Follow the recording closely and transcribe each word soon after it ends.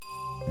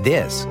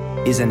This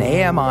is an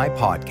AMI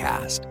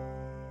podcast.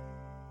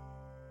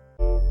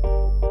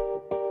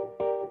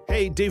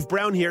 Hey, Dave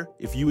Brown here.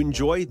 If you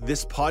enjoy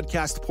this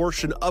podcast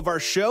portion of our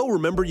show,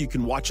 remember you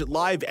can watch it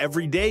live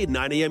every day at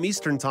 9 a.m.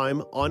 Eastern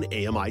Time on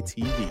AMI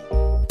TV.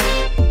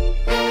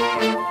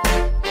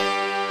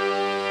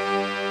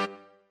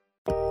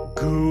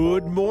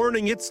 Good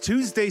morning. It's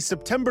Tuesday,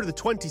 September the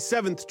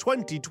 27th,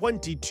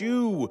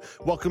 2022.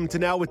 Welcome to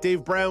Now with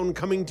Dave Brown,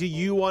 coming to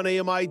you on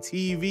AMI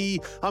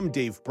TV. I'm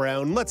Dave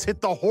Brown. Let's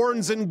hit the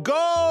horns and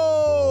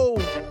go!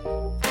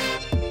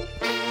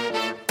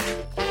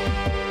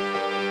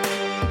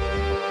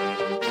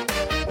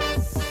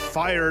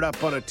 Fired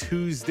up on a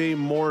Tuesday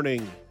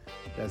morning.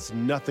 That's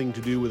nothing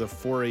to do with a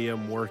 4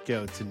 a.m.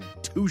 workout and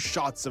 2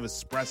 shots of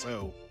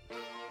espresso.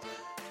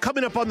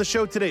 Coming up on the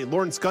show today,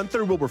 Lawrence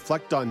Gunther will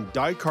reflect on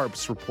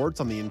DICARP's reports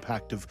on the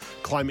impact of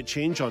climate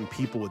change on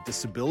people with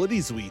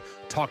disabilities. We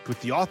talked with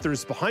the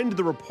authors behind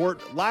the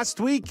report last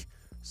week,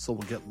 so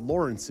we'll get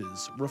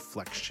Lawrence's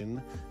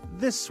reflection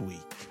this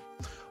week.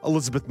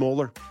 Elizabeth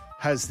Moeller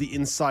has the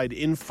inside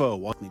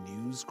info on the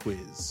news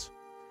quiz.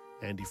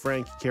 Andy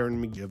Frank, Karen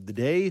McGee of the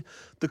day.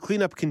 The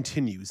cleanup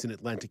continues in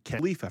Atlantic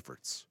Canada relief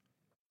efforts.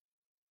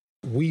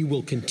 We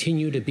will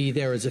continue to be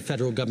there as a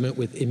federal government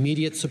with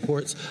immediate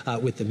supports,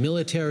 with the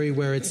military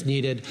where it's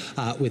needed,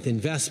 with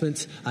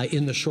investments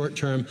in the short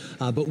term,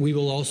 but we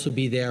will also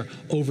be there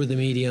over the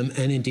medium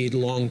and indeed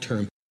long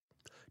term.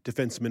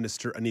 Defense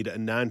Minister Anita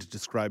Anand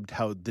described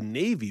how the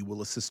Navy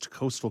will assist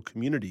coastal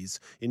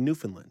communities in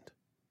Newfoundland.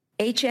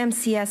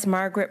 HMCS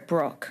Margaret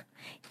Brooke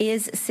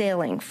is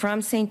sailing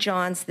from St.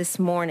 John's this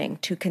morning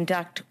to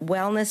conduct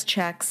wellness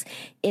checks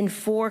in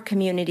 4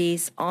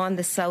 communities on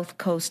the south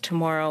coast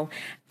tomorrow,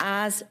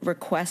 as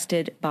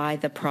requested by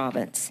the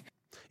province.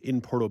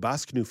 In Port aux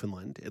Basques,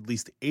 Newfoundland, at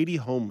least 80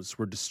 homes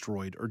were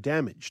destroyed or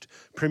damaged.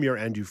 Premier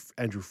Andrew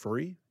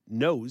Furey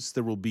knows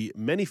there will be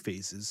many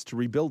phases to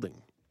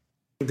rebuilding.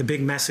 The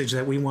big message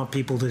that we want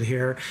people to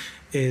hear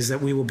is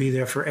that we will be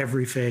there for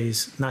every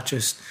phase, not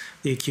just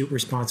the acute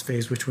response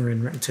phase, which we're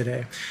in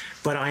today.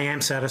 But I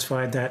am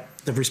satisfied that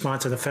the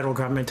response of the federal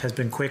government has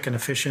been quick and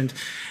efficient,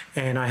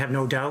 and I have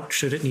no doubt,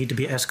 should it need to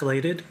be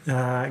escalated,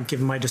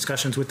 given my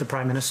discussions with the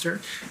Prime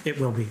Minister, it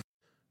will be.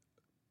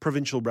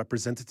 Provincial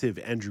Representative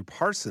Andrew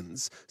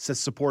Parsons says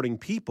supporting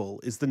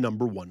people is the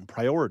number one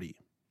priority.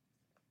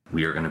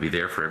 We are going to be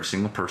there for every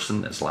single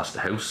person that's lost a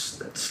house,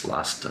 that's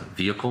lost a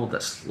vehicle,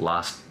 that's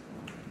lost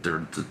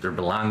their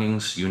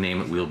belongings, you name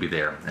it, we'll be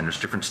there. And there's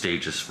different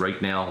stages.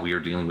 Right now, we are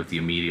dealing with the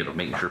immediate of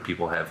making sure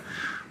people have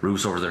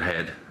roofs over their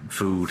head,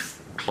 food,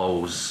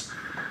 clothes,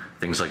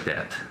 things like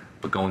that.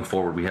 But going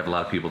forward, we have a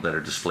lot of people that are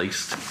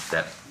displaced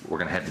that we're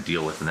going to have to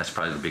deal with, and that's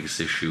probably the biggest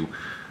issue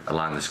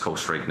along this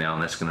coast right now,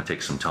 and that's going to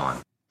take some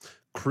time.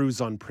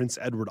 Crews on Prince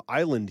Edward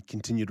Island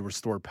continue to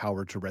restore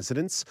power to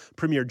residents.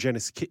 Premier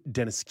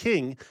Dennis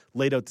King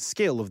laid out the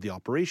scale of the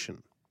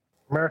operation.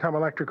 Maritime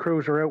Electric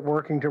crews are out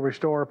working to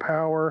restore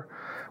power.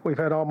 We've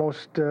had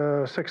almost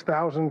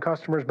 6,000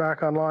 customers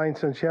back online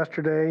since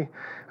yesterday,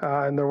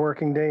 and they're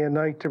working day and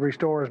night to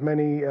restore as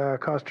many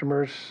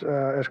customers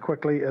as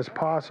quickly as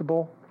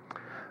possible.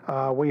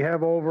 We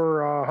have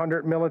over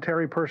 100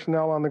 military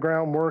personnel on the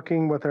ground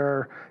working with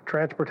our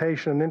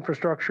transportation and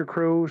infrastructure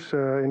crews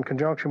in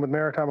conjunction with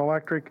Maritime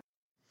Electric.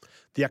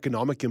 The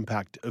economic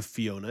impact of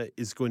Fiona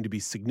is going to be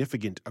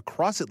significant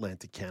across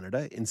Atlantic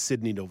Canada. In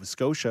Sydney, Nova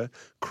Scotia,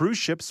 cruise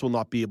ships will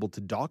not be able to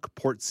dock.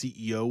 Port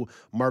CEO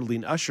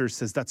Marlene Usher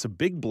says that's a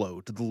big blow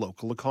to the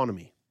local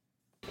economy.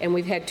 And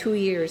we've had 2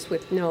 years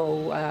with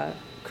no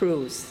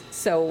cruise.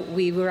 So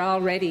we were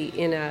already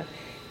in a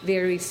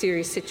very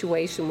serious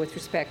situation with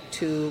respect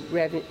to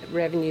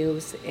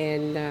revenues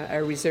and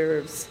our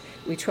reserves.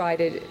 We try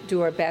to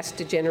do our best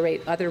to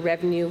generate other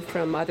revenue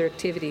from other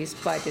activities,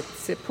 but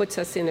it puts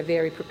us in a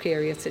very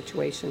precarious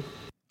situation.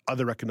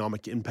 Other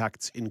economic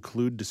impacts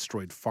include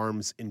destroyed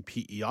farms in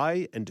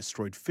PEI and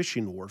destroyed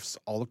fishing wharfs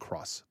all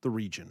across the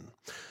region.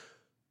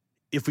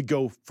 If we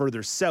go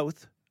further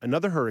south,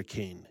 another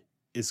hurricane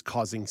is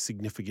causing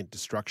significant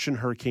destruction.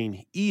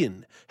 Hurricane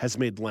Ian has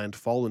made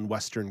landfall in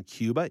western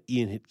Cuba.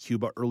 Ian hit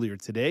Cuba earlier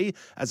today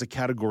as a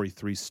Category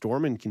 3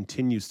 storm and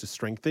continues to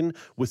strengthen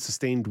with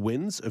sustained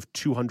winds of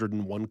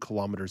 201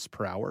 kilometers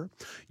per hour.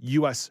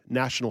 U.S.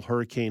 National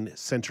Hurricane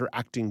Center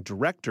Acting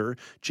Director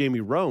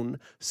Jamie Rohn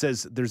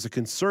says there's a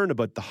concern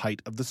about the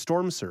height of the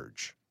storm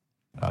surge.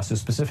 So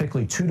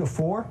specifically 2 to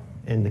 4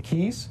 in the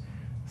Keys,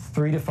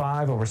 3 to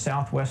 5 over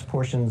southwest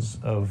portions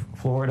of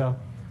Florida,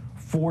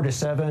 4 to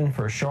 7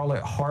 for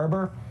Charlotte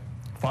Harbor,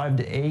 5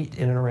 to 8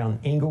 in and around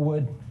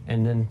Inglewood,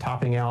 and then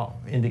topping out,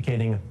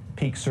 indicating a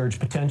peak surge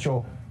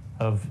potential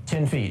of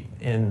 10 feet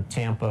in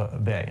Tampa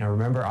Bay. Now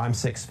remember, I'm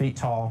 6 feet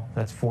tall.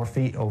 That's 4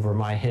 feet over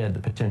my head.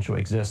 The potential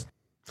exists.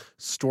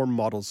 Storm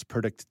models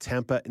predict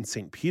Tampa and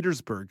St.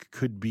 Petersburg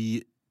could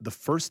be the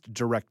first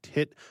direct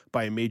hit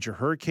by a major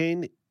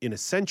hurricane in a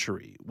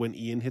century when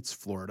Ian hits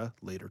Florida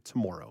later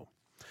tomorrow.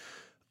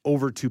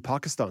 Over to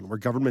Pakistan, where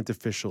government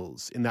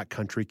officials in that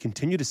country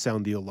continue to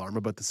sound the alarm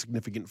about the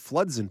significant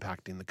floods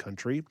impacting the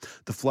country.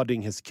 The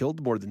flooding has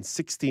killed more than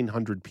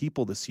 1,600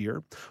 people this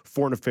year.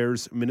 Foreign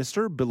Affairs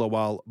Minister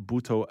Bilawal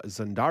Bhutto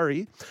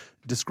Zardari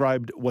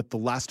described what the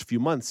last few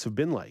months have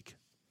been like.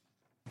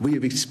 We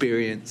have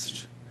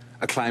experienced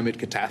a climate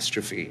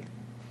catastrophe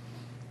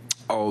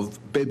of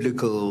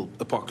biblical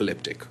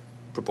apocalyptic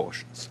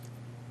proportions.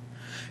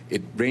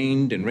 It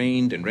rained and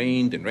rained and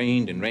rained and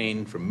rained and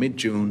rained from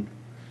mid-June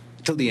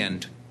till the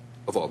end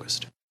of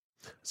August.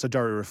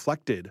 Zardari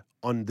reflected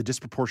on the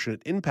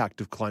disproportionate impact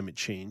of climate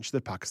change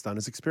that Pakistan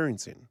is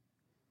experiencing.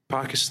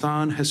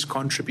 Pakistan has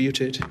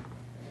contributed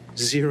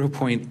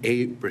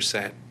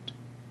 0.8%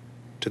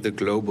 to the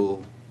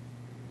global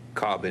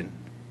carbon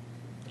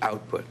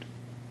output.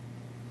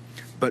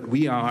 But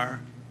we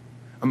are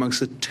amongst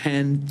the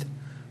 10th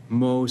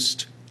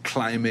most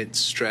climate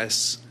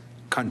stress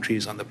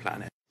countries on the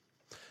planet.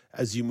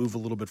 As you move a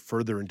little bit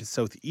further into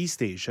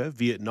Southeast Asia,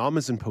 Vietnam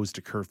has imposed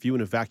a curfew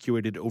and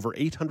evacuated over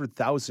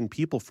 800,000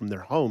 people from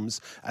their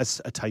homes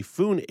as a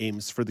typhoon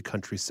aims for the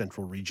country's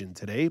central region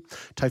today.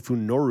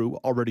 Typhoon Noru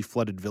already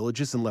flooded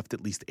villages and left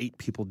at least 8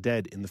 people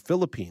dead in the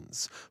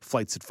Philippines.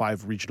 Flights at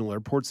 5 regional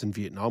airports in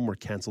Vietnam were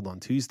canceled on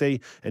Tuesday,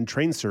 and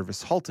train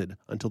service halted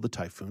until the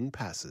typhoon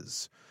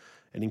passes.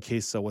 And in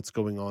case what's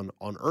going on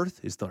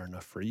Earth is not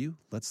enough for you,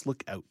 let's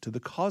look out to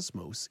the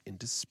cosmos,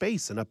 into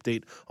space. An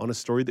update on a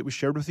story that was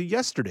shared with you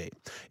yesterday.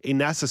 A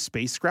NASA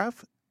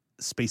spacecraft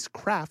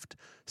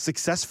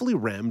successfully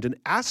rammed an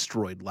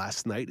asteroid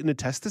last night in a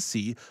test to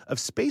see if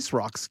space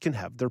rocks can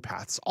have their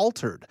paths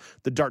altered.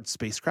 The DART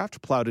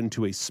spacecraft plowed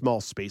into a small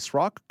space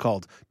rock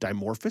called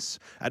Dimorphos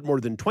at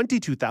more than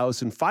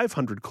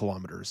 22,500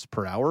 kilometers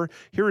per hour.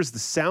 Here is the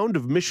sound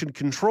of mission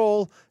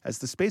control as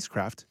the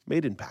spacecraft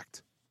made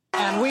impact.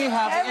 And we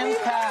have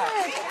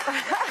impact,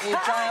 a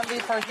giant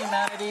leap for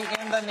humanity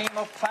in the name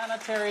of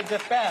planetary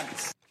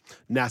defense.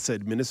 NASA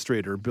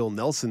Administrator Bill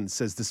Nelson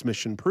says this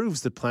mission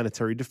proves that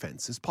planetary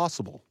defense is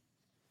possible.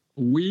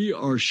 We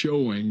are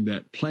showing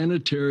that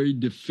planetary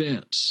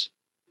defense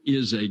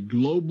is a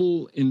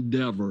global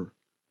endeavor,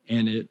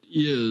 and it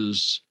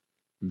is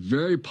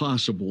very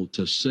possible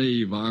to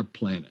save our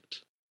planet.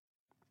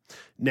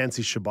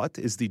 Nancy Chabot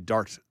is the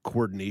DART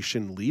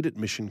coordination lead at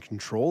Mission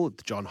Control at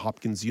the Johns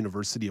Hopkins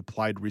University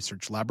Applied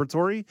Research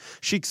Laboratory.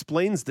 She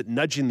explains that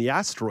nudging the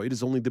asteroid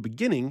is only the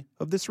beginning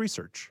of this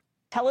research.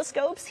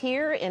 Telescopes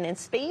here and in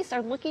space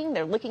are looking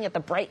at the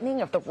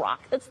brightening of the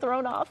rock that's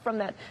thrown off from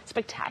that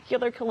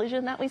spectacular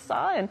collision that we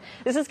saw. And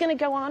this is going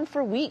to go on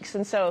for weeks.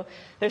 And so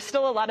there's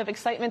still a lot of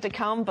excitement to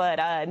come,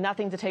 but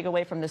nothing to take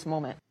away from this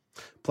moment.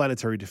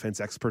 Planetary defense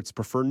experts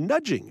prefer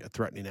nudging a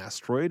threatening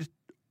asteroid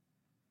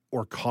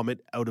or comet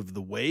out of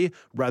the way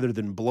rather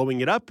than blowing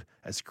it up,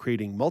 as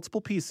creating multiple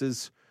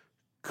pieces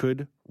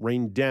could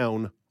rain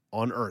down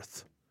on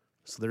Earth.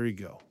 So there you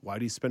go. Why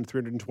do you spend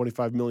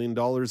 $325 million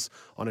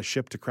on a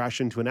ship to crash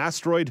into an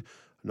asteroid?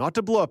 Not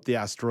to blow up the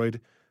asteroid,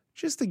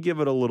 just to give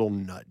it a little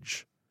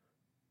nudge.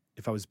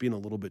 If I was being a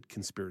little bit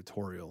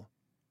conspiratorial,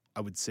 I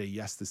would say,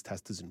 yes, this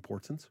test is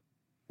important.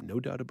 No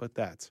doubt about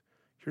that.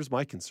 Here's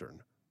my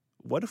concern.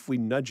 What if we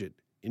nudge it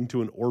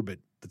into an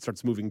orbit that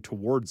starts moving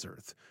towards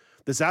Earth?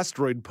 This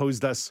asteroid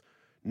posed us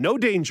no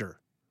danger.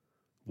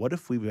 What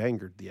if we've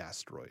angered the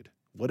asteroid?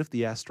 What if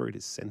the asteroid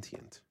is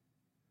sentient?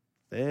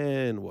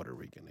 Then what are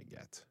we going to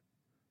get?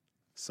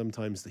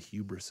 Sometimes the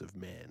hubris of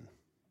man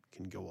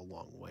can go a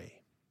long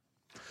way.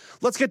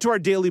 Let's get to our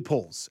daily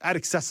polls. At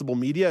Accessible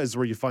Media is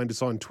where you find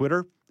us on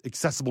Twitter.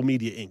 Accessible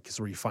Media Inc. is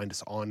where you find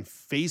us on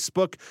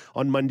Facebook.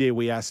 On Monday,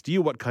 we asked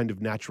you, what kind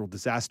of natural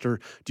disaster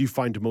do you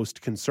find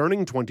most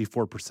concerning?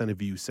 24% of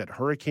you said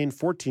hurricane,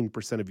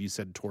 14% of you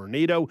said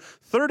tornado,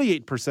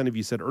 38% of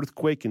you said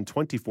earthquake, and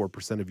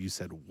 24% of you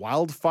said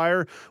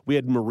wildfire. We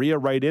had Maria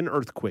write in,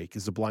 earthquake.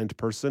 As a blind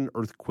person,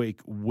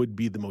 earthquake would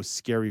be the most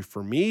scary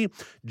for me.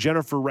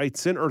 Jennifer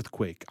writes in,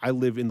 earthquake. I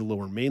live in the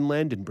Lower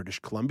Mainland in British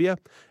Columbia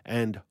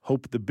and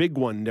hope the big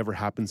one never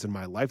happens in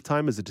my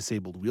lifetime. As a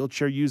disabled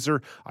wheelchair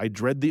user, I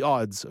dread the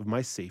odds of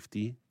my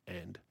safety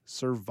and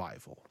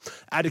survival.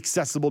 At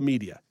Accessible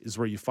Media is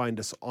where you find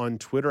us on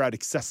Twitter. At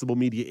Accessible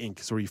Media Inc.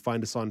 is where you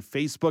find us on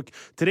Facebook.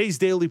 Today's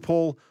daily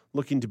poll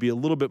looking to be a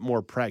little bit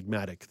more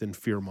pragmatic than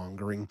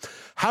fear-mongering.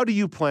 How do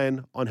you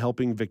plan on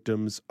helping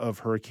victims of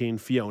Hurricane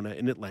Fiona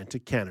in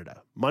Atlantic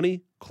Canada?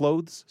 Money,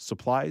 clothes,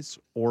 supplies,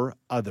 or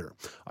other?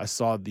 I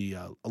saw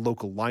a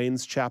local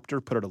Lions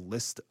chapter put out a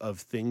list of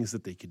things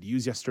that they could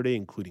use yesterday,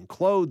 including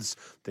clothes,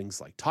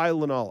 things like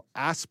Tylenol,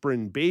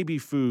 aspirin, baby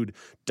food,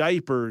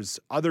 diapers,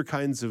 other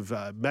kinds of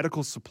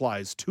medical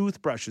supplies,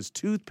 toothbrushes,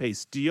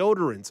 toothpaste,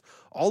 deodorants,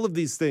 all of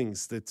these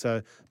things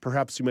that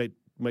perhaps you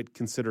might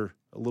consider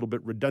a little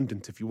bit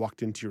redundant if you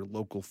walked into your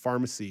local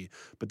pharmacy,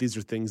 but these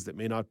are things that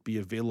may not be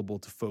available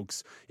to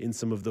folks in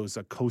some of those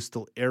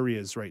coastal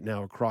areas right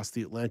now across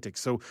the Atlantic.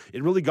 So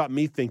it really got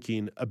me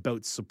thinking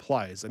about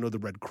supplies. I know the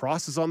Red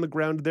Cross is on the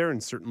ground there,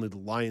 and certainly the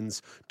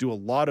Lions do a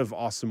lot of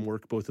awesome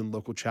work both in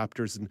local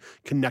chapters and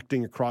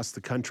connecting across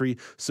the country.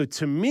 So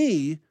to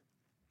me,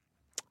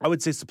 I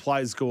would say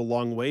supplies go a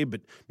long way,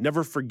 but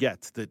never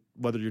forget that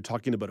whether you're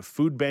talking about a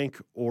food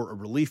bank or a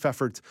relief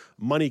effort,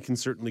 money can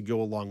certainly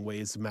go a long way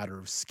as a matter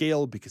of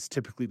scale, because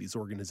typically these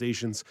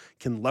organizations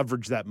can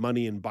leverage that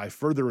money and buy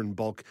further in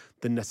bulk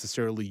than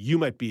necessarily you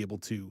might be able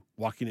to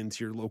walking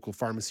into your local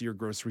pharmacy or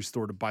grocery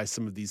store to buy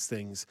some of these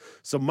things.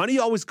 So money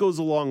always goes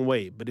a long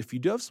way, but if you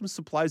do have some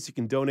supplies you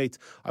can donate,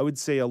 I would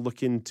say I'll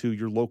look into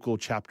your local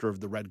chapter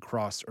of the Red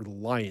Cross or the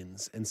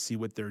Lions and see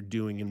what they're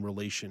doing in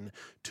relation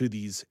to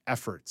these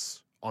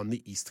efforts on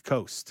the East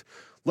Coast.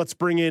 Let's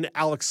bring in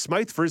Alex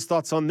Smythe for his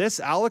thoughts on this.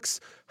 Alex,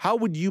 how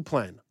would you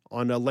plan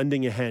on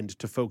lending a hand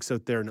to folks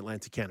out there in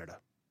Atlantic Canada?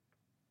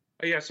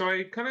 Yeah, so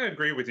I kind of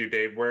agree with you,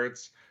 Dave, where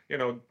it's,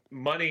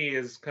 money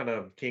is kind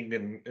of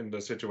king in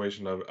the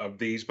situation of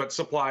these, but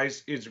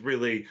supplies is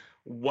really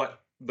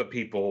what the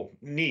people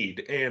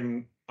need.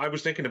 And I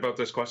was thinking about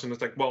this question.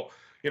 It's like, well,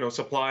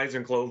 supplies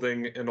and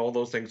clothing and all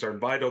those things are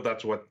vital.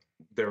 That's what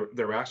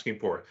they're asking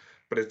for.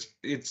 But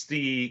it's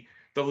the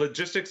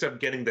logistics of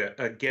getting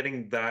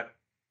that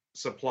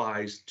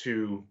supplies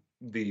to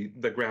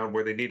the ground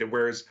where they need it.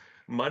 Whereas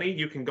money,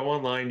 you can go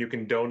online, you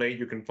can donate,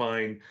 you can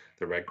find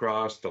the Red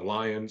Cross, the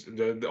Lions,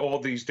 all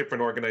these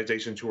different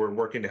organizations who are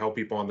working to help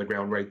people on the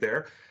ground right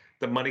there.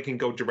 The money can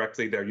go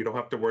directly there. You don't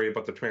have to worry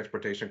about the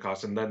transportation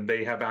costs, and then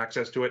they have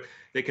access to it.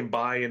 They can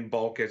buy in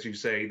bulk, as you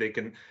say. They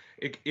can.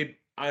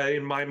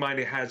 In my mind,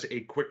 it has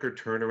a quicker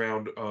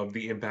turnaround of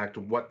the impact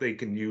of what they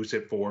can use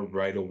it for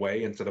right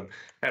away, instead of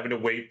having to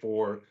wait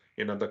for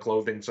the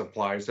clothing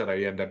supplies that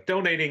I end up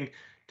donating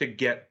to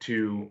get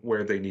to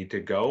where they need to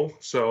go.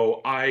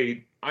 So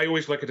I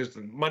always look at it as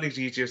money's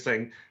the easiest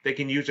thing. They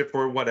can use it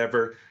for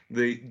whatever.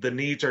 The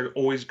needs are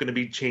always going to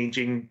be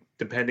changing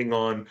depending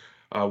on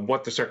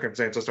what the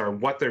circumstances are,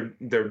 what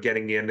they're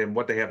getting in, and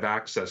what they have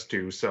access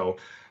to. So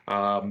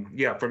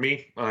for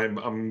me, I'm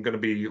going to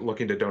be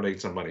looking to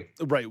donate some money.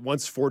 Right.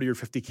 Once 40 or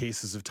 50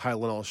 cases of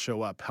Tylenol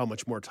show up, how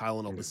much more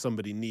Tylenol does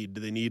somebody need? Do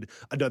they need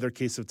another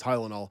case of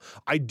Tylenol?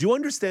 I do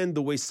understand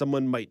the way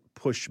someone might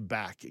push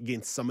back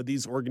against some of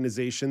these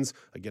organizations.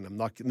 Again, I'm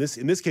not in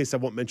this case, I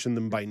won't mention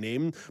them by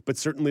name, but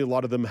certainly a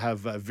lot of them have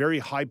very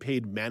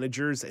high-paid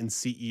managers and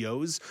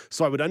CEOs.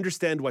 So I would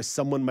understand why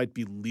someone might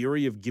be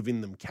leery of giving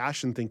them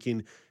cash and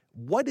thinking,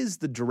 what is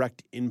the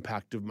direct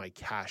impact of my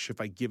cash if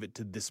I give it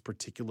to this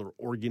particular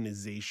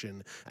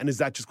organization? And is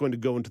that just going to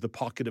go into the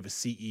pocket of a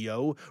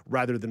CEO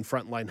rather than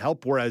frontline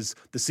help? Whereas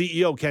the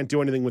CEO can't do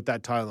anything with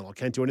that Tylenol,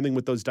 can't do anything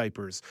with those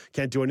diapers,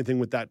 can't do anything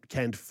with that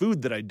canned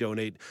food that I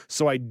donate.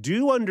 So I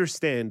do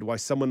understand why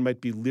someone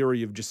might be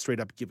leery of just straight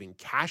up giving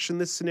cash in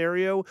this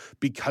scenario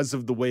because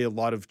of the way a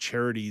lot of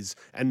charities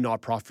and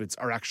nonprofits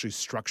are actually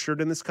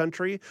structured in this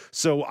country.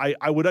 So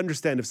I would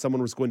understand if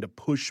someone was going to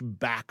push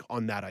back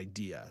on that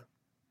idea.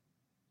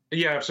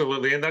 Yeah,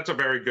 absolutely. And that's a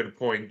very good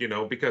point,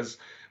 because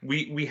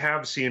we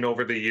have seen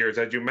over the years,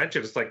 as you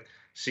mentioned, it's like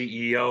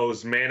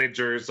CEOs,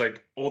 managers,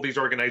 like all these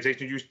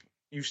organizations,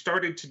 you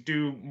started to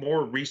do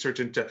more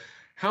research into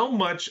how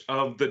much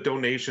of the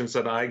donations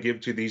that I give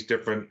to these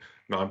different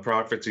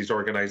nonprofits, these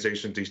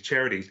organizations, these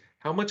charities,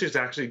 how much is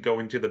actually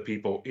going to the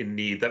people in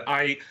need that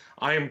I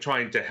am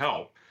trying to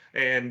help.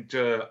 And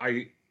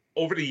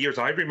over the years,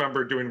 I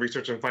remember doing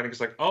research and finding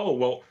it's like, oh,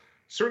 well,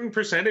 certain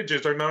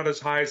percentages are not as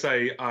high as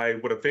I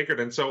would have figured.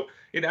 And so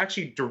it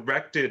actually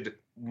directed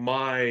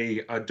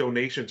my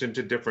donations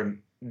into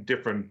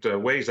different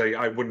ways.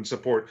 I wouldn't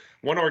support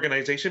one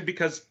organization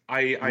because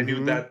I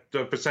knew that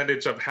the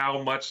percentage of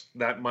how much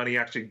that money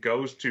actually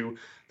goes to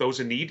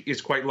those in need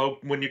is quite low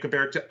when you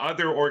compare it to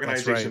other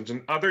organizations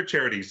and other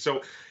charities.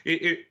 So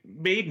it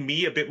made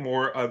me a bit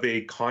more of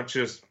a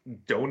conscious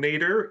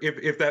donator,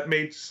 if that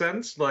made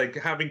sense, like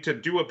having to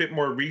do a bit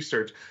more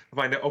research to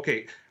find out,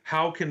 okay,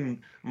 how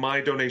can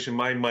my donation,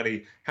 my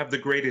money, have the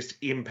greatest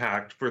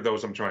impact for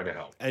those I'm trying to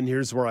help? And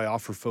here's where I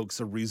offer folks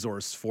a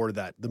resource for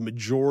that. The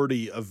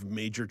majority of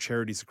major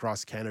charities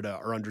across Canada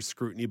are under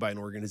scrutiny by an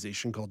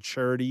organization called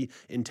Charity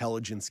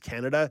Intelligence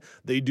Canada.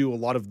 They do a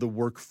lot of the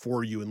work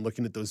for you in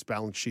looking at those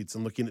balance sheets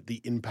and looking at the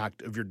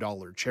impact of your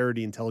dollar.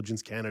 Charity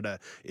Intelligence Canada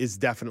is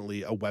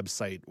definitely a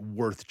website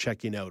worth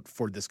checking out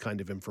for this kind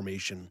of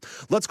information.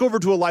 Let's go over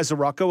to Eliza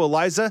Rocco.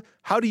 Eliza,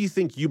 how do you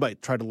think you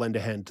might try to lend a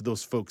hand to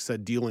those folks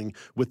dealing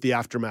with the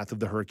aftermath of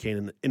the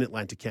hurricane in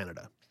Atlantic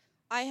Canada?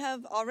 I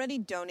have already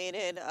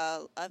donated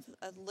a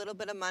little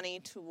bit of money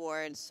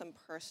towards some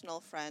personal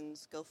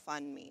friends'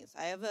 GoFundMes.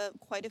 I have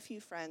quite a few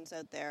friends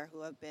out there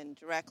who have been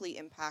directly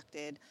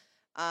impacted.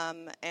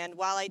 And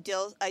while I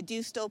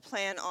do still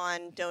plan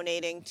on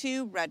donating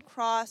to Red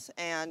Cross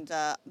and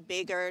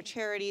bigger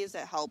charities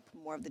that help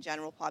more of the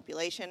general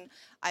population,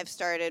 I've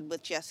started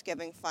with just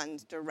giving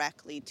funds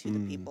directly to the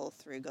people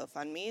through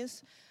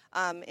GoFundMes.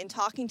 In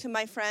talking to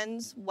my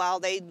friends, while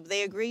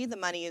they agree the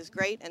money is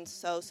great and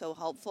so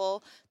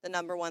helpful, the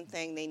number one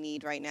thing they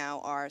need right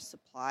now are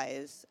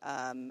supplies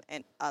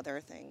and other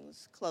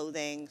things,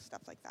 clothing,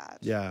 stuff like that.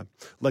 Yeah.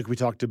 Like we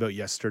talked about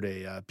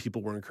yesterday,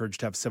 people were encouraged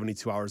to have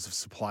 72 hours of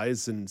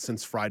supplies. And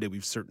since Friday,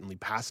 we've certainly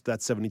passed that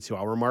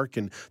 72-hour mark.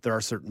 And there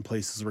are certain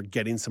places where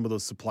getting some of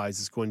those supplies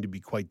is going to be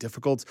quite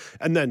difficult.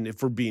 And then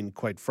if we're being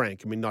quite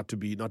frank, I mean, not to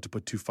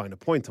put too fine a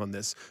point on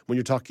this, when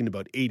you're talking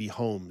about 80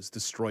 homes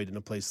destroyed in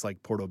a place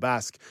like Port aux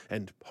Basques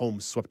and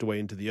homes swept away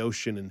into the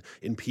ocean, and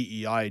in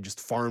PEI, just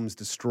farms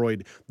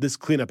destroyed, this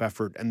cleanup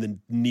effort and the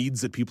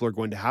needs that people are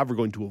going to have are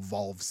going to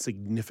evolve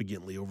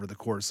significantly over the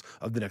course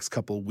of the next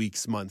couple of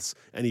weeks, months,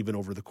 and even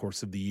over the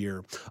course of the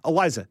year.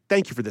 Eliza,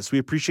 thank you for this. We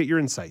appreciate your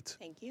insight.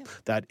 Thank you.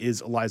 That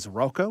is Eliza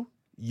Rocco.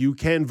 You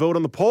can vote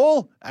on the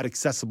poll at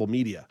Accessible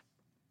Media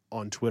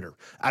on Twitter,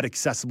 at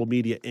Accessible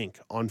Media Inc.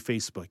 on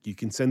Facebook. You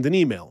can send an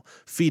email,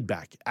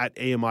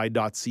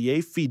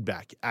 feedback@ami.ca,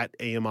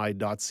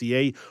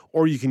 feedback@ami.ca,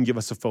 or you can give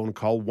us a phone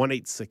call,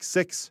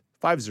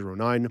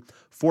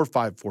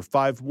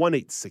 1-866-509-4545,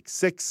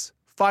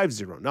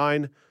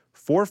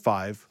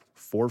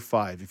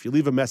 1-866-509-4545. If you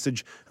leave a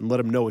message and let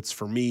them know it's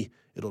for me,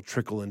 it'll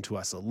trickle into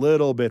us a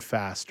little bit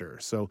faster.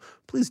 So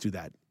please do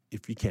that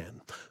if you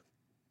can.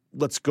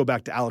 Let's go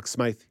back to Alex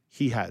Smythe.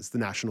 He has the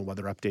National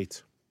Weather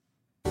Update.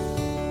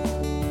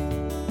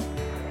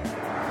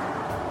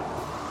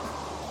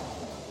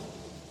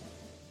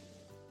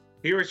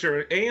 Here is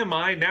your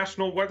AMI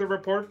National Weather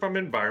Report from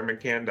Environment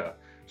Canada.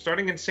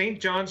 Starting in St.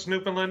 John's,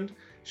 Newfoundland,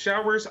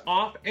 showers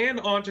off and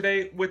on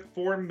today with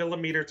 4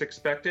 millimeters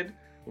expected.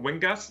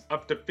 Wind gusts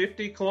up to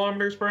 50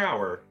 kilometers per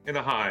hour and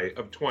a high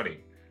of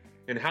 20.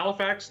 In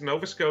Halifax,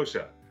 Nova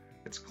Scotia,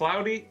 it's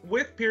cloudy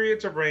with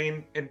periods of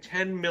rain and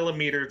 10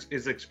 millimeters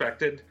is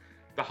expected.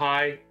 The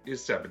high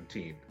is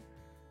 17.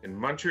 In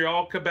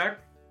Montreal, Quebec,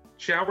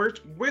 showers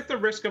with a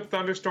risk of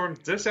thunderstorms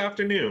this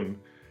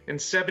afternoon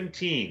and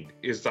 17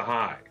 is the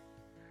high.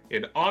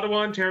 In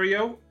Ottawa,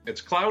 Ontario,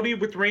 it's cloudy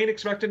with rain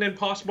expected and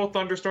possible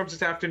thunderstorms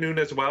this afternoon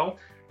as well,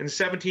 and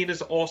 17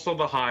 is also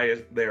the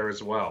high there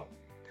as well.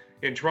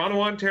 In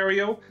Toronto,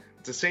 Ontario,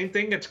 it's the same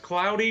thing. It's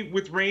cloudy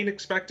with rain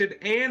expected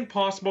and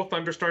possible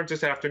thunderstorms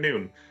this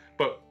afternoon,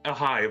 but a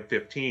high of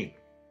 15.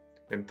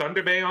 In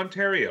Thunder Bay,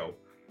 Ontario,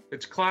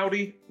 it's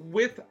cloudy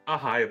with a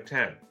high of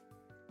 10.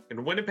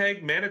 In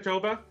Winnipeg,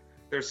 Manitoba,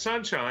 there's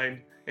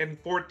sunshine and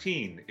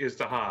 14 is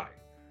the high.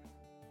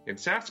 In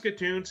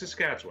Saskatoon,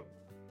 Saskatchewan,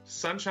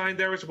 sunshine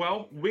there as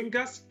well, wind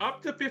gusts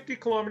up to 50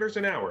 kilometers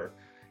an hour,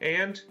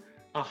 and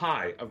a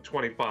high of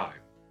 25.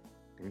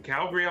 In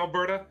Calgary,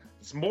 Alberta,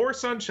 it's more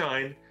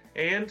sunshine,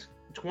 and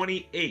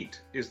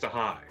 28 is the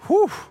high.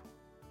 Whew.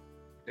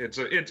 It's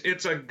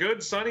a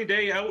good sunny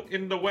day out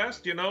in the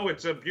west. You know,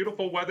 it's a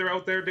beautiful weather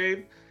out there,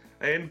 Dave.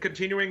 And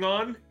continuing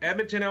on,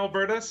 Edmonton,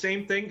 Alberta,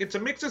 same thing. It's a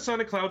mix of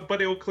sun and cloud,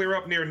 but it will clear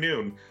up near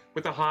noon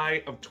with a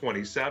high of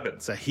 27.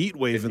 It's a heat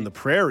wave in the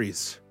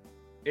prairies.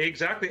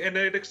 Exactly, and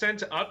it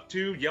extends up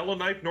to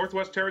Yellowknife,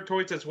 Northwest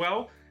Territories as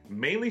well.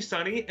 Mainly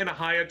sunny and a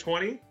high of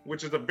 20,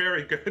 which is a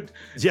very good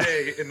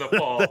day in the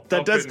fall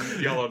that does,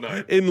 in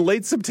Yellowknife. In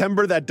late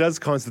September, that does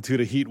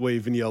constitute a heat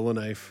wave in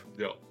Yellowknife.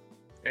 Yeah.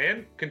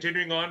 And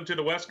continuing on to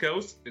the west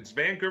coast, it's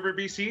Vancouver,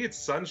 BC. It's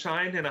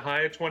sunshine and a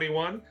high of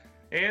 21.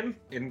 And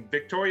in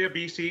Victoria,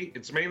 BC,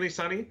 it's mainly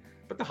sunny,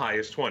 but the high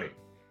is 20.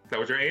 That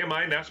was your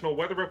AMI National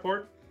Weather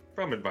Report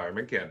from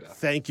Environment Canada.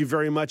 Thank you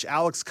very much,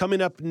 Alex. Coming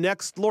up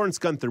next, Lawrence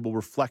Gunther will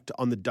reflect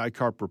on the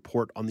DICARP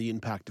report on the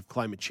impact of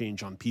climate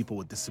change on people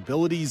with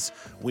disabilities.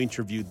 We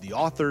interviewed the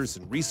authors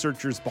and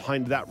researchers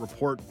behind that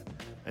report,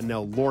 and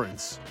now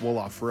Lawrence will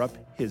offer up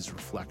his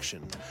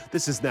reflection.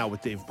 This is Now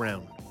with Dave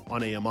Brown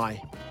on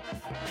AMI.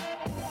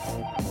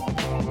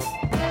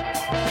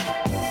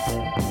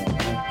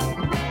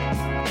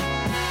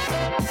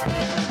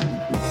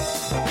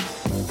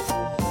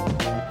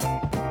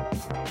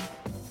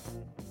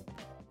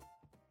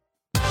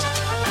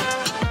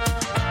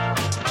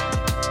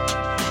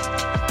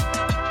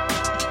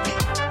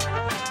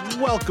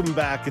 Welcome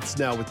back. It's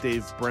Now with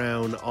Dave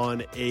Brown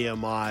on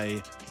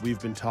AMI. We've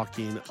been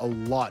talking a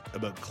lot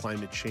about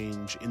climate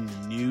change in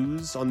the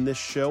news on this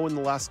show in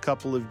the last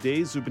couple of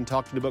days. We've been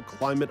talking about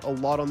climate a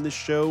lot on this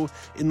show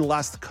in the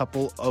last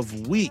couple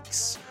of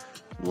weeks.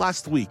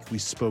 Last week, we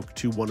spoke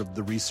to one of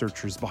the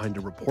researchers behind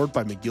a report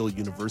by McGill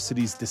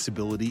University's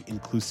Disability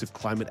Inclusive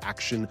Climate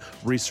Action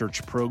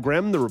Research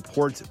Program. The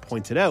report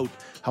pointed out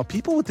how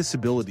people with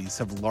disabilities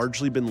have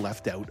largely been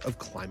left out of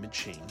climate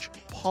change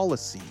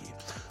policy.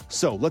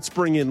 So let's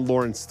bring in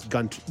Lawrence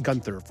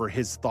Gunther for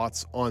his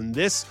thoughts on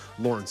this.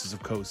 Lawrence is,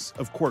 of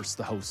course,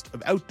 the host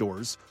of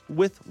Outdoors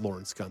with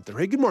Lawrence Gunther.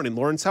 Hey, good morning,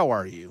 Lawrence. How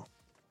are you?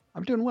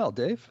 I'm doing well,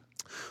 Dave.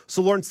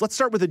 So, Lawrence, let's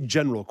start with a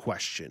general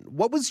question.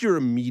 What was your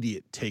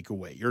immediate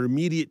takeaway, your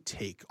immediate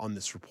take on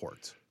this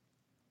report?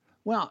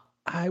 Well,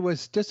 I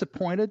was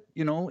disappointed,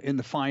 in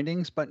the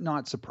findings, but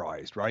not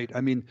surprised, right?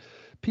 I mean,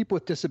 people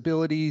with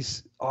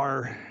disabilities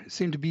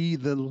seem to be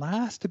the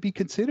last to be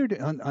considered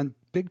on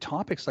big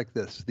topics like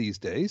this these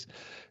days.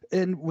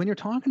 And when you're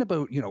talking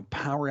about,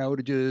 power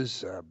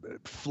outages,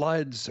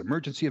 floods,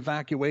 emergency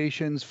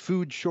evacuations,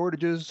 food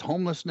shortages,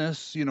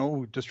 homelessness,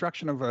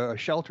 destruction of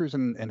shelters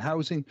and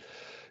housing,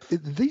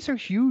 these are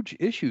huge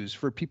issues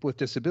for people with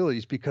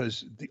disabilities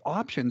because the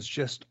options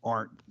just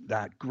aren't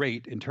that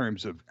great in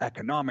terms of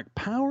economic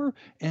power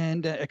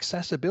and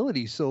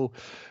accessibility. So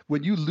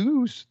when you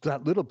lose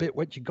that little bit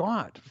what you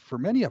got, for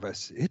many of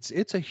us,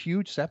 it's a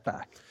huge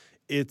setback.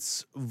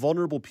 It's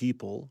vulnerable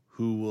people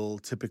who will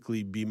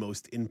typically be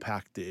most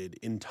impacted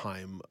in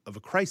time of a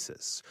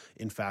crisis.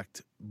 In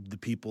fact, the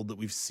people that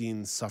we've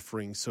seen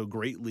suffering so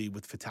greatly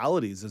with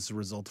fatalities as a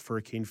result of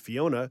Hurricane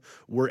Fiona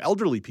were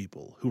elderly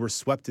people who were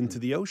swept into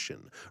the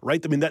ocean,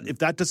 right? I mean, if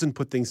that doesn't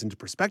put things into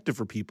perspective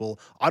for people,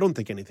 I don't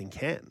think anything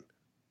can.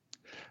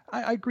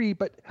 I agree,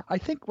 but I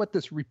think what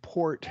this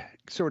report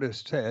sort of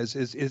says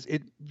is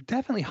it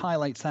definitely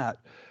highlights that.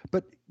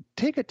 But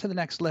take it to the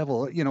next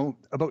level,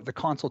 about the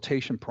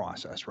consultation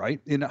process, right?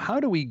 How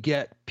do we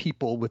get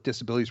people with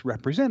disabilities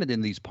represented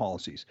in these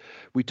policies?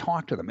 We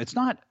talk to them. It's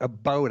not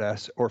about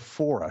us or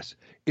for us.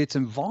 It's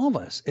involve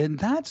us. And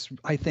that's,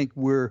 I think,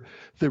 where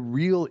the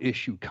real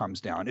issue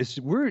comes down, is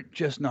we're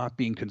just not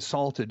being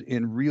consulted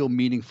in real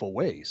meaningful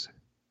ways.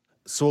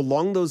 So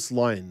along those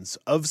lines,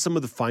 of some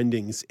of the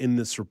findings in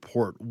this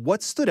report,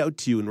 what stood out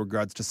to you in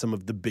regards to some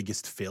of the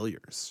biggest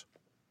failures?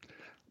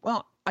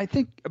 Well, I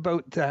think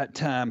about that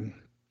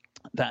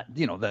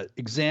the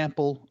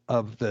example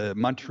of the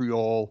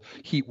Montreal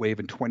heat wave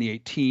in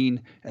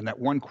 2018, and that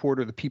 1/4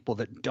 of the people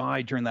that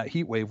died during that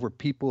heat wave were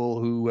people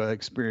who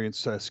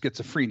experienced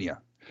schizophrenia.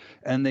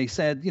 And they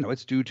said,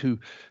 it's due to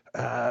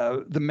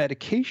the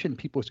medication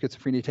people with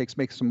schizophrenia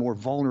makes them more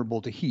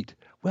vulnerable to heat.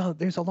 Well,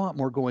 there's a lot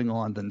more going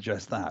on than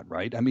just that,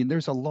 right? I mean,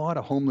 there's a lot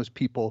of homeless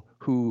people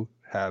who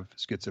have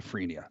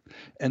schizophrenia,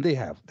 and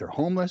they're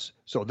homeless,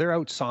 so they're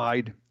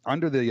outside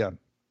under the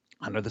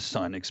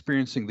sun,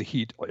 experiencing the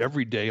heat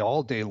every day,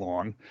 all day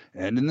long,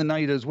 and in the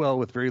night as well,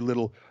 with very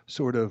little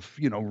sort of,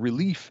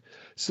 relief.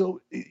 So,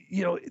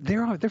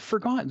 they're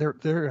forgotten.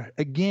 They're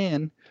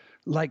again,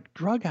 like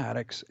drug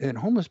addicts and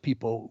homeless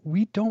people,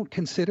 we don't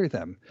consider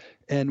them,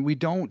 and we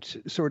don't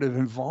sort of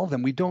involve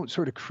them. We don't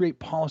sort of create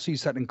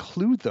policies that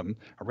include them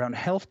around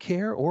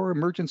healthcare or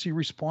emergency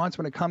response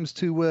when it comes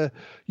to,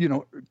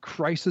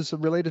 crisis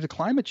related to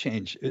climate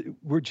change.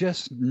 We're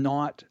just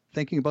not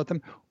thinking about them,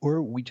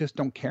 or we just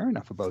don't care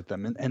enough about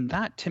them. And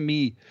that, to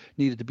me,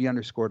 needed to be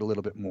underscored a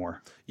little bit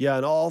more. Yeah,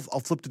 and I'll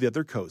flip to the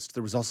other coast.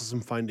 There was also some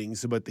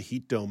findings about the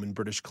heat dome in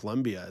British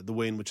Columbia, the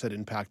way in which that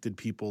impacted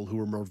people who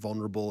were more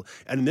vulnerable.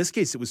 And in this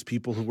case, it was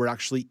people who were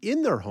actually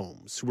in their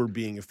homes who were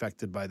being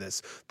affected by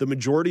this. The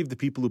majority of the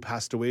people who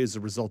passed away as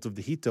a result of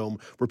the heat dome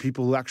were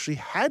people who actually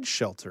had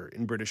shelter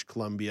in British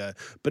Columbia.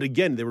 But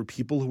again, they were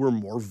people who were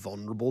more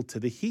vulnerable to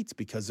the heat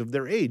because of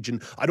their age.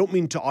 And I don't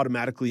mean to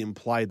automatically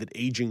imply that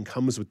aging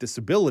comes with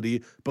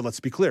disability, but let's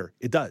be clear,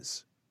 it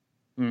does.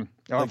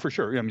 For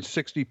sure. I mean,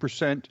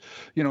 60%,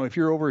 if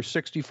you're over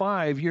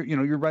 65,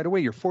 you're right away,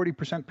 you're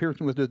 40%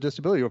 person with a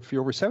disability. If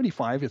you're over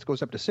 75, it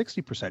goes up to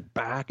 60%,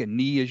 back and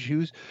knee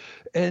issues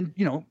and,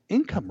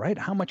 income, right?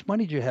 How much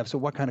money do you have? So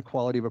what kind of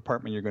quality of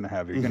apartment you're going to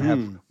have? You're going to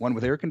have one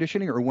with air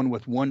conditioning or one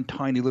with one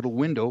tiny little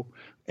window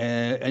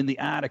in the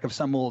attic of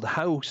some old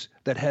house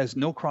that has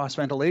no cross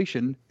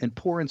ventilation and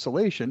poor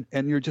insulation.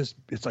 And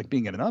it's like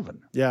being in an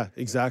oven. Yeah,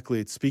 exactly.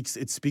 It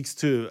speaks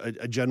to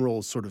a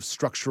general sort of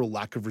structural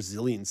lack of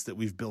resilience that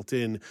we've built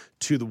in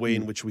to the way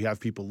in which we have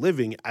people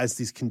living as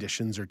these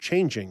conditions are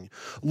changing.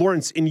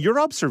 Lawrence, in your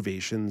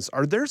observations,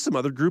 are there some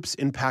other groups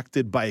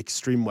impacted by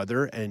extreme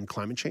weather and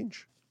climate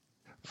change?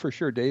 For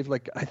sure, Dave.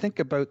 Like, I think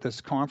about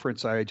this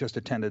conference I just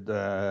attended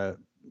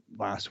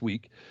last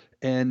week,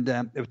 and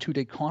it was a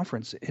 2-day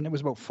conference, and it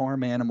was about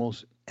farm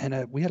animals.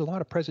 And we had a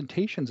lot of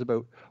presentations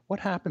about what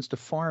happens to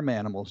farm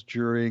animals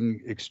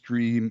during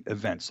extreme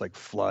events like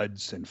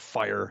floods and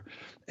fire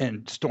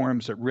and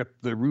storms that rip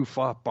the roof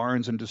off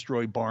barns and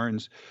destroy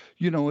barns.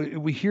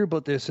 We hear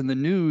about this in the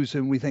news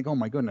and we think, oh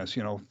my goodness,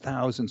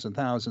 thousands and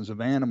thousands of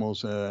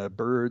animals,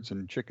 birds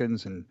and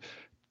chickens and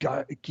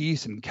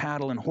geese and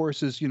cattle and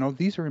horses,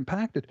 these are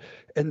impacted.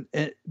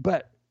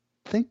 But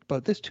think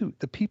about this too,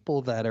 the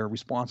people that are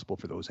responsible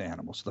for those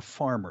animals, the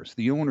farmers,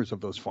 the owners of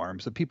those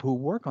farms, the people who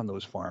work on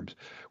those farms.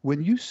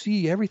 When you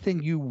see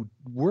everything you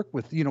work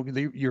with,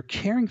 you're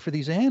caring for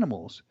these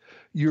animals,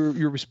 you're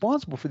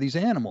responsible for these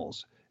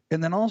animals,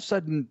 and then all of a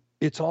sudden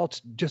it's all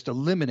just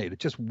eliminated,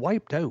 just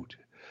wiped out.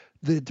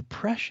 The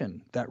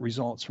depression that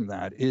results from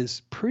that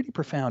is pretty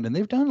profound, and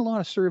they've done a lot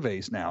of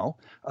surveys now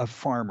of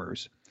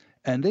farmers.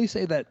 And they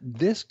say that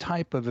this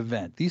type of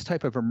event, these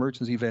type of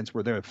emergency events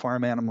where their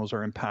farm animals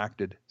are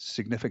impacted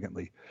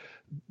significantly,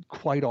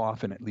 quite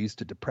often it leads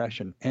to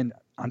depression. And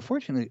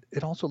unfortunately,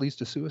 it also leads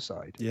to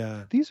suicide.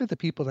 Yeah. These are the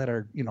people that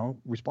are,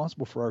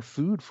 responsible for our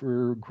food,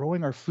 for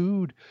growing our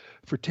food,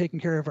 for taking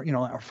care of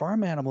our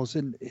farm animals.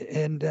 And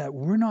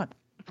we're not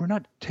we're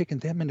not taking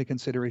them into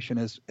consideration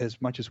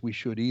as much as we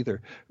should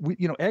either.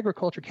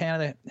 Agriculture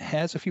Canada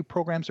has a few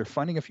programs, they're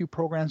funding a few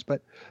programs,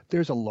 but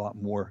there's a lot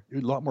more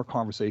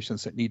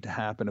conversations that need to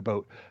happen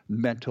about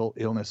mental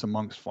illness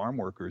amongst farm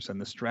workers and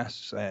the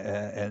stress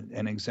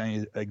and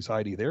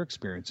anxiety they're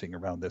experiencing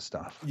around this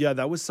stuff. Yeah,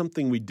 that was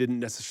something we didn't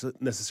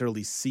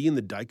necessarily see in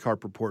the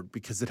DICARP report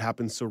because it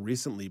happened so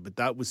recently, but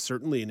that was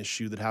certainly an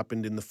issue that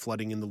happened in the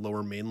flooding in the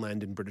Lower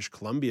Mainland in British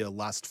Columbia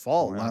last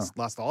fall,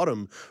 last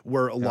autumn,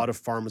 where a lot of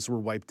farms were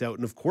wiped out.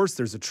 And of course,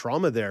 there's a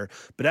trauma there.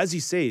 But as you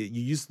say,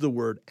 you used the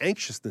word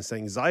anxiousness,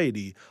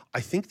 anxiety.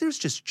 I think there's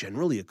just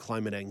generally a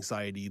climate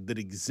anxiety that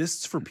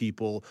exists for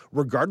people,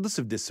 regardless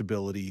of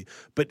disability.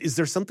 But is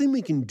there something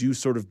we can do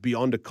sort of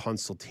beyond a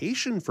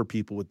consultation for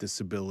people with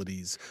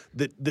disabilities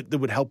that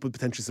would help with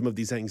potentially some of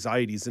these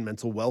anxieties and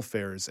mental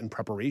welfares and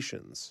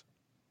preparations?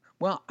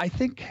 Well, I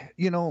think,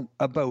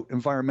 about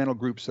environmental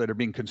groups that are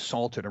being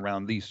consulted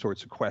around these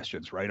sorts of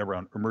questions, right,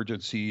 around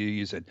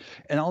emergencies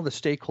and all the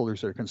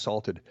stakeholders that are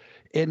consulted.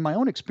 In my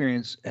own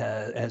experience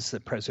as the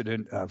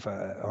president of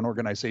an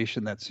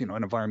organization that's, an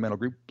environmental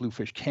group,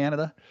 Bluefish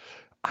Canada,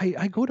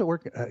 I go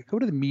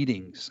to the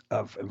meetings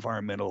of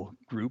environmental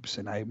groups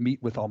and I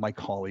meet with all my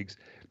colleagues.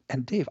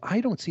 And Dave,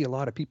 I don't see a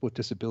lot of people with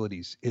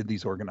disabilities in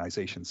these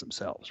organizations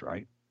themselves,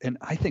 right? And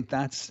I think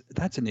that's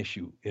an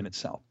issue in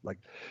itself. Like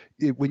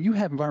when you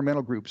have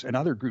environmental groups and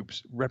other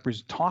groups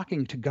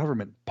talking to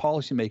government,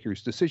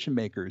 policymakers, decision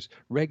makers,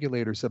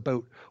 regulators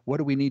about what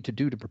do we need to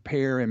do to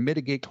prepare and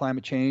mitigate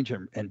climate change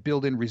and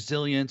build in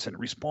resilience and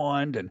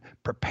respond and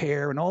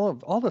prepare and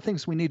all the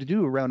things we need to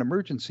do around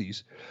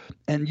emergencies.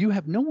 And you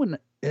have no one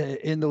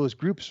in those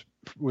groups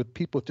with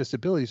people with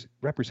disabilities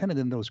represented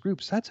in those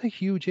groups. That's a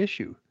huge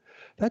issue.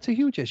 That's a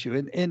huge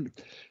issue.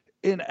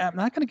 And I'm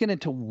not going to get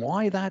into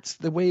why that's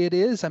the way it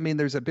is. I mean,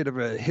 there's a bit of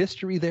a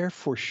history there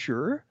for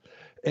sure.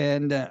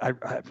 And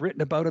I've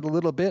written about it a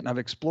little bit and I've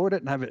explored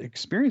it and I've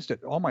experienced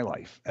it all my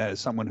life as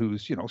someone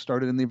who's,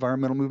 started in the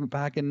environmental movement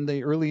back in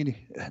the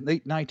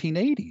late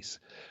 1980s.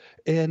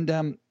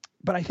 And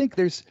but I think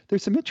there's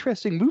some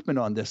interesting movement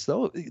on this,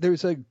 though.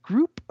 There's a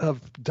group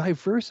of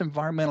diverse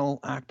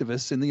environmental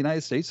activists in the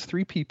United States,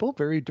 3 people,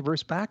 very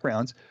diverse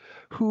backgrounds,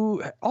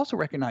 who also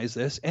recognize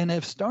this and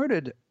have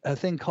started a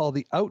thing called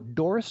the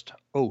Outdoorist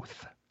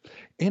Oath.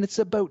 And it's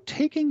about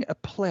taking a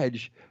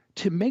pledge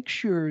to make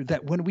sure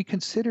that when we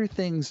consider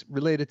things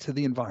related to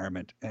the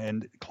environment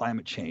and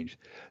climate change,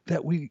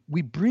 that we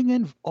bring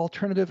in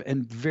alternative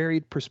and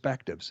varied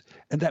perspectives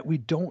and that we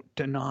don't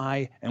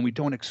deny and we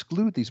don't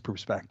exclude these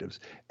perspectives.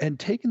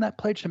 And taking that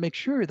pledge to make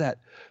sure that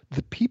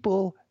the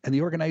people and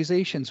the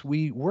organizations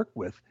we work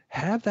with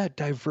have that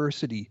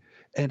diversity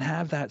and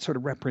have that sort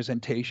of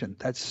representation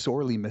that's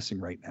sorely missing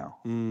right now.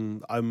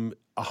 I'm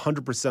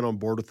 100% on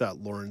board with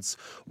that, Lawrence.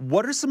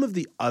 What are some of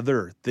the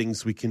other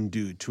things we can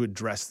do to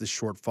address this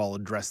shortfall,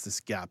 address this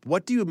gap?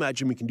 What do you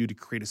imagine we can do to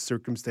create a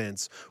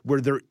circumstance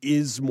where there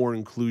is more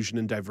inclusion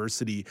and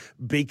diversity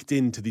baked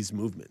into these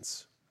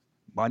movements?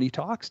 Money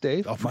talks,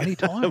 Dave. Money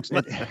talks.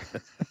 And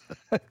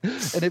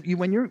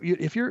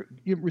if you're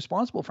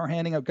responsible for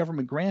handing out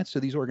government grants to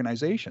these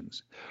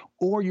organizations,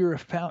 or you're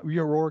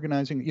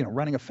organizing,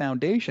 running a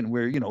foundation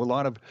where a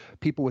lot of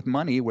people with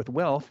money, with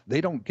wealth,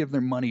 they don't give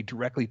their money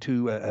directly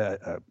to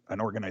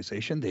an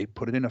organization. They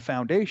put it in a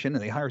foundation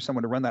and they hire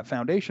someone to run that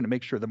foundation to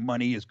make sure the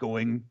money is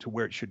going to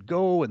where it should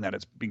go and that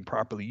it's being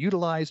properly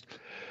utilized.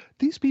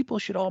 These people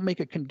should all make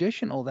it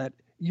conditional that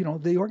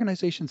the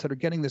organizations that are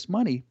getting this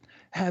money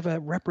have a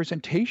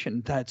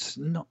representation that's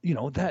not,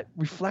 that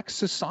reflects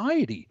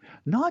society,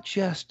 not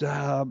just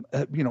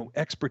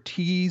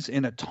expertise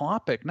in a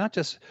topic, not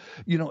just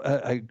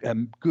a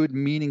good,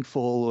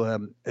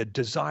 meaningful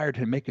desire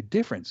to make a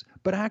difference,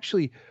 but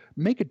actually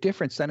make a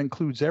difference that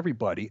includes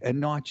everybody and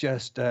not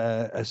just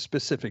a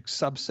specific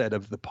subset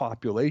of the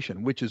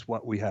population, which is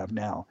what we have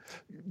now.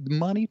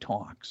 Money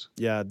talks.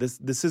 Yeah,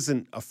 this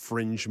isn't a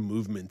fringe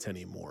movement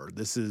anymore.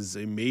 This is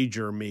a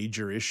major,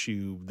 major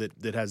issue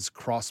that has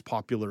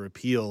cross-popular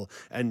appeal,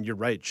 and you're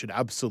right, should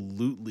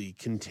absolutely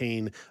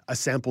contain a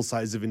sample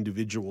size of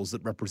individuals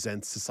that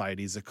represent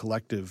society as a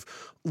collective.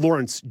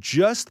 Lawrence,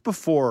 just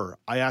before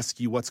I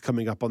ask you what's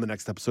coming up on the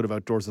next episode of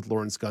Outdoors with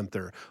Lawrence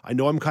Gunther, I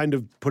know I'm kind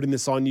of putting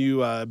this on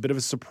you, a bit of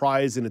a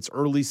surprise, and it's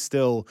early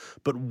still,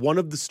 but one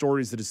of the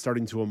stories that is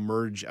starting to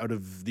emerge out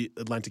of the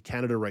Atlantic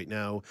Canada right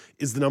now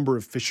is the number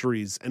of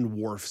fisheries and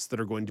wharfs that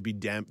are going to be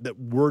that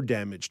were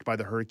damaged by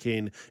the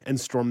hurricane and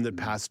storm that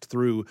passed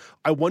through.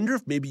 I wonder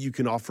if maybe you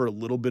can offer a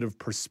little bit of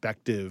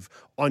perspective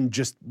on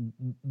just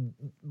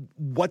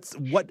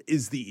what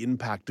is the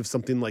impact of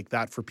something like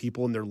that for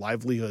people and their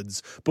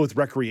livelihoods, both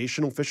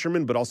recreational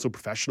fishermen but also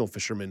professional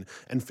fishermen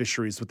and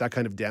fisheries, with that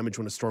kind of damage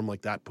when a storm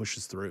like that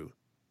pushes through.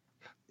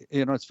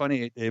 It's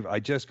funny, Dave. I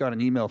just got an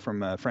email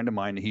from a friend of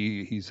mine.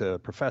 He's a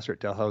professor at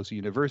Dalhousie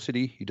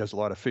University. He does a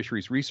lot of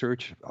fisheries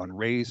research on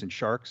rays and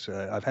sharks.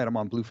 I've had him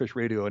on Bluefish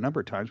Radio a number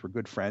of times. We're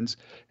good friends.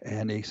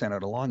 And he sent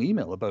out a long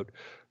email about,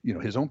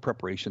 his own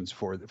preparations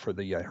for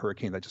the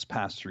hurricane that just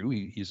passed through.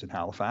 He's in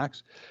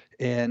Halifax.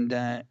 And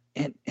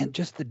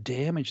just the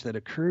damage that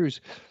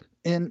occurs.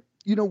 And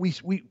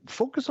we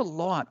focus a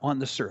lot on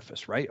the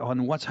surface, right?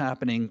 On what's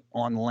happening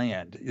on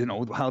land,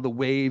 how the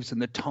waves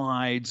and the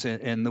tides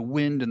and the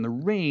wind and the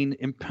rain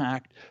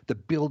impact the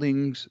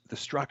buildings, the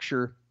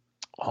structure,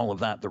 all of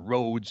that, the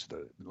roads,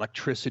 the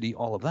electricity,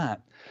 all of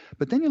that.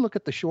 But then you look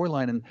at the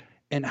shoreline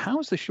and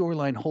how's the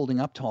shoreline holding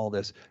up to all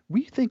this?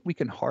 We think we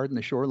can harden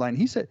the shoreline.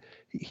 He said,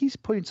 he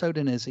points out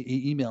in his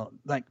email,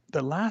 like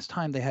the last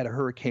time they had a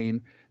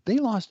hurricane, they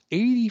lost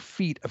 80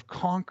 feet of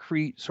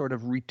concrete sort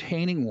of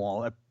retaining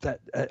wall,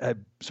 a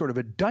sort of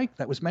a dike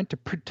that was meant to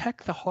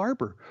protect the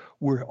harbor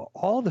where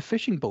all the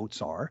fishing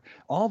boats are,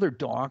 all their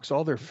docks,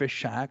 all their fish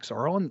shacks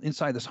are all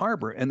inside this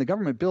harbor. And the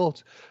government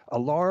built a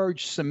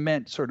large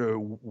cement sort of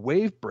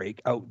wave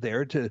break out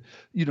there to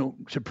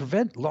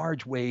prevent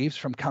large waves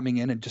from coming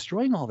in and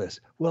destroying all this.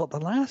 Well, the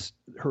last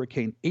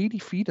hurricane, 80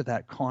 feet of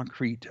that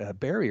concrete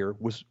barrier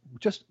was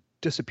just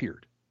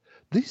disappeared.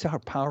 These are how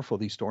powerful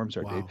these storms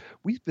are, Dave.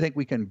 We think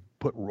we can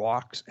put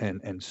rocks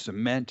and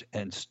cement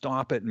and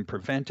stop it and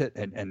prevent it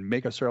and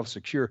make ourselves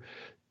secure.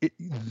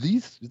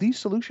 These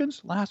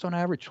solutions last on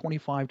average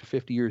 25 to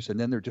 50 years, and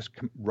then they're just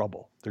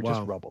rubble. They're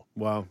just rubble.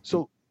 Wow.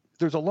 So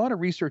there's a lot of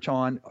research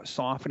on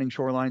softening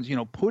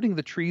shorelines, putting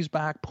the trees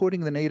back,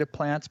 putting the native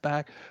plants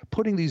back,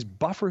 putting these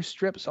buffer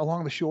strips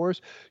along the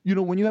shores.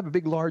 When you have a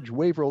big, large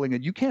wave rolling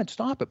in, you can't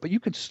stop it, but you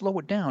can slow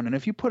it down. And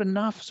if you put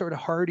enough sort of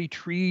hardy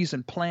trees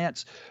and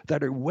plants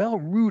that are well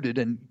rooted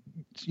and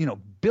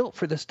built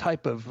for this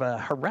type of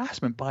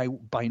harassment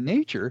by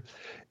nature,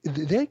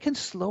 they can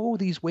slow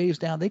these waves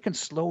down. They can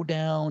slow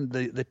down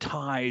the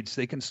tides.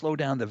 They can slow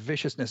down the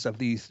viciousness of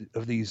these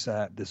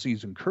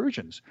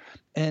incursions,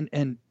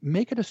 and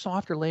make it a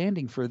softer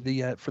landing for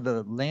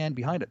the land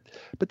behind it.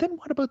 But then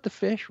what about the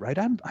fish, right?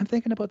 I'm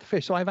thinking about the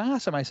fish. So I've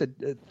asked him. I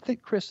said,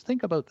 Chris,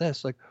 think about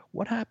this. Like,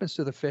 what happens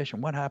to the fish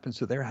and what happens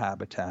to their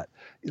habitat?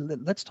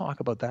 Let's talk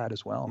about that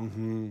as well.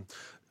 Mm-hmm.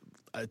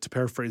 To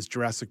paraphrase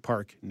Jurassic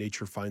Park,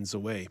 nature finds a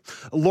way.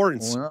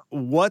 Lawrence,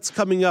 what's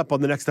coming up on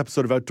the next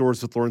episode of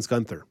Outdoors with Lawrence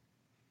Gunther?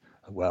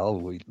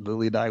 Well,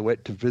 Lily and I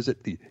went to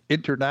visit the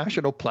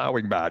international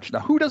plowing match.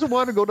 Now, who doesn't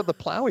want to go to the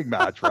plowing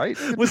match, right?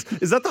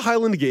 Is that the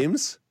Highland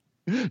Games?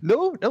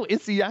 No,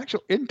 it's the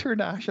actual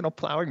international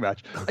plowing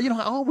match.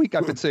 All week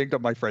I've been saying to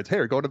my friends, hey,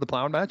 we're going to the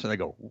plowing match? And they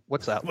go,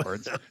 what's that,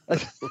 Lawrence?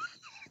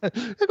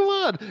 Come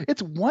on.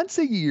 It's once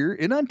a year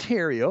in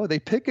Ontario. They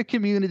pick a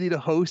community to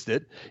host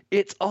it.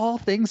 It's all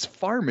things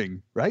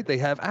farming, right? They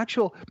have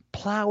actual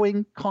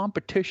plowing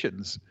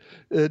competitions.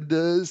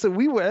 And so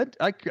we went.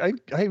 I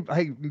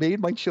made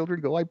my children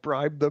go. I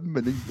bribed them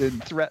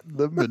and threatened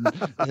them.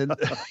 And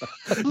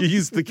You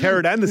used the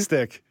carrot and the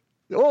stick.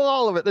 Oh,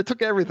 all of it. They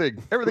took everything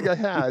I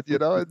had,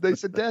 And they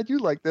said, Dad, you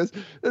like this.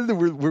 And then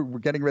we're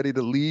getting ready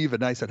to leave.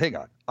 And I said, hang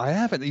on, I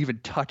haven't even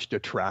touched a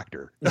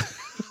tractor.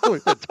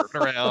 Turn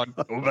around,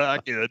 go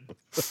back in.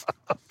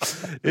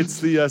 It's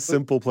the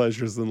simple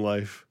pleasures in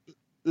life.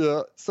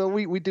 Yeah. So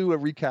we do a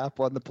recap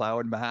on the plow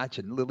and match,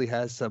 and Lily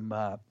has some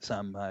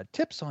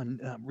tips on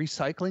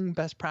recycling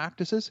best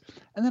practices.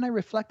 And then I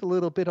reflect a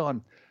little bit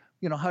on,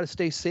 how to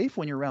stay safe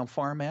when you're around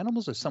farm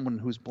animals or someone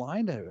who's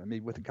blind,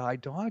 maybe with a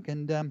guide dog,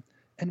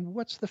 and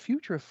what's the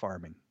future of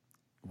farming?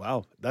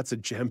 Wow, that's a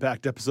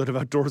jam-packed episode of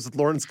Outdoors with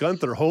Lawrence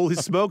Gunther. Holy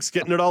smokes,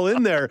 getting it all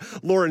in there.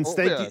 Lawrence,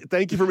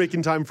 thank you for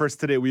making time for us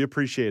today. We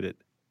appreciate it.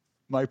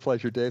 My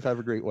pleasure, Dave. Have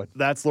a great one.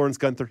 That's Lawrence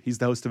Gunther. He's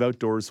the host of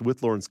Outdoors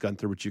with Lawrence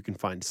Gunther, which you can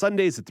find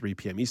Sundays at 3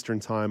 p.m.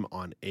 Eastern Time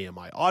on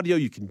AMI Audio.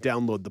 You can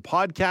download the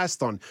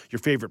podcast on your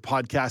favorite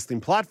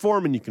podcasting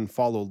platform, and you can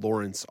follow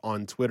Lawrence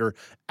on Twitter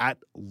at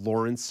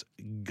Lawrence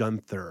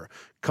Gunther.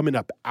 Coming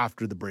up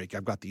after the break,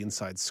 I've got the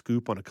inside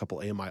scoop on a couple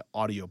AMI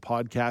Audio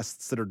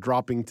podcasts that are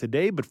dropping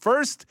today. But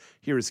first,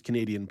 here is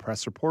Canadian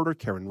press reporter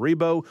Karen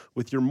Rebo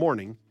with your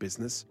morning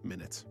business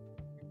minute.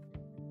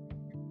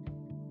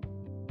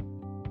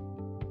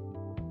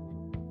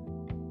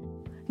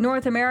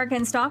 North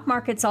American stock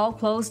markets all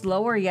closed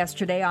lower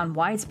yesterday on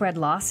widespread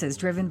losses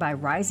driven by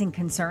rising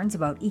concerns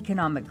about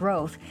economic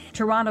growth.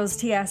 Toronto's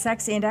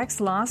TSX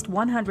index lost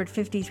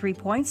 153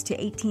 points to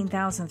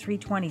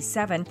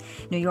 18,327.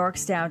 New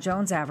York's Dow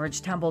Jones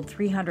average tumbled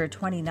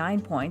 329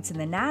 points, and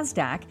the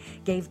Nasdaq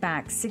gave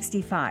back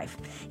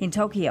 65. In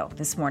Tokyo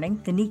this morning,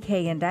 the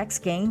Nikkei index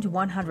gained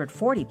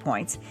 140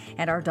 points,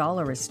 and our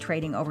dollar is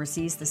trading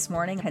overseas this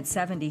morning at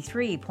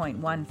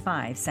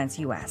 73.15 cents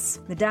U.S.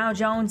 The Dow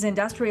Jones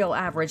Industrial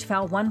Average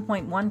fell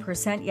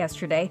 1.1%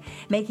 yesterday,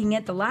 making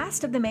it the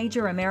last of the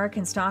major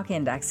American stock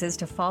indexes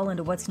to fall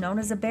into what's known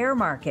as a bear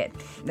market.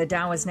 The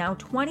Dow is now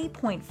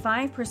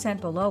 20.5%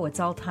 below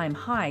its all-time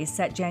high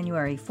set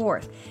January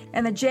 4th.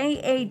 And the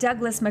J.A.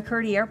 Douglas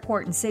McCurdy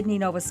Airport in Sydney,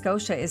 Nova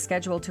Scotia is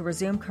scheduled to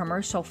resume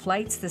commercial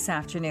flights this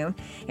afternoon.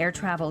 Air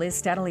travel is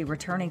steadily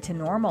returning to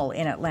normal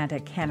in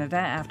Atlantic Canada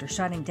after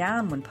shutting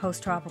down when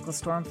post-tropical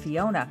storm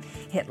Fiona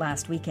hit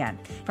last weekend.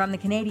 From the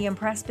Canadian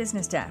Press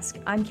Business Desk,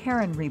 I'm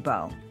Karen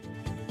Rebo.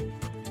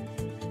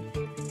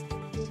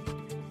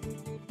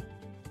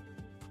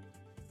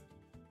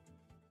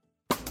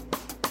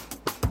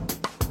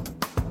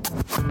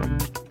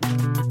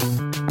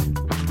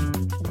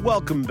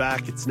 Welcome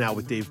back. It's Now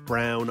with Dave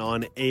Brown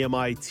on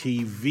AMI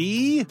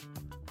TV.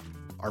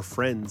 Our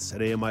friends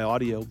at AMI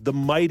Audio, the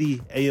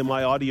mighty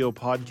AMI Audio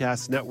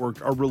Podcast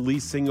Network, are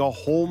releasing a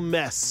whole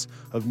mess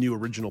of new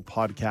original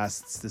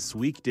podcasts this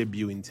week.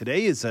 Debuting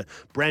today is a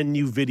brand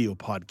new video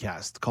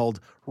podcast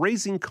called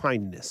Raising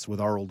Kindness with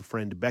our old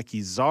friend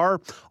Becky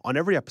Czar. On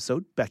every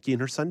episode, Becky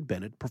and her son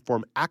Bennett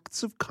perform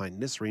acts of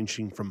kindness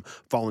ranging from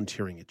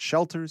volunteering at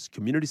shelters,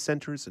 community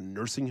centers, and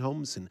nursing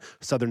homes in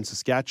southern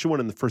Saskatchewan.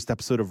 In the first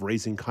episode of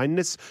Raising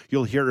Kindness,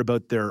 you'll hear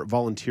about their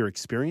volunteer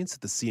experience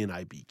at the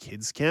CNIB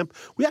Kids Camp.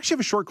 We actually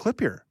have a short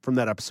clip here from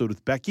that episode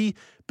with Becky,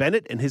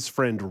 Bennett, and his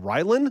friend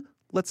Rylan.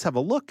 Let's have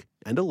a look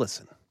and a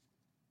listen.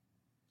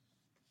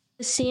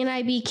 The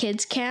CNIB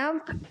Kids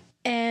Camp,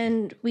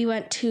 and we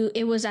went to,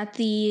 it was at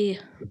the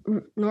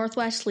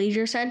Northwest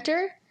Leisure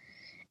Center,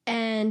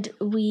 and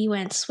we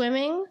went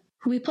swimming.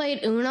 We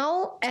played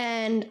Uno,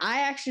 and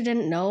I actually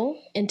didn't know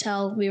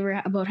until we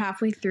were about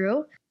halfway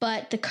through,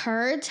 but the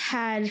cards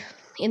had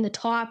in the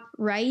top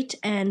right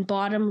and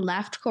bottom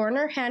left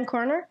corner, hand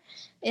corner,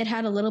 it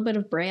had a little bit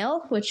of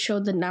braille, which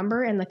showed the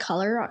number and the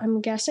color,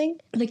 I'm guessing.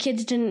 The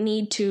kids didn't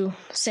need to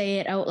say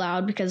it out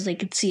loud because they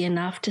could see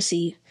enough to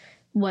see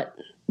what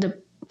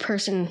the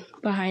person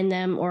behind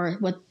them or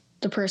what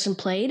the person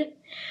played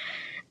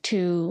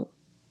to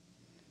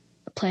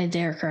play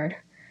their card.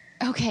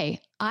 Okay,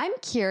 I'm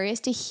curious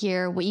to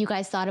hear what you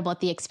guys thought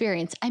about the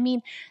experience. I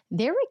mean,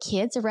 there were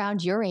kids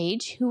around your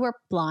age who were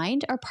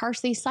blind or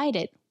partially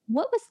sighted.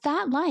 What was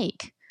that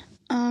like?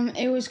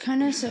 It was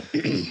kind of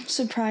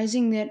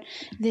surprising that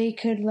they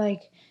could,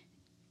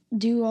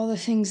 do all the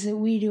things that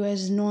we do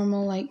as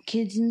normal,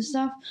 kids and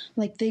stuff.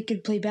 Like, they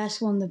could play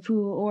basketball in the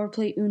pool or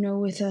play Uno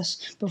with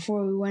us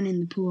before we went in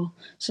the pool.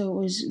 So it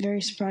was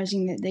very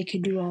surprising that they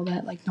could do all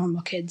that like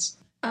normal kids.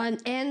 And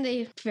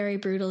they very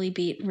brutally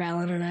beat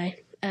Rylan and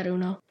I at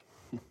Uno.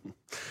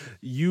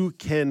 You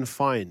can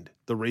find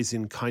the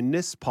Raising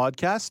Kindness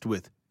podcast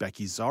with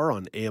Becky Czar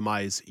on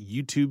AMI's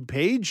YouTube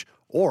page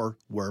or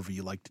wherever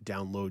you like to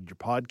download your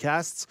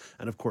podcasts.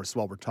 And of course,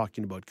 while we're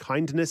talking about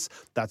kindness,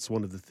 that's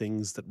one of the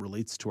things that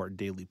relates to our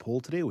daily poll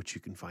today, which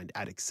you can find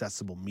at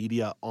Accessible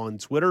Media on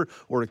Twitter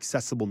or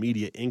Accessible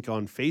Media Inc.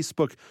 on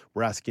Facebook.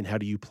 We're asking, how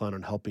do you plan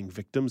on helping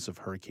victims of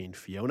Hurricane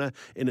Fiona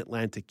in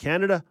Atlantic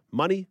Canada?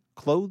 Money,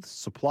 clothes,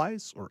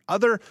 supplies, or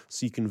other.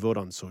 So you can vote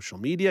on social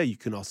media. You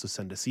can also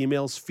send us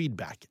emails,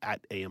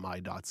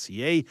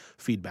 feedback@ami.ca,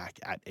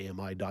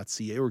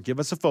 feedback@ami.ca, or give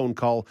us a phone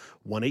call,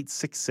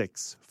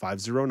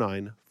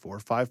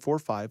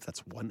 1-866-509-4545.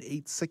 That's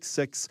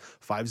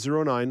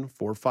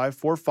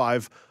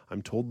 1-866-509-4545.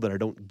 I'm told that I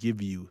don't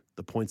give you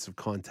the points of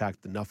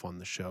contact enough on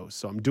the show,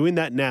 so I'm doing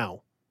that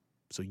now.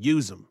 So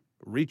use them.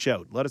 Reach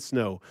out. Let us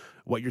know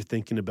what you're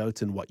thinking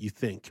about and what you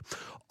think.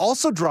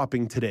 Also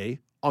dropping today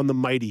on the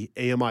mighty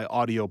AMI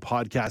Audio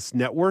Podcast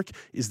Network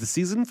is the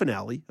season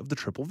finale of the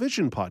Triple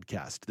Vision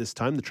podcast. This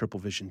time, the Triple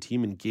Vision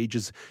team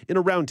engages in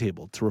a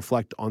roundtable to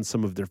reflect on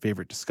some of their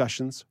favorite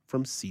discussions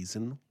from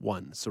season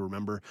 1. So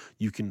remember,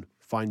 you can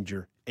find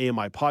your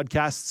AMI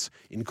podcasts,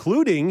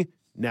 including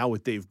Now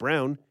with Dave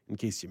Brown, in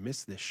case you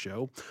missed this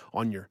show,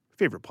 on your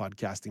favorite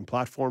podcasting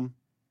platform,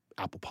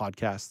 Apple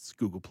Podcasts,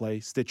 Google Play,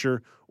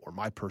 Stitcher, or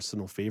my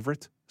personal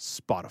favorite,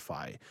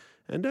 Spotify.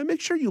 And make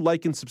sure you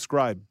like and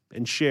subscribe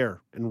and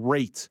share and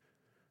rate.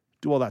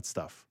 Do all that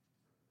stuff.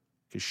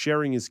 Because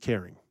sharing is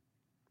caring.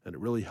 And it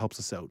really helps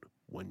us out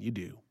when you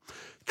do.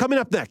 Coming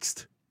up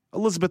next,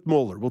 Elizabeth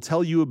Moeller will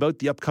tell you about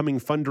the upcoming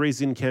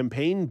fundraising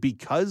campaign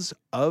Because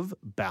of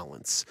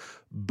Balance.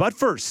 But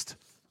first,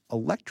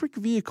 electric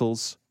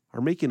vehicles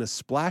are making a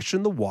splash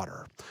in the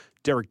water.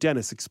 Derek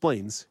Dennis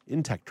explains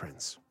in Tech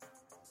Trends.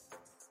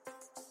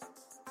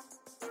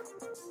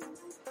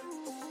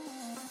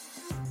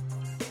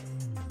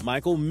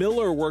 Michael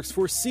Miller works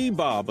for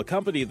Seabob, a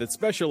company that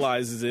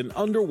specializes in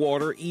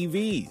underwater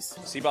EVs.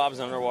 Seabob is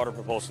an underwater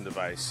propulsion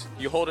device.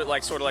 You hold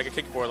it sort of like a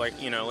kickboard,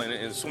 in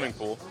a swimming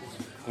pool.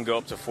 It can go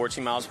up to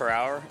 14 miles per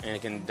hour, and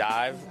it can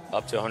dive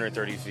up to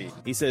 130 feet.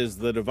 He says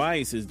the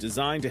device is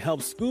designed to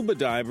help scuba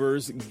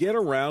divers get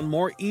around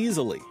more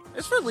easily.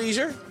 It's for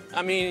leisure.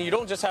 I mean, you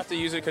don't just have to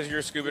use it because you're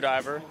a scuba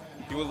diver.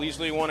 You will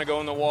usually want to go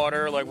in the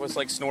water, with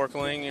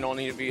snorkeling. You don't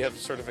need to have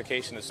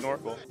certification to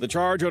snorkel. The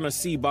charge on a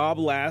Seabob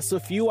lasts a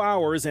few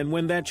hours, and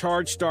when that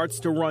charge starts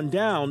to run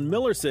down,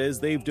 Miller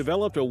says they've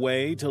developed a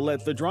way to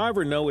let the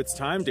driver know it's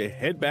time to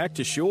head back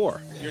to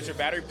shore. As your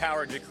battery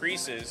power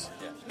decreases,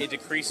 it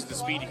decreases the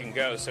speed you can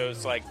go. So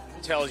it's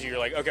tells you,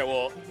 you're okay,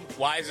 well,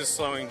 why is this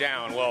slowing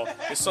down? Well,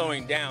 it's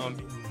slowing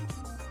down.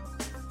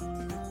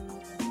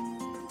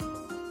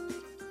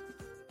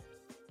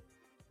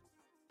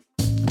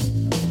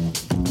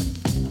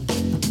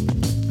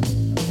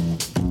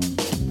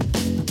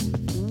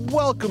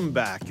 Welcome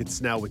back.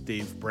 It's Now with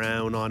Dave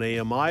Brown on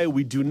AMI.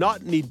 We do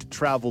not need to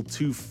travel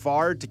too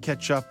far to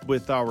catch up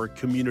with our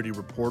community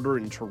reporter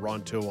in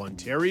Toronto,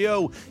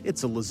 Ontario.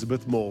 It's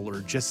Elizabeth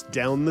Moeller, just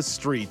down the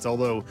street,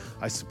 although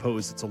I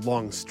suppose it's a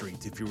long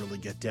street if you really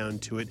get down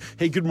to it.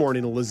 Hey, good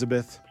morning,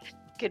 Elizabeth.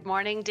 Good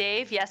morning,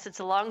 Dave. Yes, it's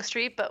a long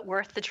street, but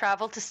worth the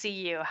travel to see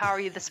you. How are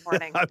you this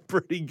morning? I'm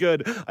pretty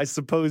good. I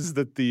suppose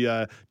that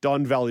the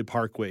Don Valley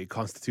Parkway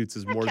constitutes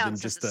as more than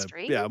just a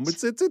street. Yeah,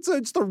 it's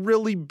just a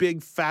really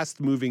big,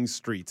 fast-moving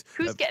street.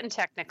 Who's getting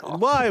technical?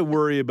 Why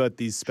worry about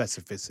these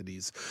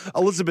specificities?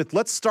 Elizabeth,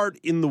 let's start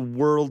in the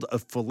world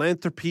of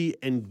philanthropy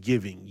and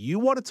giving. You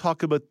want to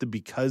talk about the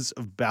Because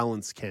of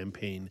Balance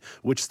campaign,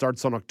 which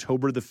starts on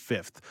October the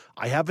 5th.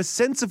 I have a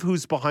sense of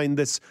who's behind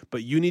this,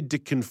 but you need to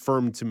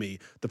confirm to me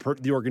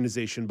the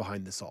organization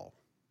behind this all.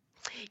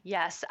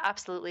 Yes,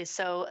 absolutely.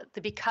 So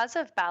the Because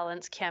of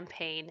Balance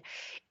campaign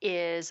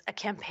is a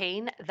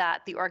campaign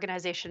that the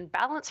organization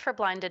Balance for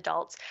Blind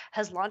Adults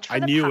has launched for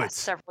the past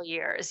several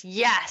years.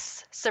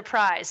 Yes,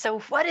 surprise. So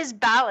what is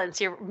Balance?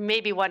 You're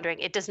maybe wondering.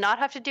 It does not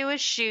have to do with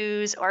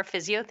shoes or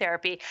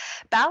physiotherapy.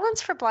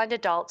 Balance for Blind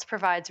Adults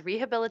provides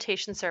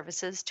rehabilitation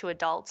services to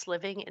adults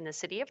living in the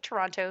city of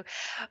Toronto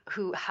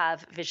who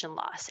have vision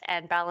loss.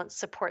 And Balance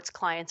supports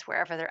clients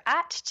wherever they're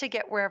at to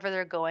get wherever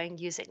they're going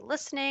using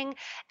listening,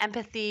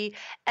 empathy,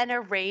 and a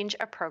range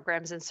of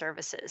programs and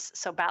services.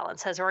 So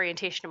Balance has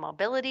orientation and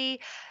mobility,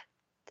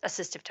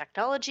 assistive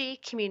technology,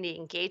 community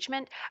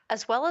engagement,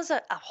 as well as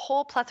a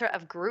whole plethora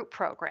of group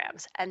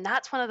programs. And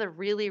that's one of the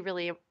really,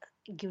 really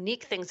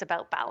unique things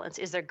about Balance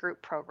is their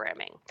group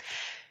programming.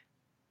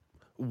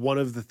 One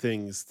of the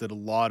things that a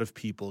lot of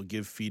people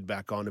give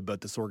feedback on about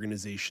this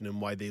organization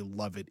and why they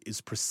love it is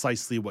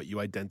precisely what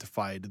you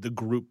identified, the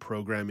group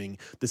programming,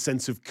 the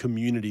sense of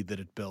community that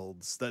it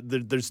builds.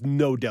 There's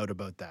no doubt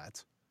about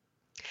that.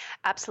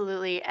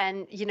 Absolutely.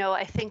 And,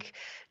 I think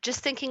just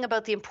thinking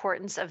about the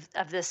importance of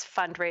this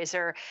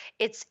fundraiser,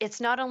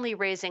 it's not only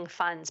raising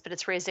funds, but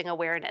it's raising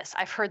awareness.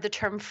 I've heard the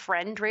term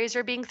friend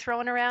raiser being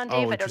thrown around,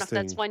 Dave. I don't know if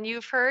that's one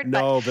you've heard.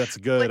 No, that's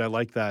good. I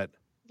like that.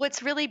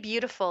 What's really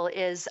beautiful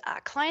is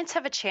clients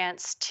have a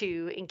chance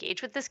to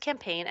engage with this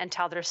campaign and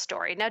tell their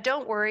story. Now,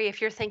 don't worry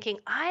if you're thinking,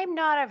 I'm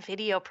not a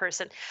video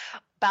person.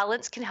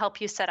 Balance can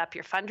help you set up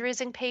your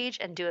fundraising page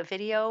and do a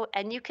video,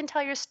 and you can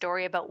tell your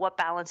story about what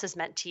Balance has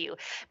meant to you.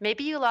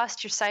 Maybe you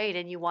lost your sight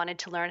and you wanted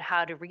to learn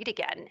how to read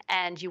again,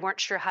 and you weren't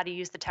sure how to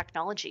use the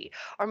technology.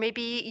 Or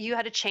maybe you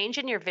had a change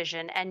in your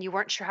vision and you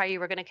weren't sure how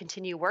you were going to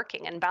continue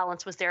working, and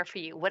Balance was there for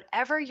you.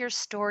 Whatever your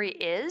story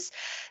is,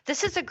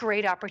 this is a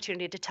great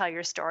opportunity to tell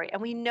your story.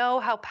 And we know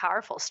how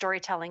powerful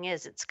storytelling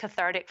is. It's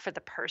cathartic for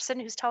the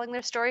person who's telling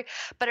their story,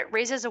 but it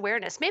raises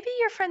awareness. Maybe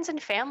your friends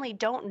and family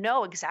don't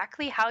know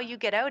exactly how you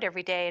get out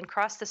every day and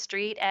cross the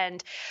street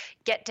and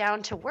get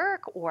down to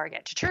work or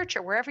get to church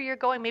or wherever you're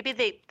going. Maybe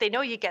they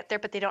know you get there,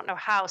 but they don't know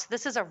how. So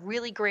this is a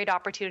really great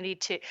opportunity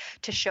to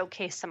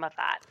showcase some of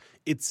that.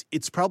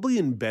 It's probably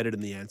embedded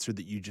in the answer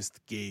that you just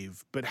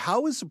gave, but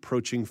how is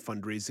approaching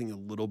fundraising a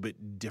little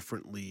bit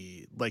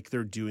differently, like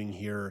they're doing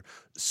here,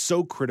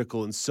 so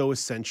critical and so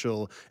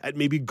essential at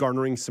maybe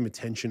garnering some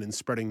attention and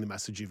spreading the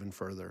message even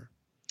further?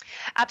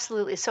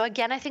 Absolutely. So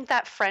again, I think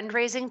that friend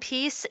raising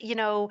piece,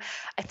 I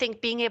think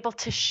being able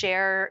to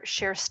share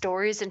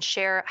stories and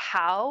share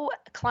how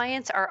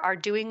clients are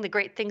doing the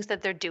great things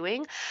that they're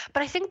doing.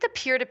 But I think the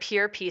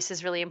peer-to-peer piece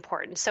is really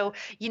important. So,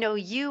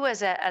 you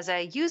as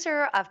a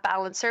user of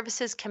Balance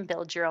services can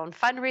build your own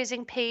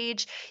fundraising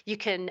page. You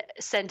can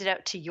send it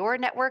out to your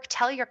network,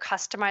 tell your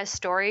customized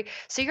story.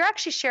 So you're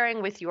actually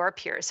sharing with your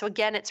peers. So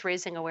again, it's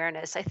raising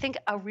awareness. I think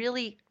a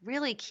really,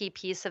 really key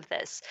piece of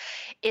this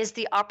is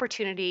the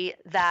opportunity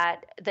that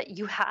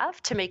you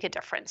have to make a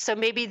difference. So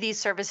maybe these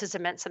services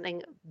have meant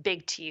something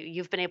big to you.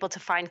 You've been able to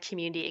find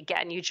community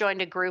again. You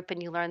joined a group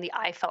and you learned the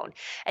iPhone,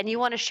 and you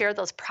want to share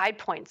those pride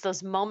points,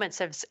 those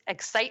moments of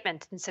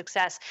excitement and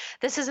success.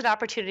 This is an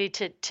opportunity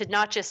to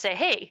not just say,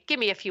 hey, give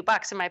me a few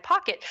bucks in my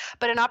pocket,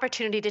 but an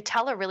opportunity to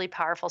tell a really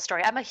powerful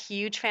story. I'm a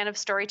huge fan of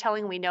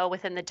storytelling. We know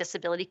within the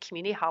disability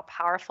community how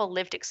powerful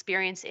lived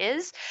experience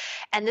is,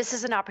 and this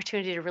is an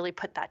opportunity to really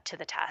put that to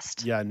the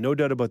test. Yeah, no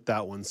doubt about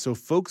that one. So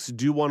folks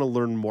do want to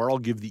learn more. I'll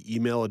give the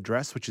email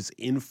address, which is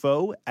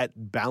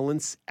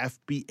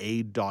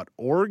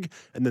info@balancefba.org.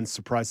 And then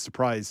surprise,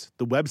 surprise,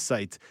 the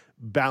website,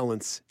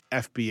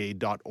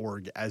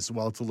 balancefba.org as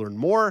well to learn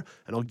more.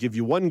 And I'll give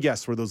you one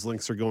guess where those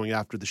links are going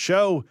after the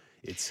show.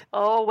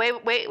 Oh, wait.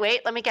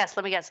 Let me guess.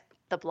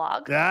 The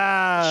blog?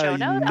 Show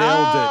note?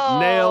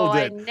 Nailed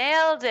it.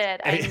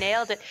 I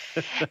nailed it.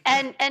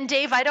 And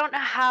Dave, I don't know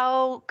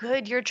how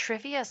good your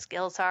trivia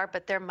skills are,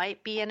 but there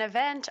might be an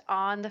event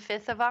on the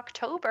 5th of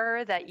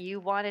October that you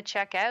want to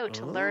check out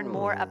to learn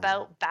more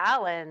about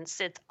Balance.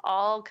 It's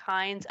all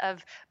kinds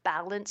of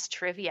Balance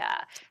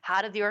trivia.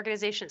 How did the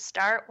organization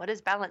start? What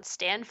does Balance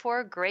stand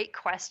for? Great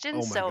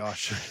questions.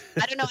 Gosh.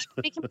 I don't know. I'm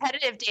pretty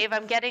competitive, Dave.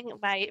 I'm getting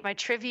my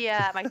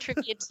trivia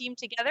team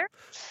together.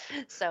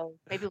 So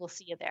maybe we'll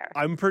see you there.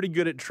 I'm pretty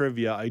good at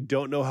trivia. I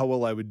don't know how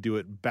well I would do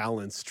at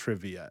Balance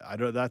trivia.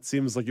 That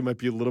seems like it might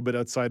be a little bit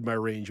outside my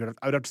range. I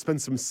would have to spend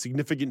some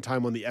significant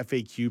time on the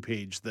FAQ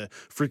page, the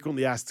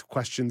frequently asked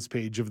questions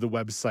page of the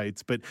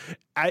websites. But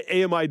at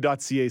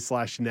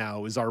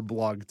ami.ca/now is our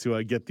blog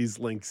to get these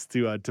links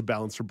to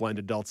Balance for Blind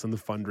Adults and the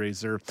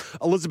fundraiser.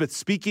 Elizabeth,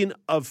 speaking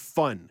of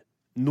fun,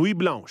 Nuit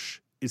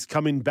Blanche is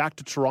coming back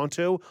to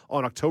Toronto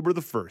on October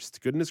the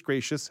 1st. Goodness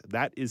gracious,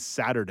 that is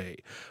Saturday.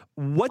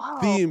 What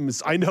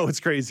themes, I know it's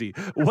crazy,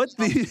 what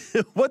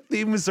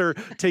themes are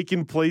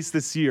taking place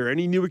this year?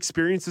 Any new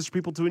experiences for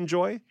people to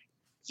enjoy?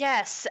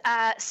 Yes.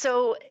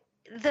 So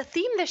the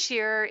theme this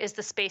year is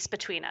the space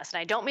between us, and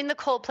I don't mean the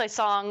Coldplay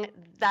song.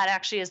 That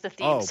actually is the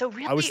theme. Oh, so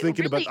really, I was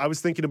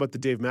thinking about the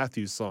Dave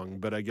Matthews song,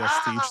 but I guess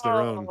to each their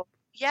own.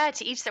 Yeah,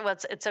 to each their. Well,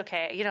 it's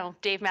okay. You know,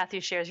 Dave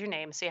Matthews shares your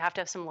name, so you have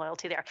to have some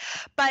loyalty there.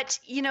 But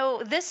you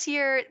know, this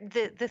year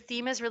the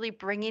theme is really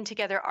bringing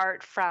together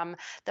art from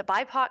the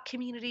BIPOC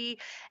community,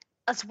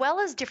 as well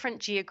as different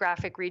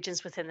geographic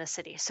regions within the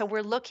city. So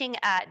we're looking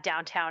at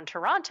downtown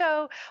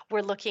Toronto.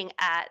 We're looking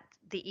at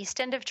the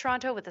east end of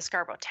Toronto with the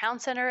Scarborough Town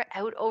Centre,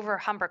 out over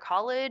Humber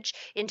College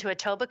into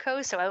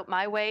Etobicoke, so out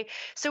my way.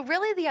 So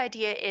really the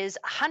idea is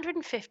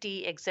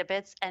 150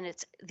 exhibits, and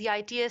the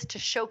idea is to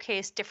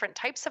showcase different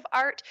types of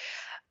art.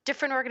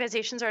 Different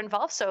organizations are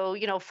involved. So,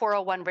 you know,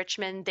 401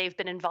 Richmond, they've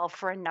been involved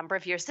for a number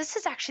of years. This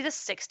is actually the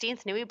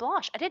 16th Nuit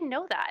Blanche. I didn't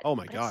know that. Oh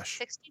my gosh.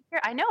 16th year.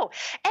 I know.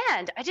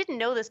 And I didn't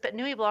know this, but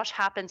Nuit Blanche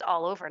happens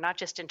all over, not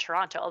just in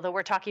Toronto, although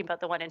we're talking about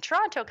the one in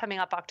Toronto coming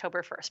up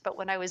October 1st. But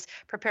when I was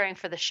preparing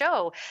for the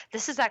show,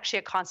 this is actually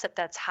a concept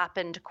that's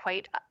happened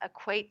quite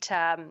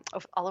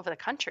all over the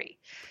country.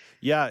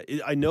 Yeah,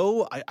 I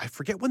know. I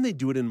forget when they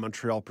do it in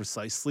Montreal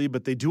precisely,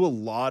 but they do a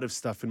lot of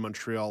stuff in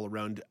Montreal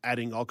around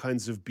adding all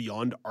kinds of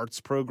beyond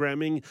arts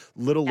programming,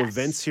 little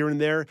events here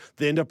and there.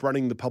 They end up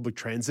running the public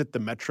transit, the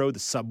metro, the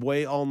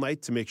subway all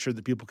night to make sure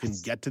that people can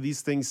get to these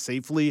things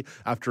safely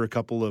after a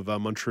couple of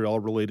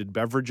Montreal-related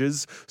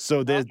beverages.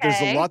 So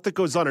there's a lot that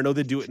goes on. I know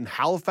they do it in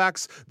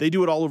Halifax. They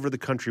do it all over the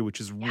country, which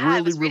is really,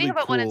 I was reading really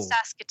about cool. one in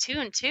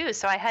Saskatoon too,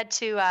 so I had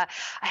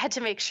to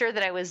make sure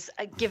that I was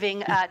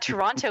giving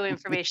Toronto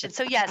information.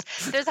 So yes.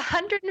 There's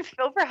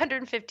over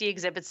 150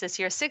 exhibits this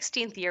year,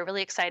 16th year,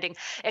 really exciting,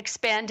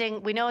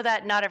 expanding. We know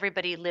that not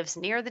everybody lives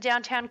near the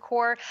downtown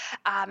core.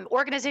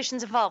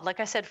 Organizations involved, like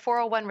I said,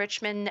 401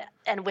 Richmond,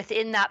 and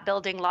within that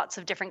building, lots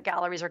of different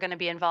galleries are going to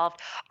be involved.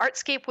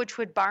 Artscape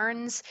Wychwood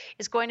Barnes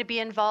is going to be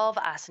involved.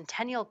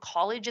 Centennial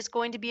College is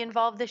going to be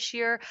involved this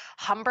year.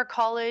 Humber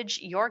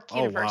College, York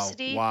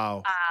University.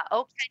 Wow.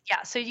 Okay,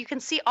 yeah. So you can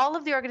see all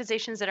of the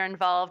organizations that are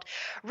involved.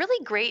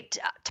 Really great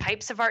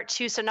types of art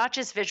too. So not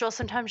just visual.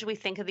 Sometimes we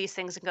think of these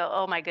things and go,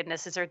 oh my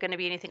goodness, is there going to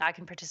be anything I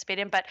can participate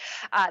in? But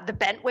the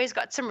Bentway's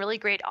got some really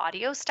great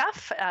audio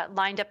stuff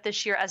lined up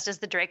this year, as does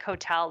the Drake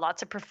Hotel,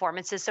 lots of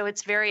performances. So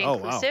it's very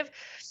inclusive. Wow.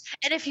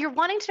 And if you're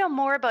wanting to know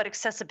more about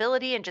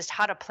accessibility and just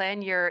how to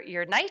plan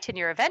your night and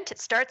your event, it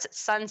starts at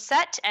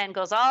sunset and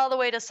goes all the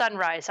way to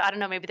sunrise. So I don't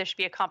know, maybe there should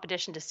be a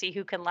competition to see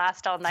who can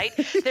last all night.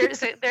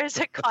 There's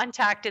a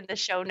contact in the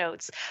show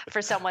notes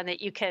for someone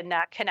that you can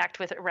connect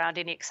with around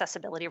any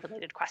accessibility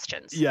related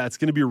questions. Yeah, it's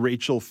going to be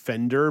Rachel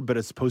Fender, but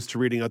as opposed to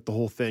reading out the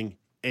whole thing,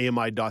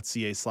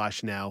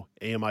 ami.ca/now,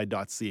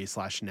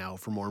 ami.ca/now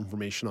for more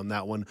information on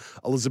that one.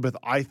 Elizabeth,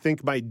 I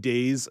think my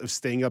days of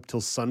staying up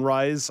till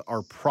sunrise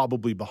are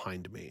probably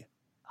behind me.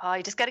 Oh,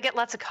 you just got to get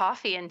lots of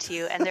coffee into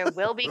you, and there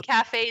will be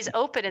cafes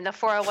open in the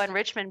 401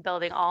 Richmond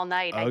building all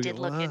night. I did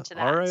look into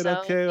that. All right,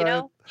 so, okay. You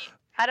know,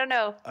 I don't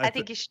know. I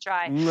think you should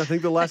try. I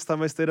think the last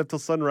time I stayed up till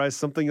sunrise,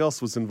 something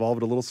else was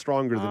involved, a little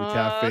stronger than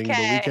caffeine, but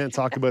we can't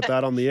talk about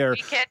that on the air. We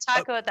can't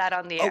talk about that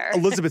on the air.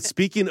 Elizabeth,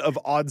 speaking of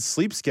odd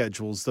sleep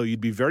schedules, though, you'd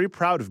be very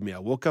proud of me. I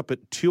woke up at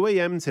 2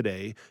 a.m.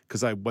 today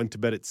because I went to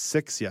bed at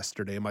 6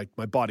 yesterday. My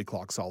body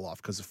clock's all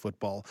off because of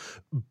football.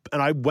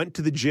 And I went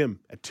to the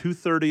gym at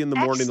 2:30 in the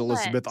morning,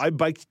 Elizabeth. I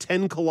biked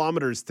 10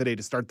 kilometers today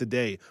to start the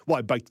day. Well,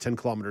 I biked 10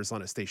 kilometers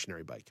on a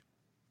stationary bike.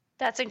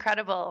 That's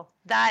incredible.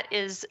 That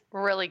is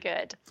really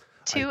good.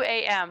 2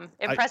 a.m.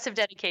 Impressive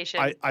dedication.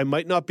 I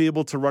might not be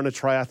able to run a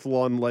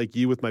triathlon like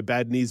you with my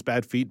bad knees,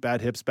 bad feet,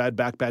 bad hips, bad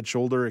back, bad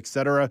shoulder,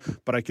 etc.,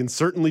 but I can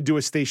certainly do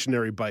a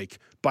stationary bike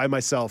by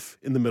myself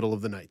in the middle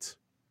of the night.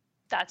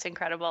 That's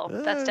incredible.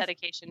 That's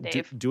dedication,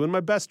 Dave. Doing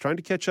my best, trying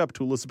to catch up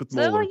to Elizabeth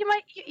Moeller. So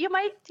you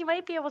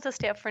might be able to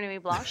stay up for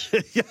Nuit Blanche.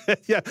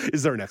 yeah.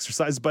 Is there an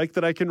exercise bike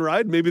that I can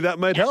ride? Maybe that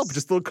might help.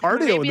 Just a little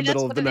cardio in the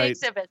middle of the night.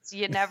 Exhibits.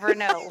 You never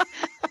know.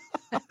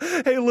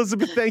 Hey,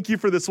 Elizabeth, thank you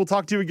for this. We'll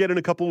talk to you again in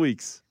a couple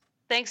weeks.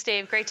 Thanks,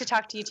 Dave. Great to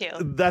talk to you, too.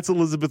 That's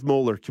Elizabeth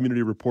Moeller,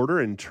 community reporter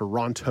in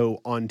Toronto,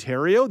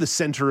 Ontario, the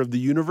center of the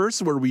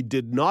universe where we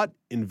did not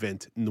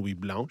invent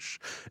Nuit Blanche.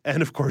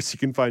 And, of course, you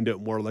can find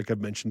out more, like I've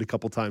mentioned a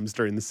couple times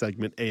during the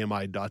segment,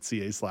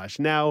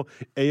 ami.ca/now,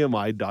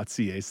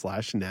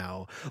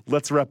 ami.ca/now.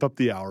 Let's wrap up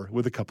the hour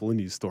with a couple of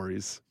news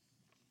stories.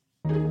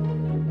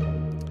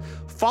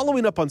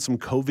 Following up on some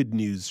COVID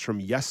news from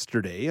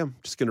yesterday, I'm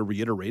just going to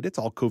reiterate it.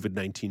 All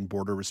COVID-19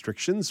 border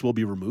restrictions will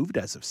be removed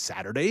as of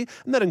Saturday,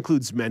 and that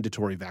includes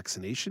mandatory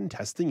vaccination,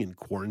 testing, and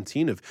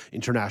quarantine of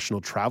international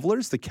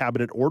travelers. The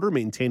cabinet order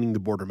maintaining the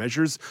border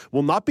measures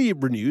will not be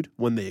renewed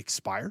when they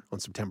expire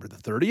on September the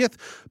 30th,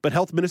 but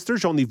Health Minister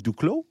Jean-Yves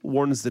Duclos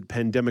warns that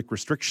pandemic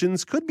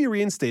restrictions could be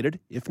reinstated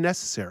if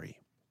necessary.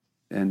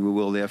 And we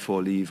will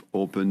therefore leave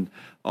open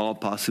all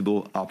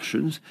possible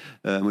options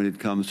when it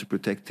comes to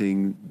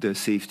protecting the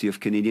safety of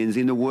Canadians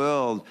in a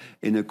world,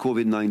 in a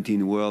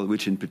COVID-19 world,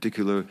 which in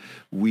particular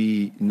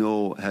we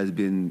know has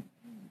been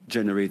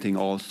generating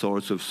all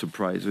sorts of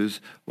surprises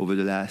over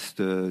the last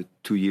 2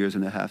 years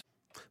and a half.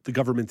 The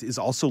government is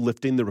also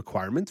lifting the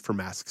requirement for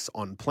masks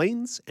on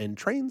planes and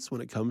trains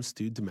when it comes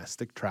to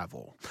domestic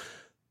travel.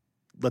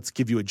 Let's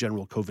give you a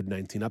general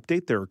COVID-19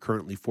 update. There are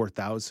currently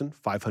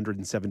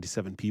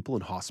 4,577 people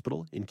in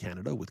hospital in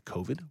Canada with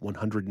COVID.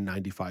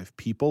 195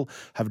 people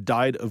have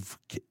died of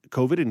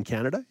COVID in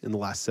Canada in the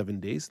last 7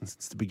 days. And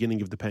since the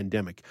beginning of the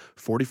pandemic,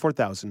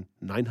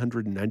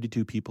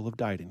 44,992 people have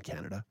died in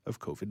Canada of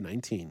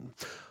COVID-19.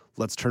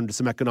 Let's turn to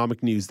some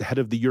economic news. The head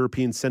of the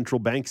European Central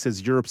Bank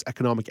says Europe's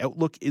economic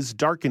outlook is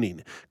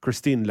darkening.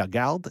 Christine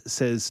Lagarde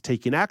says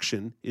taking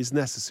action is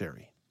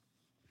necessary.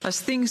 As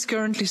things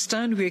currently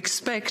stand, we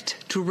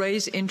expect to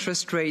raise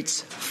interest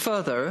rates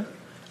further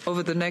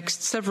over the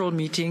next several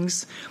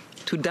meetings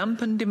to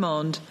dampen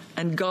demand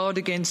and guard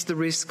against the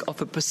risk of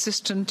a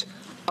persistent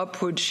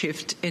upward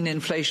shift in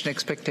inflation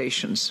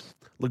expectations.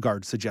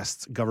 Lagarde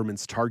suggests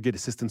governments target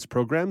assistance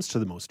programs to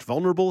the most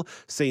vulnerable,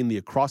 saying the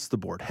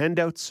across-the-board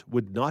handouts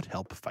would not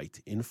help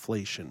fight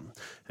inflation.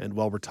 And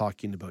while we're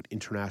talking about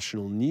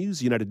international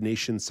news, United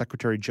Nations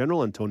Secretary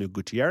General Antonio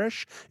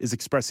Guterres is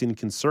expressing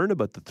concern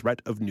about the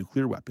threat of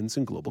nuclear weapons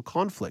in global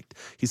conflict.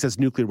 He says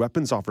nuclear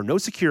weapons offer no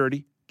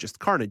security, just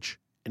carnage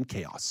and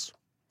chaos.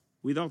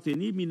 Without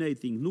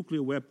eliminating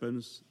nuclear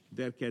weapons,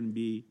 there can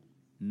be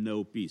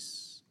no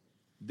peace.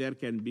 There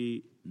can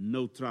be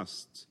no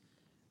trust.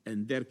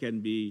 And there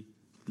can be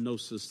no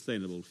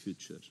sustainable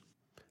future.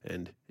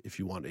 And if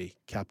you want a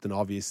Captain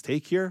Obvious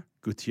take here,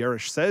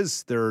 Guterres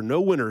says there are no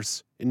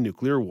winners in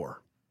nuclear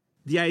war.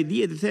 The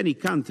idea that any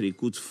country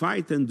could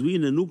fight and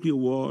win a nuclear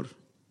war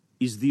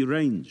is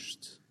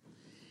deranged.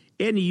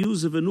 Any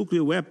use of a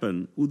nuclear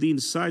weapon would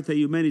incite a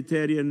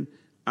humanitarian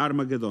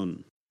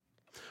Armageddon.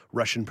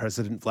 Russian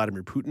President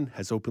Vladimir Putin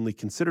has openly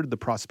considered the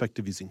prospect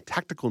of using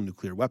tactical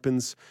nuclear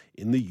weapons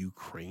in the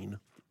Ukraine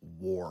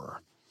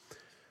war.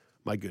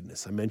 My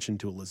goodness, I mentioned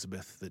to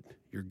Elizabeth that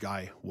your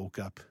guy woke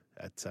up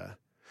at, it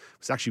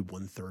was actually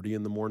 1:30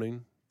 in the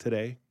morning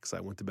today because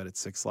I went to bed at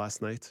 6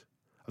 last night.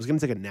 I was going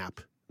to take a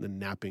nap, and then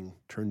napping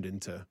turned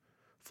into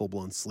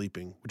full-blown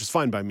sleeping, which is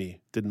fine by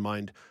me. Didn't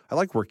mind. I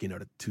like working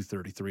out at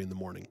 2:33 in the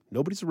morning.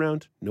 Nobody's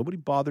around. Nobody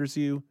bothers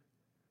you.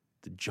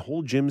 The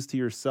whole gym's to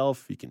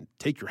yourself. You can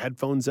take your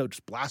headphones out,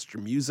 just blast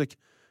your music.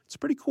 It's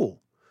pretty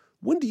cool.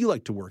 When do you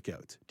like to work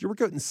out? Do you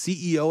work out in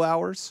CEO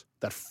hours?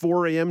 That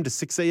 4 a.m. to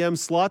 6 a.m.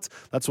 slots?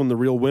 That's when the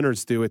real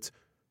winners do it.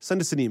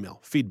 Send us an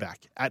email,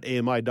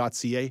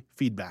 feedback@ami.ca,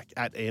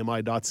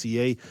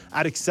 feedback@ami.ca,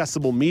 at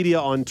Accessible Media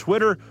on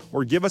Twitter,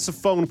 or give us a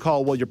phone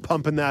call while you're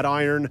pumping that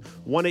iron,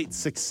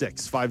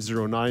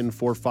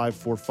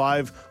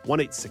 1-866-509-4545,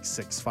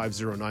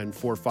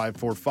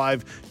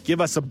 1-866-509-4545. Give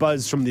us a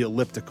buzz from the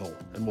elliptical,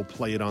 and we'll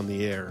play it on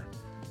the air.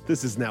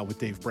 This is Now with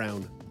Dave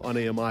Brown on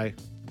AMI.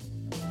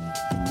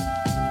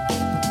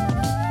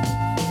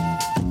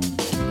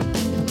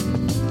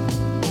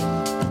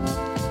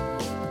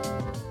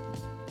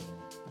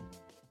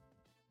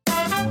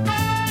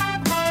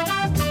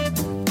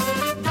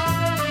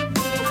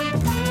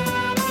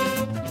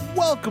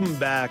 Welcome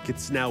back.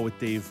 It's Now with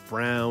Dave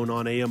Brown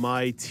on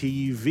AMI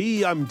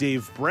TV. I'm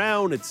Dave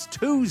Brown. It's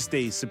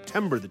Tuesday,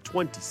 September the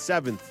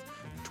 27th,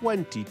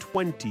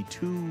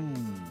 2022.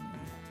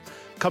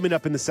 Coming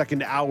up in the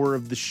second hour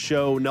of the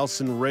show,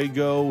 Nelson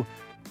Rago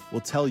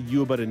will tell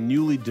you about a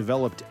newly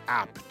developed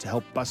app to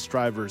help bus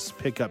drivers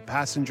pick up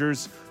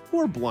passengers who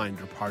are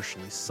blind or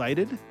partially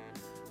sighted.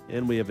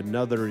 And we have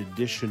another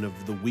edition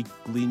of the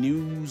weekly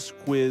news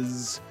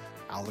quiz.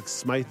 Alex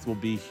Smythe will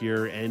be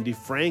here, Andy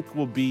Frank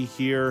will be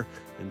here,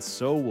 and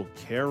so will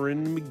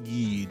Karen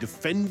McGee,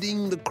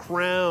 defending the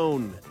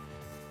crown.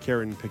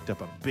 Karen picked up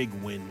a big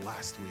win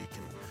last week,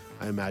 and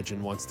I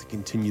imagine wants to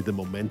continue the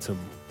momentum.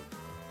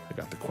 I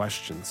got the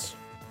questions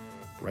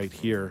right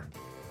here.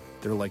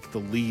 They're like the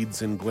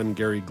leads in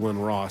Glengarry Glen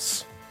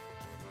Ross.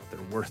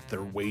 They're worth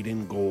their weight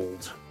in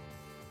gold.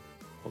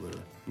 Well, they're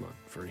not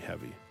very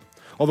heavy.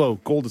 Although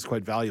gold is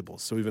quite valuable,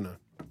 so even a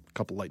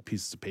couple light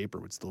pieces of paper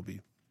would still be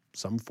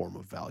some form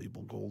of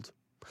valuable gold.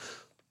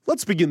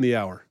 Let's begin the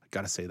hour. I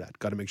gotta say that.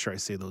 Gotta make sure I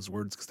say those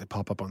words because they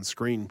pop up on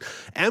screen.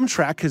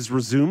 Amtrak has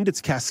resumed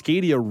its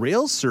Cascadia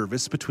rail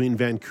service between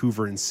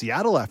Vancouver and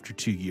Seattle after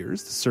 2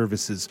 years. The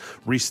service is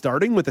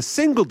restarting with a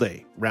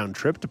single-day round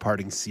trip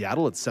departing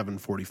Seattle at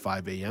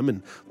 7:45 a.m.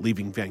 and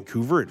leaving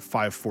Vancouver at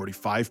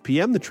 5:45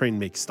 p.m. The train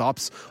makes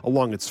stops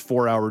along its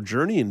 4-hour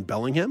journey in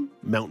Bellingham,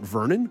 Mount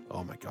Vernon.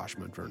 Oh my gosh,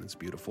 Mount Vernon's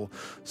beautiful.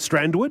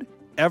 Strandwood,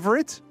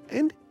 Everett,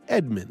 and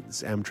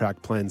Edmonds.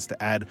 Amtrak plans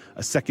to add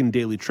a second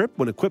daily trip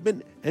when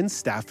equipment and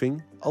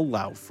staffing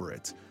allow for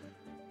it.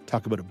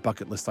 Talk about a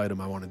bucket list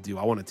item I want to do.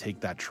 I want to take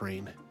that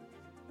train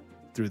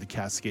through the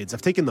Cascades.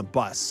 I've taken the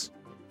bus,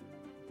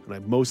 and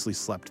I've mostly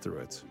slept through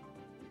it.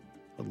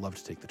 I'd love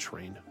to take the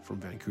train from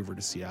Vancouver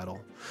to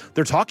Seattle.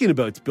 They're talking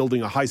about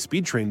building a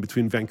high-speed train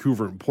between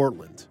Vancouver and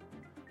Portland.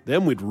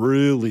 Then we'd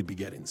really be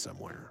getting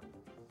somewhere.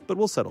 But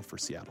we'll settle for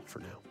Seattle for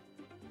now.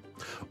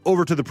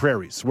 Over to the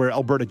prairies, where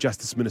Alberta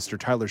Justice Minister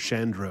Tyler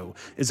Shandro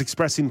is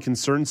expressing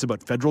concerns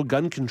about federal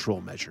gun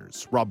control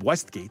measures. Rob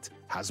Westgate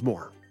has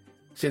more.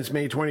 Since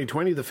May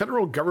 2020, the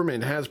federal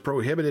government has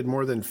prohibited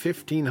more than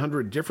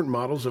 1,500 different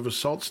models of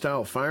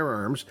assault-style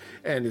firearms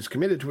and is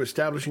committed to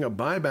establishing a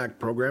buyback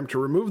program to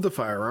remove the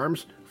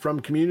firearms from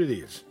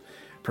communities.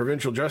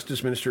 Provincial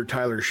Justice Minister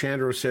Tyler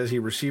Shandro says he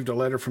received a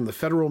letter from the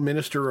Federal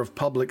Minister of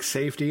Public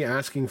Safety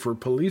asking for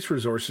police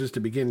resources to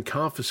begin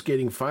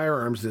confiscating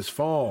firearms this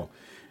fall.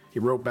 He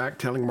wrote back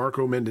telling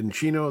Marco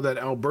Mendoncino that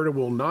Alberta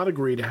will not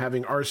agree to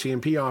having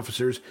RCMP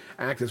officers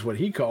act as what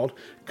he called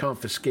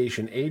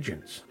confiscation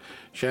agents.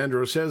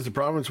 Shandro says the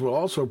province will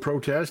also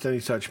protest any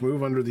such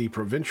move under the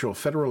provincial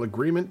federal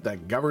agreement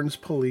that governs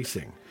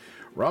policing.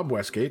 Rob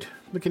Westgate,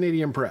 The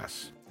Canadian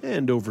Press.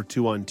 And over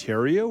to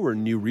Ontario, where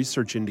new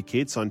research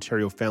indicates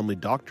Ontario family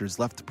doctors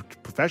left the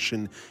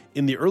profession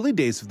in the early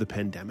days of the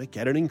pandemic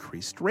at an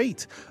increased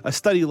rate. A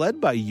study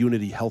led by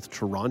Unity Health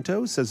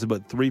Toronto says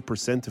about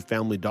 3% of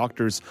family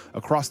doctors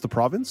across the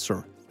province,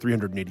 or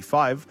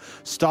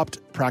 385, stopped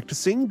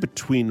practicing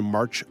between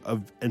March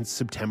and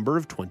September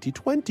of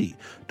 2020.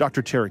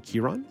 Dr. Tara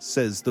Kiran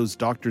says those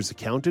doctors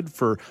accounted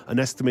for an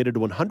estimated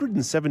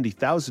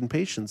 170,000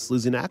 patients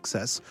losing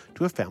access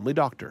to a family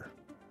doctor.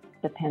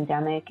 The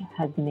pandemic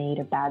has made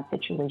a bad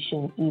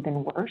situation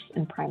even worse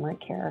in primary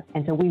care.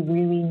 And so we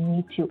really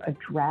need to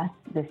address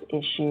this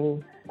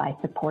issue by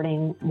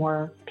supporting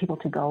more people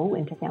to go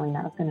into family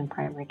medicine and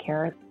primary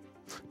care.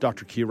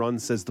 Dr. Kiran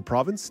says the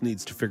province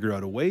needs to figure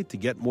out a way to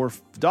get more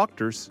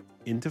doctors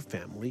into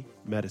family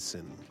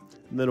medicine.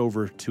 And then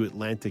over to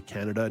Atlantic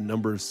Canada, a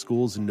number of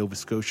schools in Nova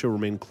Scotia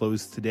remain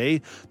closed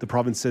today. The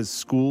province says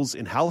schools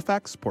in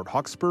Halifax, Port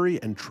Hawkesbury,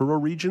 and Truro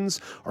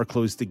regions are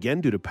closed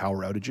again due to power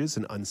outages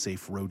and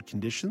unsafe road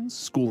conditions.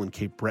 School in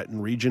Cape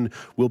Breton region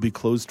will be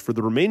closed for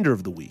the remainder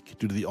of the week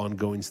due to the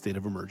ongoing state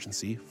of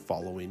emergency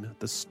following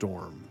the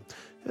storm.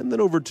 And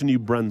then over to New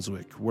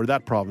Brunswick, where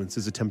that province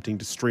is attempting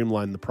to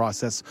streamline the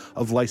process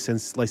of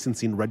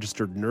licensing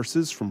registered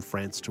nurses from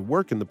France to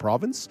work in the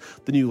province.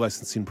 The new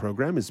licensing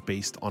program is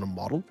based on a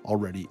model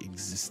already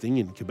existing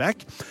in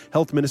Quebec.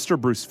 Health Minister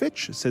Bruce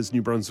Fitch says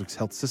New Brunswick's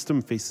health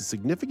system faces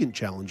significant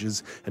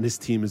challenges, and his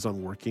team is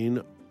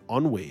working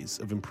on ways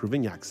of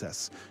improving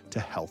access to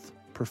health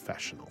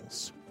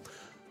professionals.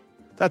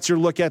 That's your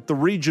look at the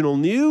regional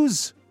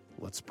news.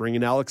 Let's bring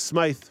in Alex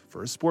Smythe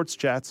for a sports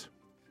chat.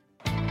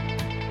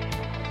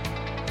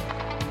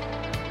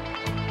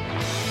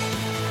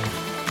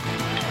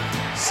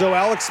 So,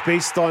 Alex,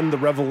 based on the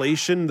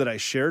revelation that I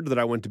shared that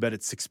I went to bed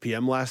at 6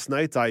 p.m. last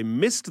night, I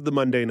missed the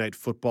Monday Night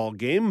Football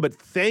game, but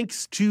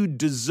thanks to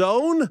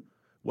DAZN,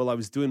 while I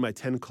was doing my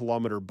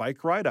 10-kilometer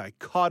bike ride, I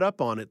caught up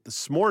on it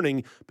this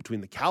morning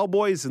between the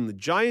Cowboys and the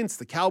Giants,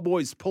 the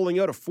Cowboys pulling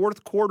out a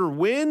fourth-quarter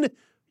win.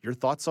 Your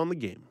thoughts on the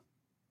game?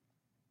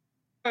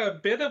 A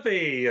bit of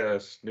a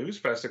snooze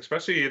fest,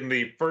 especially in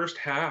the first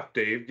half,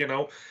 Dave. You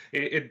know,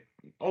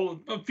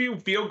 a few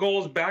field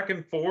goals back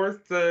and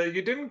forth.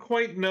 You didn't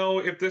quite know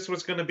if this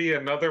was going to be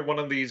another one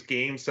of these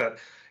games that,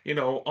 you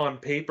know, on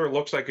paper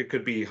looks like it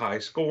could be high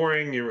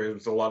scoring. There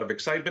was a lot of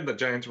excitement. The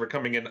Giants were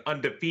coming in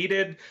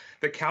undefeated.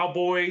 The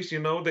Cowboys, you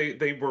know,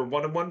 they were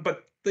 1-1,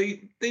 but they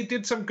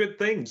did some good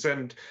things.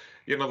 And,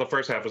 you know, the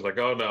first half was like,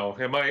 oh no,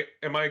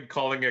 am I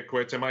calling it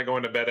quits? Am I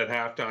going to bed at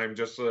halftime?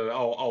 Just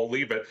I'll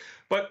leave it.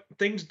 But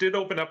things did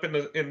open up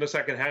in the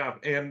second half,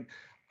 and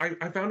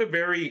I found it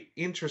very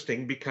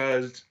interesting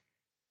because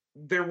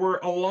there were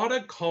a lot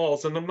of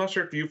calls, and I'm not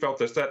sure if you felt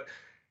this, that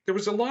there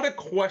was a lot of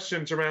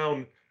questions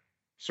around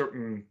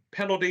certain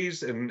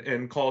penalties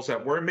and calls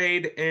that were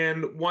made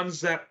and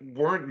ones that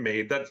weren't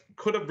made that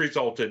could have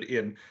resulted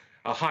in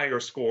a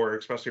higher score,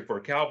 especially for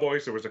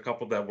Cowboys. There was a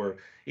couple that were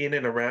in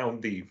and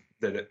around the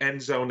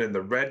end zone and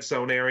the red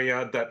zone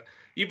area that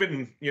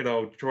even, you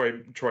know,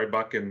 Troy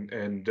Buck and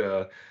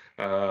the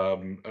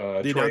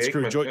announced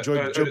crew, Joe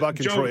Buck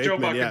and Troy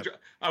Aikman, yeah.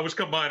 I was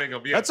combining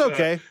them. Yeah. That's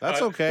okay.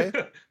 That's okay.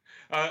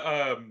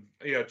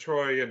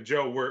 Troy and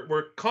Joe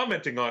were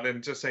commenting on it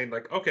and just saying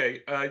like,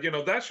 okay, you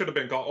know, that should have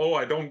been called. Oh,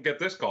 I don't get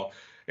this call.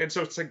 And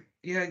so it's like,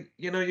 yeah,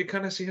 you know, you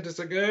kind of see it as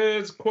like,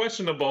 it's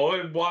questionable.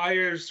 And why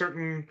are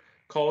certain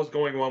calls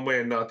going one way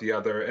and not the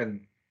other?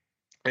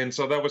 And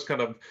so that was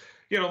kind of,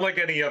 you know, like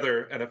any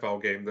other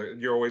NFL game,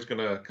 you're always going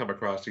to come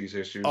across these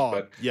issues. Oh,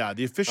 but yeah,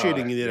 the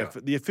officiating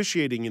the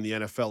officiating in the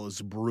NFL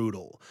is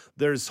brutal.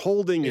 There's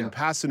holding and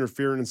pass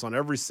interference on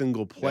every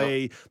single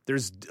play. Yeah.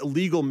 There's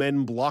illegal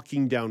men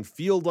blocking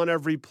downfield on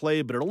every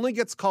play, but it only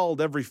gets called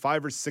every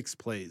 5 or 6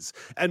 plays.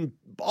 And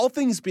all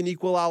things being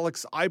equal,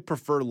 Alex, I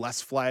prefer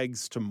less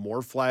flags to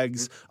more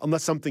flags,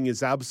 unless something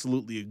is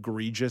absolutely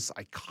egregious.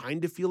 I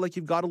kind of feel like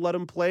you've got to let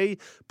them play.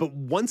 But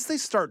once they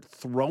start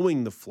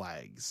throwing the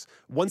flags,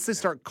 once they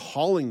start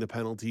calling the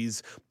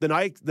penalties, then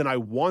I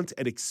want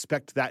and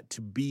expect that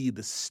to be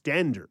the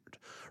standard,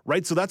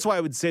 right? So that's why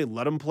I would say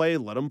let them play.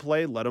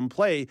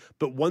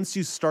 But once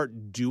you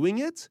start doing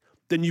it,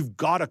 then you've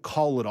got to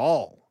call it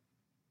all.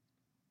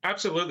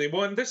 Absolutely.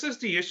 Well, and this is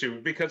the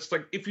issue because,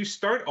 like, if you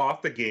start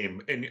off the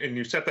game and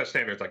you set that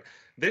standard, like,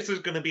 this is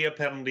going to be a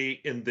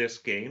penalty in this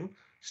game,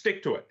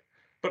 stick to it.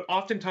 But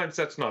oftentimes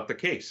that's not the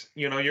case.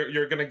 You know,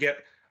 you're going to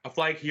get a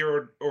flag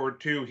here or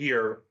two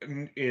here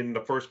in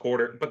the first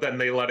quarter, but then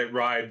they let it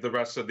ride the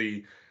rest of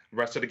the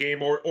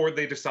game, or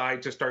they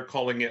decide to start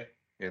calling it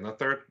in the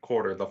third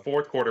quarter, the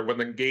fourth quarter, when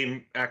the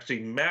game actually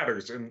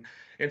matters, and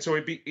so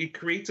it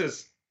creates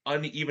this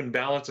uneven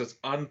balance, this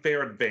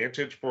unfair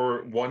advantage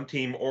for one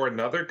team or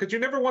another, because you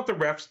never want the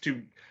refs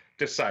to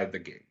decide the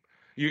game.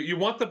 You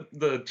want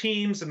the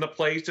teams and the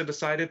plays to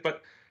decide it,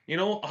 but you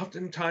know,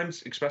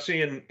 oftentimes,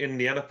 especially in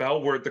the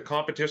NFL, where the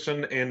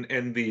competition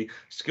and the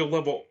skill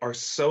level are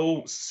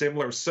so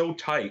similar, so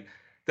tight,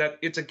 that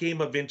it's a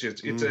game of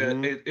inches.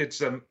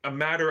 It's a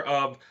matter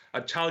of a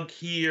tug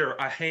here,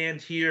 a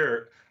hand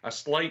here, a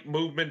slight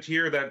movement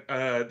here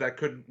that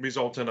could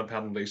result in a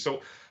penalty.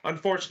 So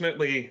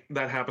unfortunately,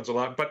 that happens a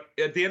lot. But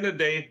at the end of the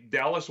day,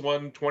 Dallas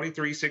won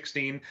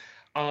 23-16.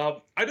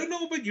 I don't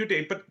know about you,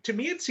 Dave, but to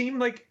me it seemed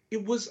like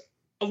it was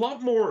a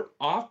lot more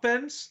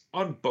offense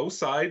on both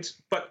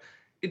sides, but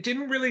it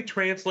didn't really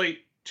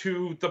translate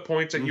to the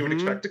points that you would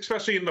expect,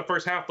 especially in the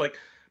first half. Like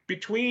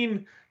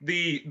between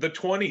the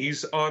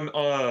 20s on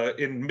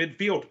in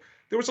midfield,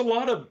 there was a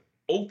lot of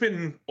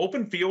open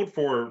field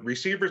for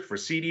receivers, for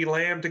CeeDee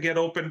Lamb to get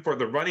open, for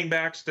the running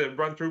backs to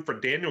run through, for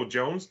Daniel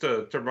Jones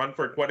to run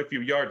for quite a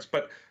few yards.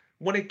 But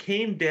when it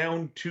came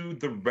down to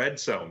the red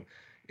zone,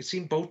 it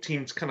seemed both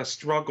teams kind of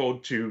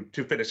struggled to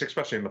finish,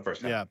 especially in the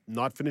first half. Yeah,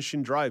 not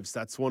finishing drives.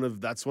 That's one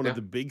of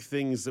the big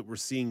things that we're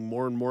seeing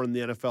more and more in the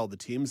NFL. The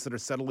teams that are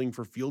settling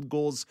for field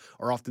goals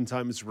are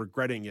oftentimes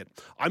regretting it.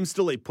 I'm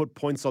still a put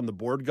points on the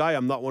board guy.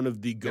 I'm not one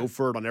of the go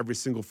for it on every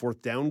single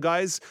fourth down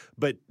guys,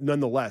 but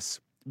nonetheless,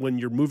 when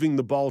you're moving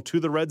the ball to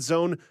the red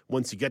zone,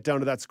 once you get down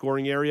to that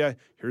scoring area,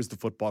 here's the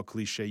football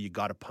cliche, you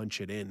got to punch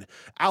it in.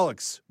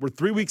 Alex, we're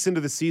 3 weeks into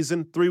the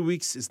season. 3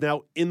 weeks is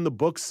now in the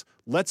books.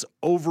 Let's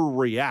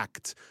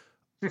overreact.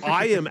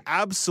 I am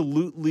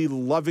absolutely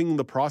loving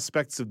the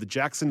prospects of the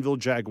Jacksonville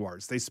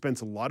Jaguars. They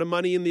spent a lot of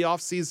money in the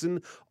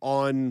offseason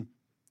on,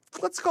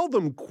 let's call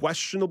them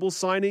questionable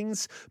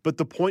signings, but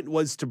the point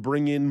was to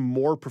bring in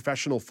more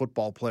professional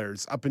football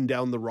players up and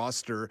down the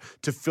roster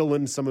to fill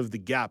in some of the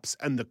gaps.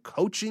 And the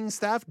coaching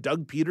staff,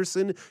 Doug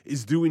Peterson,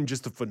 is doing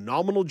just a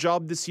phenomenal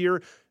job this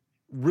year,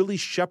 really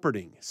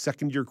shepherding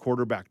second-year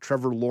quarterback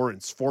Trevor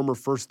Lawrence, former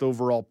first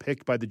overall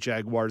pick by the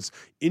Jaguars,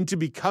 into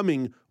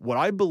becoming what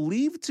I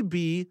believe to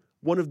be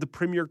one of the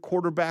premier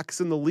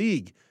quarterbacks in the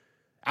league.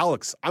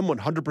 Alex, I'm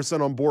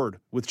 100% on board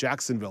with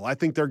Jacksonville. I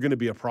think they're going to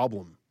be a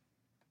problem.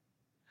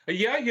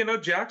 Yeah, you know,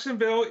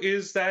 Jacksonville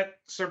is that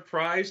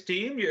surprise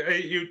team.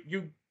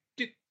 You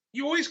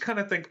always kind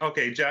of think,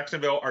 okay,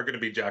 Jacksonville are going to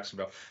be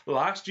Jacksonville.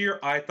 Last year,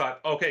 I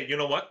thought, okay, you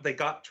know what? They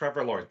got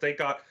Trevor Lawrence. They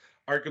got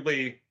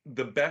arguably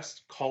the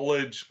best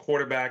college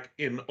quarterback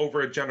in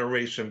over a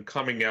generation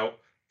coming out,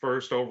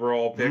 first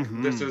overall pick.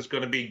 This is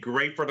going to be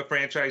great for the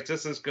franchise.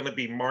 This is going to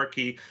be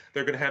marquee.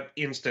 They're going to have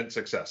instant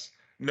success.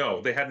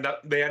 No, they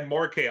had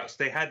more chaos.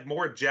 They had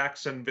more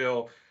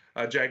Jacksonville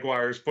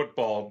Jaguars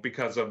football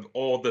because of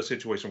all the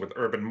situation with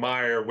Urban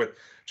Meyer, with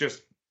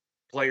just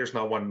players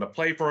not wanting to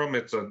play for him.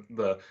 It's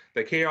the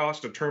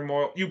chaos, the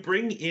turmoil. You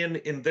bring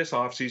in this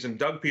offseason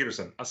Doug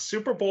Peterson, a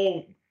Super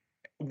Bowl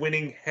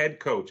winning head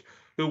coach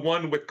who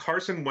won with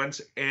Carson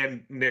Wentz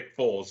and Nick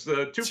Foles,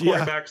 the two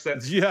quarterbacks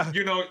that,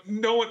 you know,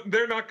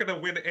 they're not going to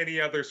win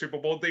any other Super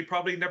Bowl. They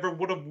probably never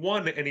would have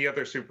won any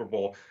other Super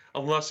Bowl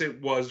unless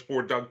it was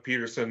for Doug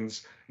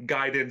Peterson's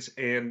guidance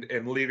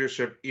and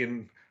leadership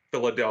in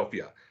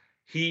Philadelphia.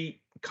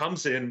 He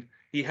comes in,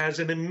 he has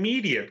an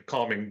immediate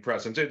calming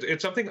presence.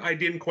 It's something I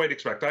didn't quite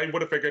expect. I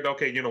would have figured,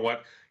 okay, you know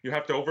what? You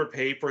have to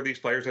overpay for these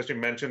players. As you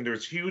mentioned,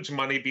 there's huge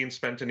money being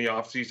spent in the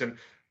offseason.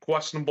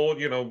 Questionable,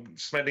 you know,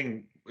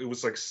 spending, it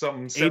was like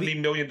some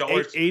 $70 million.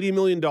 $80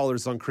 million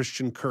on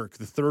Christian Kirk,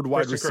 the third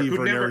wide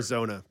receiver in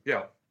Arizona.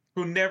 Yeah,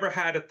 who never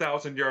had a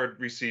 1,000-yard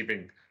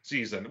receiving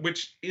season,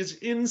 which is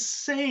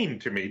insane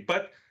to me.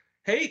 But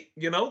hey,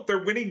 you know,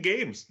 they're winning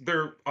games.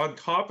 They're on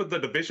top of the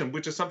division,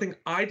 which is something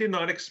I did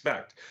not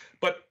expect.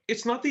 But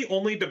it's not the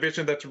only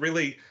division that's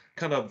really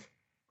kind of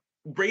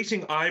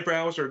raising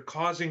eyebrows or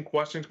causing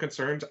questions,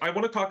 concerns. I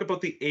want to talk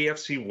about the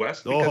AFC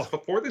West because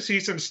before the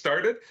season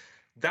started,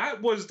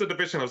 that was the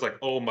division. I was like,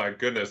 oh my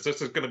goodness,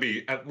 this is going to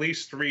be at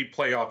least 3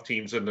 playoff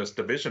teams in this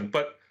division.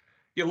 But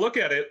you look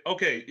at it,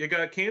 okay, you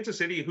got Kansas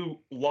City, who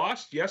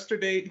lost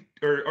yesterday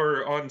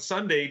or on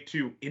Sunday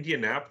to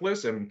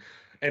Indianapolis and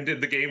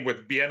ended the game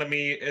with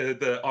Bieniemy,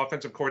 the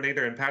offensive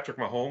coordinator, and Patrick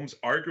Mahomes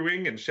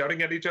arguing and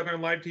shouting at each other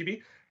on live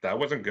TV. That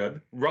wasn't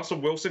good.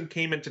 Russell Wilson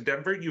came into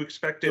Denver. You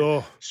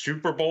expected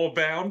Super Bowl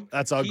bound.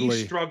 That's ugly.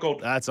 He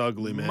struggled. That's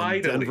ugly, man.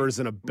 Mightily. Denver's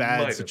in a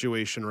bad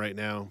situation right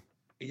now.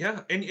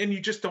 Yeah, and you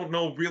just don't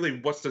know really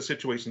what's the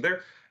situation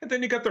there. And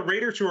then you got the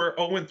Raiders, who are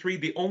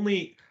 0-3, the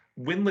only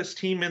winless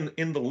team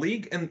in the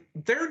league, and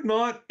they're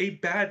not a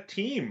bad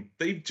team.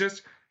 They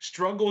just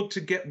struggled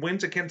to get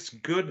wins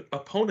against good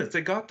opponents.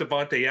 They got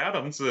Davante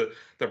Adams,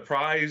 the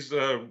prize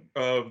of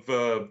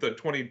the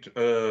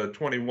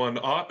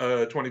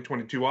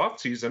 2022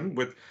 offseason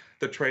with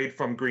the trade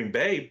from Green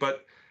Bay,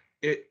 but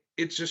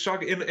it's just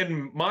shocking.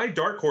 And my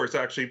dark horse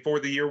actually for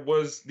the year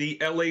was the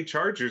LA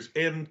Chargers,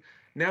 and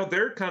now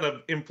they're kind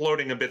of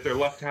imploding a bit. Their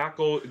left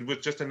tackle was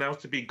just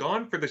announced to be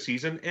gone for the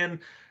season, and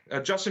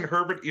Justin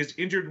Herbert is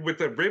injured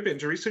with a rib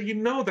injury, so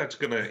that's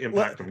going to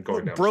impact him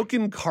going down.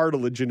 Broken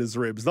cartilage in his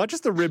ribs, not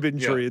just a rib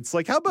injury. Yeah. It's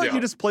like, how about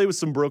you just play with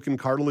some broken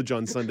cartilage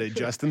on Sunday,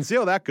 Justin? See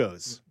how that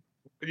goes.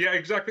 Yeah,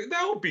 exactly.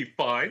 That'll be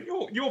fine.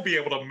 You'll be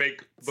able to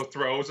make the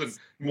throws and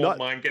won't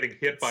mind getting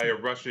hit by a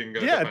rushing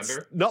defender. It's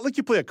not like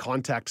you play a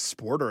contact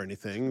sport or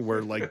anything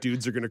where like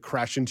dudes are going to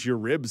crash into your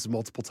ribs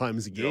multiple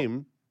times a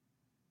game.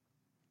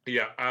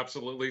 Yeah,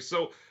 absolutely.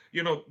 So,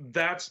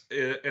 that's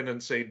an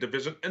insane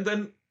division. And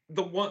then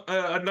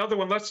another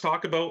one, let's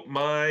talk about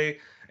my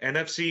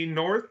NFC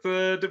North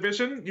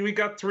division. We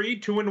got 3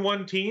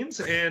 2-1 teams,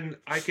 and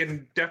I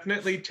can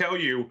definitely tell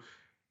you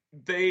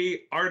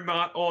they are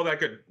not all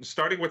that good.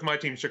 Starting with my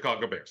team,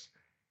 Chicago Bears.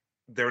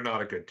 They're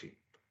not a good team.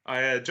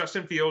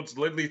 Justin Fields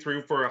literally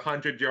threw for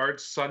 100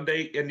 yards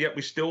Sunday, and yet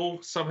we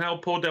still somehow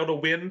pulled out a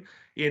win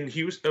in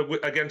Houston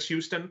against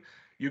Houston.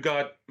 You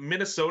got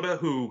Minnesota,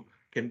 who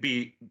can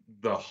be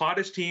the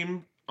hottest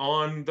team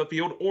on the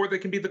field, or they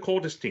can be the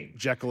coldest team.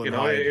 Jekyll and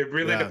Hyde. It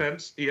really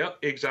depends. Yeah,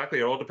 exactly.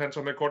 It all depends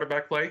on their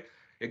quarterback play.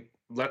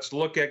 Let's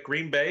look at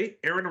Green Bay.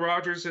 Aaron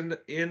Rodgers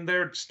in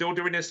there still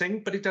doing his thing,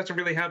 but he doesn't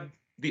really have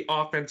the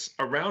offense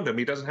around him.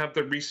 He doesn't have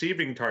the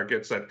receiving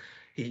targets that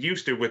he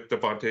used to with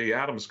Davante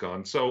Adams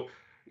gone. So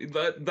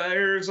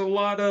there's a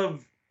lot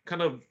of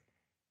kind of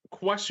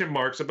question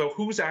marks about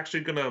who's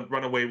actually going to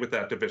run away with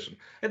that division.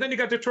 And then you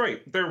got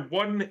Detroit. They're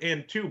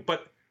 1-2,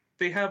 but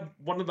they have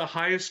one of the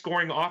highest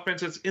scoring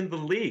offenses in the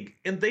league,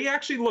 and they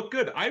actually look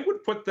good. I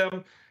would put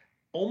them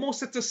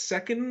almost at the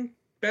second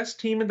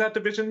best team in that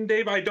division,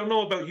 Dave. I don't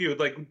know about you.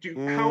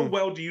 How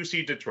well do you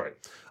see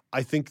Detroit?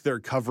 I think they're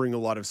covering a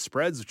lot of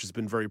spreads, which has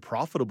been very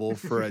profitable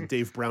for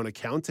Dave Brown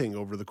Accounting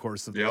over the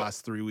course of the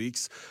last 3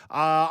 weeks.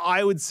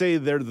 I would say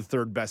they're the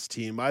third best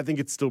team. I think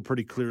it's still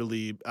pretty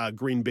clearly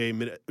Green Bay,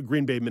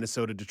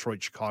 Minnesota,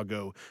 Detroit,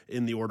 Chicago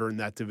in the order in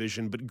that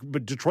division.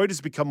 But Detroit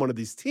has become one of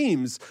these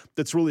teams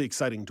that's really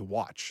exciting to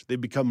watch. They've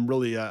become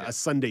really a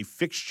Sunday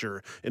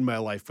fixture in my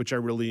life, which I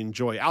really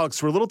enjoy.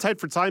 Alex, we're a little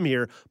tight for time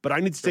here, but I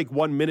need to take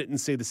 1 minute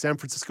and say the San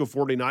Francisco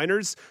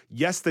 49ers,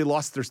 yes, they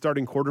lost their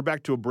starting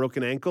quarterback to a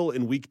broken ankle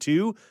in week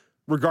 2.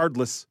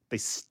 Regardless, they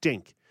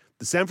stink.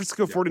 The San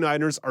Francisco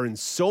 49ers are in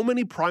so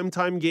many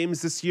primetime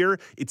games this year,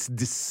 it's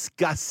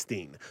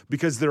disgusting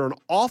because they're an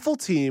awful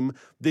team.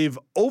 They've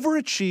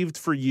overachieved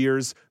for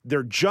years.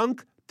 They're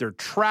junk. They're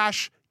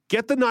trash.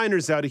 Get the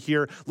Niners out of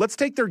here. Let's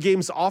take their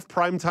games off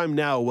primetime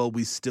now while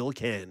we still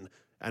can.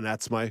 And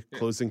that's my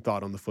closing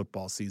thought on the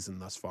football season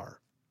thus far.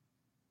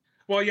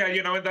 Well, yeah,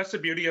 and that's the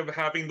beauty of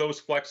having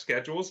those flex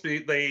schedules.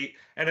 The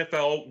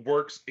NFL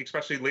works,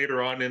 especially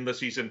later on in the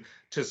season,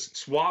 to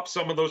swap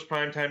some of those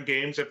primetime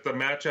games. If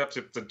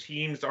the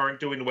teams aren't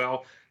doing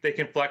well, they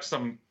can flex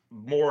some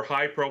more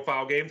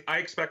high-profile games. I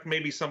expect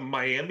maybe some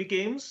Miami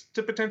games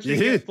to potentially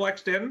get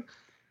flexed in.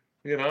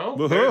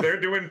 They're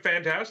doing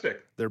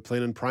fantastic. They're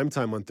playing in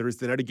primetime on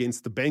Thursday night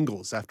against the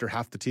Bengals after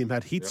half the team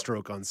had heat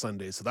stroke on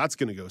Sunday. So that's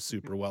going to go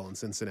super well in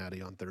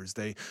Cincinnati on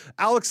Thursday.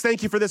 Alex,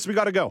 thank you for this. We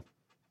got to go.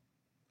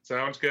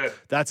 Sounds good.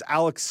 That's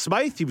Alex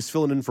Smythe. He was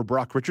filling in for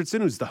Brock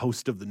Richardson, who's the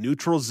host of The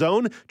Neutral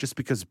Zone. Just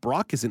because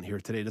Brock isn't here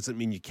today doesn't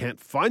mean you can't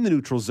find The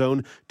Neutral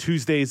Zone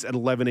Tuesdays at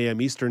 11 a.m.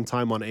 Eastern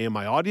time on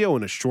AMI Audio,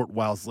 and a short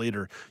whiles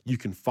later, you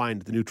can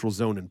find The Neutral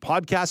Zone in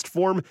podcast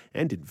form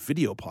and in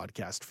video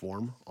podcast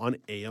form on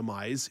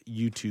AMI's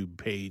YouTube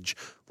page.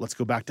 Let's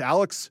go back to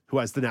Alex, who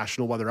has the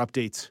National Weather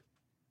Update.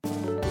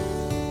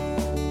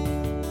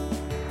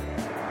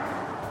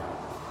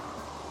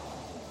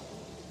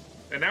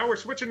 And now we're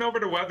switching over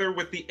to weather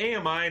with the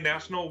AMI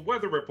National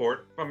Weather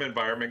Report from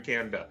Environment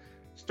Canada.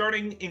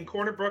 Starting in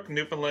Corner Brook,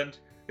 Newfoundland,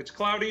 it's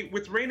cloudy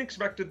with rain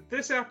expected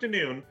this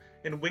afternoon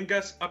and wind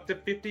gusts up to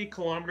 50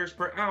 kilometers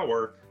per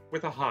hour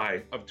with a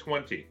high of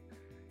 20.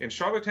 In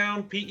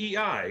Charlottetown,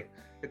 PEI,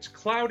 it's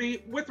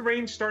cloudy with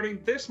rain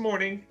starting this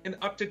morning and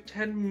up to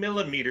 10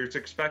 millimeters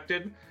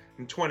expected,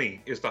 and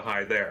 20 is the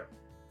high there.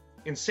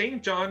 In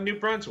St. John, New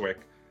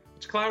Brunswick,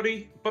 it's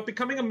cloudy, but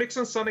becoming a mix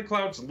of sun and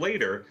clouds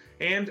later,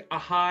 and a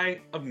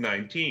high of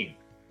 19.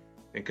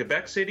 In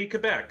Quebec City,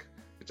 Quebec,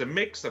 it's a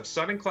mix of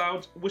sun and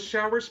clouds with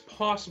showers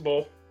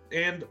possible,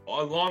 and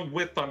along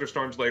with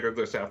thunderstorms later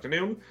this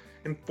afternoon,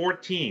 and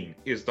 14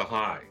 is the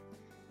high.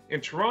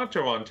 In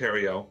Toronto,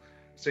 Ontario,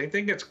 same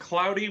thing, it's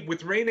cloudy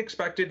with rain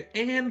expected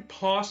and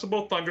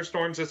possible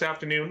thunderstorms this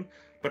afternoon,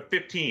 but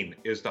 15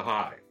 is the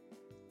high.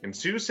 In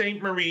Sault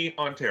Ste. Marie,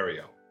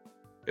 Ontario,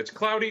 it's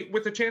cloudy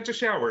with a chance of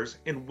showers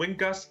and wind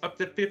gusts up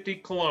to 50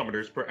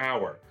 kilometers per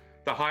hour.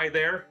 The high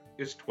there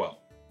is 12.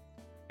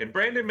 In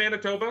Brandon,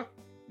 Manitoba,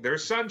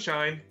 there's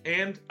sunshine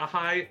and a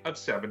high of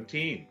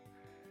 17.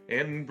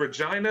 In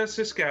Regina,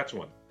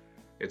 Saskatchewan,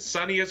 it's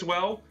sunny as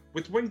well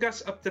with wind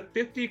gusts up to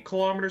 50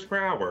 kilometers per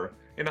hour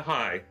and a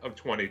high of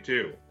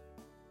 22.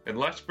 In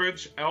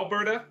Lethbridge,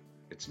 Alberta,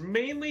 it's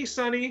mainly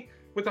sunny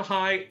with a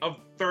high of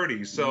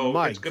 30, so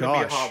it's going to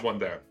be a hot one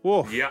there.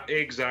 Whoa. Yeah,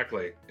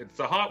 exactly. It's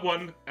the hot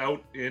one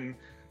out in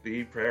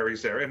the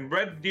prairies there. In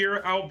Red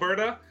Deer,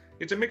 Alberta,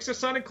 it's a mix of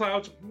sun and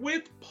clouds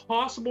with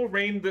possible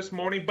rain this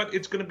morning, but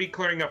it's going to be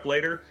clearing up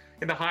later,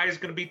 and the high is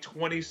going to be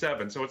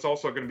 27, so it's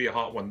also going to be a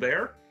hot one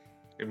there.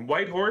 In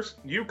Whitehorse,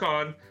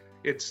 Yukon,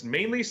 it's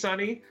mainly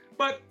sunny,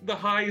 but the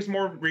high is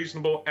more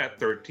reasonable at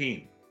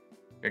 13.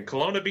 In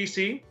Kelowna,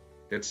 BC,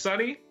 it's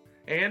sunny,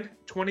 and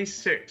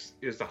 26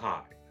 is the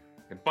high.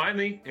 And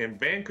finally, in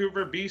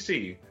Vancouver,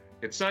 BC,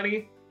 it's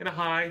sunny and a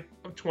high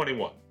of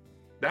 21.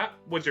 That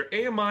was your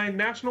AMI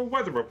National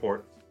Weather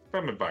Report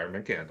from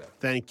Environment Canada.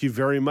 Thank you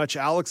very much,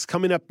 Alex.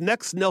 Coming up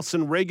next,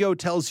 Nelson Rago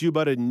tells you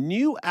about a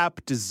new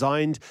app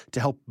designed to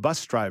help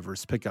bus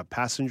drivers pick up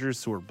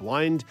passengers who are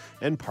blind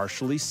and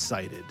partially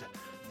sighted.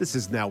 This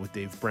is Now with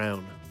Dave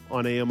Brown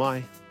on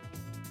AMI.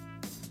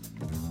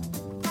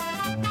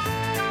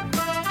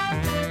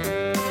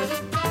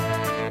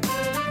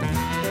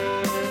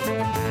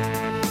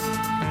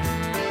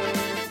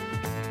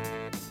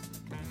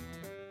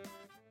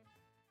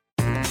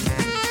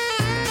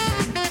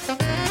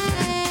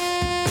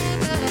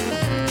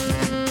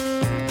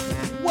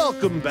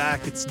 Welcome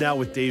back. It's Now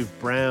with Dave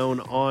Brown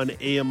on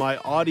AMI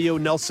Audio.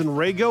 Nelson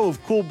Rago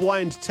of Cool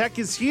Blind Tech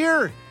is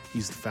here.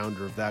 He's the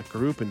founder of that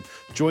group and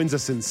joins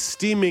us in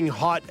steaming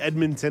hot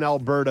Edmonton,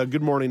 Alberta.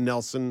 Good morning,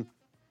 Nelson.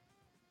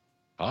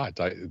 Hot?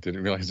 I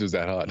didn't realize it was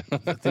that hot.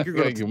 I think you're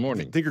going good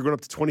morning. I think you're going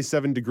up to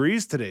 27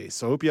 degrees today,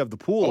 so I hope you have the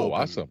pool open.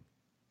 Awesome.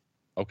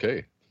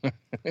 Okay.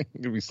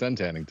 Going to be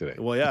suntanning today.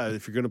 Well, yeah,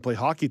 if you're going to play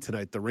hockey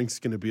tonight, the rink's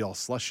going to be all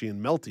slushy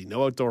and melty.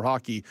 No outdoor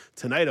hockey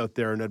tonight out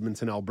there in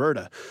Edmonton,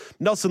 Alberta.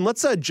 Nelson,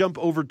 let's jump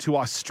over to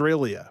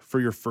Australia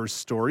for your first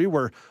story,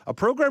 where a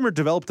programmer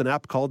developed an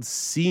app called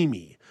See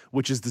Me,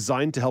 which is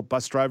designed to help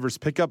bus drivers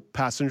pick up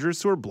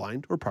passengers who are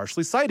blind or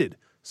partially sighted.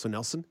 So,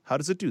 Nelson, how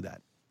does it do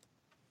that?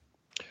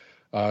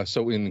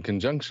 So in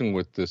conjunction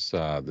with this,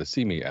 the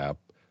See Me app,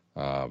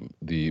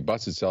 the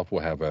bus itself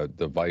will have a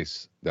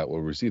device that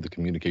will receive the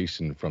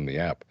communication from the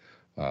app.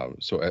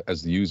 So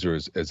as the user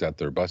is at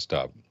their bus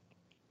stop,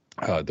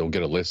 they'll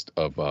get a list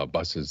of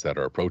buses that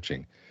are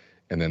approaching,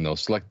 and then they'll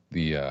select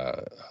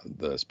the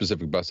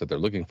specific bus that they're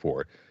looking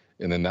for,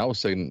 and then that will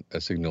send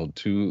a signal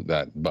to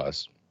that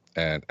bus.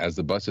 And as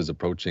the bus is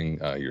approaching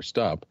your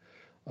stop,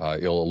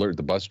 it'll alert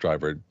the bus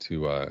driver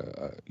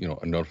to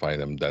notify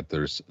them that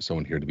there's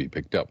someone here to be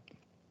picked up.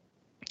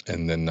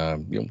 And then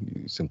you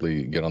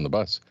simply get on the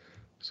bus.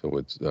 So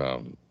it's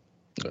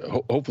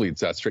hopefully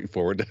it's that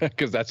straightforward,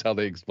 because that's how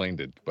they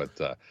explained it. But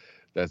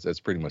that's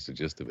pretty much the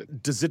gist of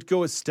it. Does it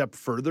go a step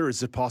further?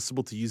 Is it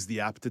possible to use the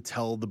app to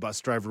tell the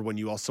bus driver when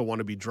you also want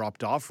to be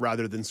dropped off,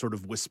 rather than sort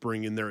of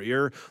whispering in their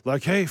ear,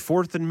 like, "Hey,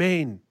 4th and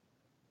Main"?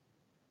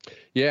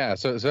 Yeah.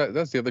 So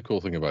that's the other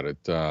cool thing about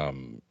it.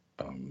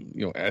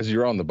 As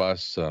you're on the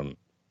bus,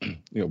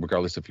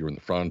 regardless if you're in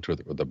the front or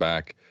the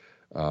back.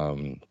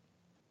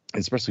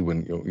 Especially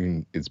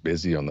when it's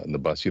busy on the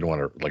bus, you don't want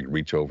to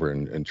reach over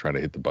and try to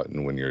hit the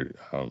button when you're,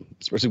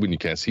 especially when you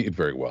can't see it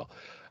very well.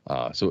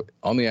 So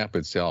on the app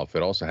itself,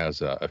 it also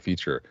has a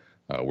feature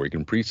where you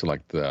can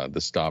pre-select the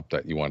stop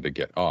that you want to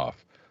get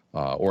off,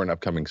 or an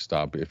upcoming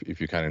stop.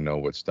 If you kind of know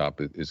what stop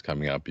is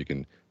coming up, you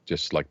can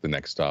just select the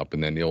next stop,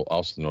 and then you'll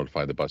also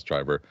notify the bus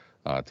driver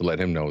to let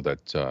him know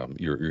that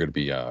you're going to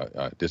be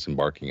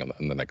disembarking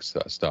on the next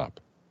stop.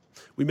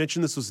 We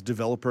mentioned this was a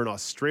developer in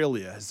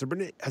Australia.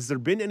 Has there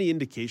been any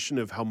indication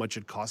of how much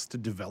it costs to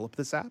develop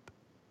this app?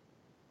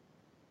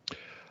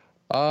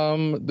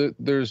 They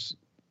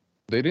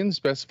didn't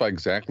specify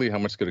exactly how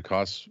much it's going to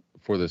cost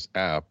for this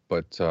app,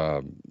 but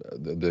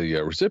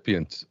the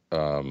recipient,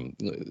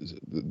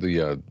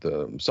 the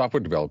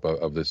software developer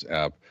of this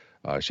app,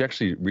 she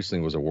actually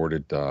recently was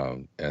awarded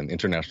an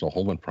International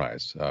Holman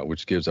Prize,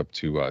 which gives up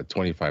to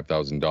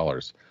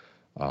 $25,000.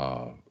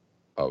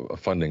 Of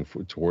funding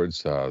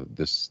towards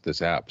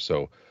this app.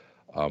 So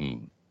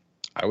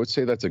I would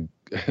say that's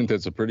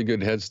a pretty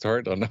good head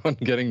start on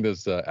getting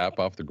this app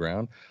off the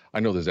ground. I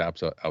know there's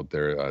apps out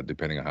there,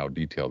 depending on how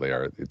detailed they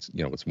are,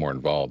 it's more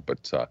involved,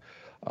 but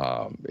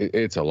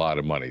it's a lot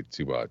of money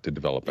to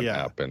develop an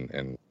app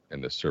and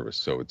this service.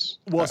 So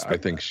I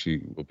think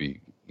she will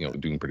be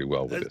doing pretty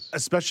well with this.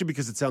 Especially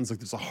because it sounds like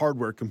there's a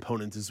hardware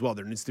component as well.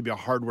 There needs to be a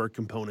hardware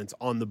component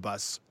on the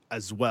bus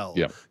as well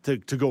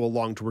to go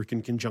along to work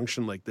in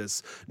conjunction like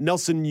this.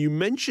 Nelson, you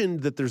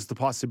mentioned that there's the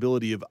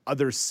possibility of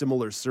other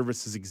similar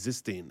services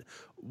existing.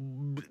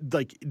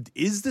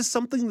 Is this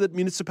something that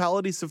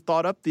municipalities have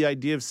thought up? The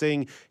idea of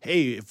saying,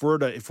 hey, if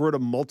we're at a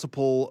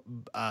multiple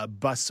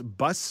bus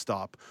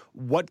stop,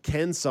 what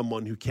can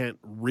someone who can't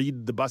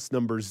read the bus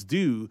numbers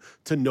do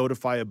to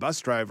notify a bus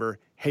driver,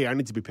 hey, I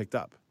need to be picked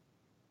up?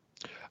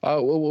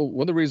 Well,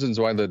 one of the reasons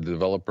why the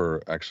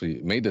developer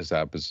actually made this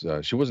app is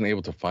she wasn't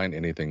able to find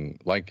anything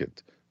like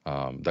it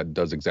that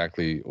does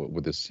exactly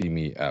what the See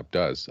Me app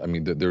does. I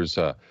mean, there's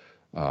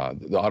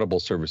the audible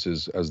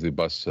services, as the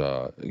bus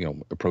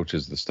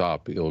approaches the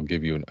stop, it'll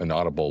give you an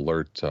audible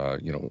alert,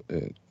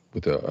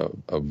 with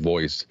a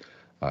voice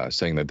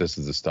saying that this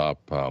is the stop.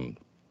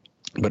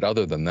 But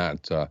other than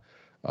that,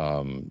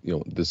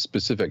 the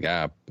specific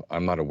app,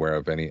 I'm not aware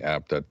of any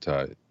app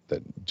that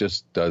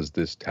just does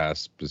this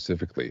task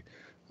specifically.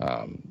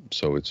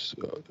 So it's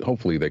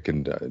hopefully they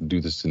can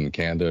do this in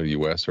Canada,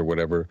 US, or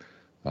whatever.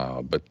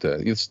 But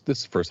this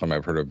is the first time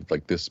I've heard of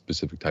like this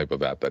specific type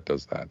of app that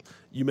does that.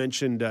 You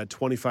mentioned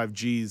 25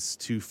 Gs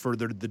to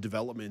further the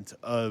development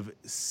of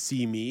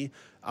See-Me.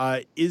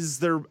 Are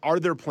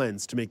there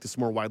plans to make this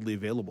more widely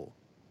available?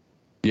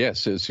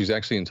 Yes, she's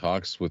actually in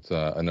talks with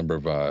a number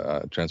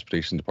of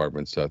transportation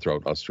departments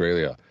throughout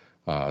Australia.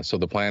 So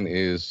the plan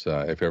is,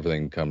 if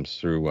everything comes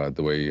through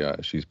the way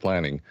she's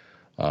planning,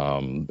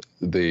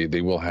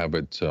 they will have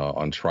it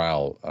on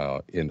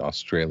trial in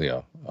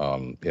Australia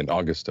in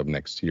August of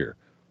next year.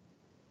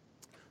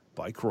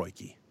 Bike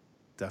Roike.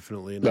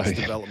 Definitely a nice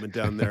development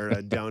down there,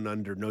 down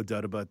under, no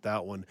doubt about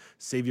that one.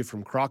 Save you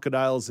from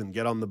crocodiles and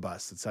get on the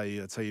bus. That's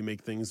how you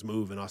make things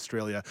move in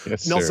Australia.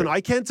 Yes, Nelson, sir.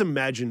 I can't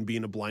imagine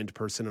being a blind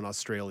person in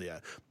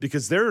Australia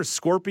because there are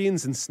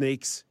scorpions and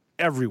snakes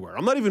everywhere.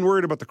 I'm not even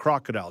worried about the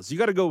crocodiles. You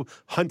got to go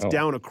hunt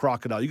down a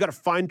crocodile. You got to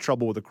find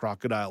trouble with a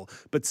crocodile.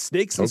 But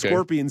snakes and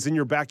scorpions in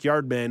your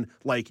backyard, man,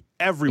 like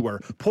everywhere.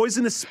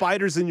 Poisonous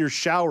spiders in your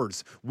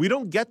showers. We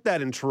don't get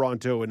that in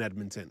Toronto and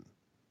Edmonton.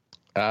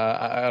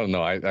 I don't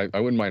know. I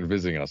wouldn't mind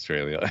visiting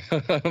Australia.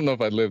 I don't know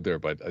if I'd live there,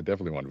 but I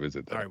definitely want to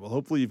visit there. All right. Well,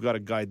 hopefully you've got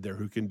a guide there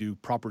who can do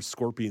proper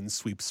scorpion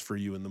sweeps for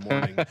you in the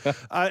morning.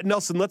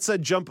 Nelson, let's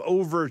jump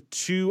over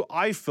to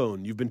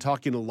iPhone. You've been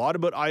talking a lot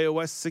about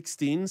iOS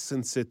 16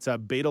 since it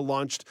beta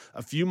launched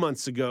a few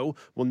months ago.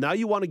 Well, now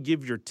you want to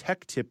give your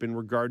tech tip in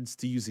regards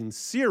to using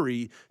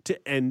Siri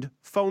to end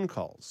phone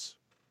calls.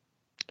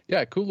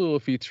 Yeah, cool little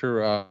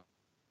feature.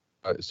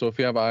 So if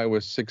you have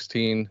iOS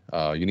 16,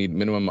 you need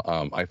minimum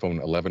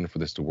iPhone 11 for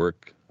this to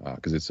work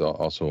because it's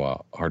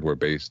also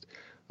hardware-based.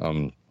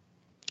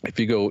 If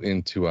you go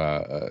into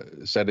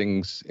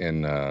settings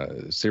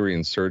in Siri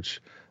and search,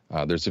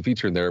 there's a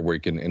feature there where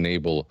you can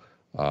enable,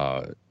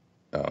 I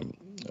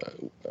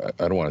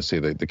don't want to say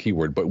the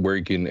keyword, but where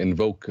you can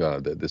invoke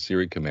the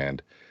Siri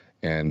command.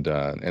 And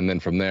then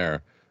from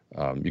there,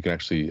 you can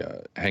actually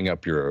hang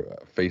up your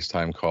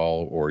FaceTime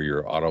call or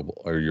your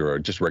Audible or your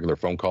just regular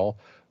phone call.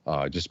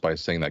 Just by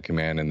saying that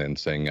command and then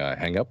saying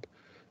hang up,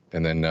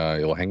 and then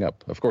it'll hang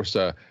up. Of course,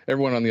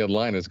 everyone on the other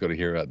line is going to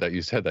hear that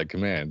you said that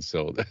command,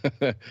 so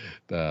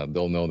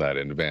they'll know that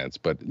in advance.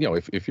 But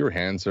if your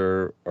hands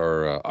are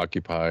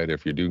occupied,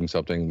 if you're doing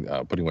something,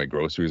 putting away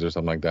groceries or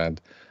something like that,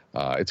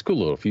 it's a cool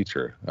little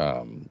feature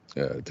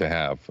to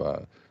have.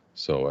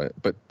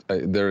 But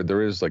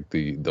there is like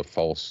the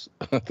false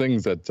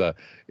things that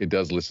it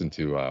does listen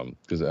to,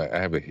 because I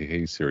have a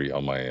Hey Siri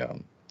on my.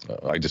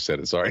 I just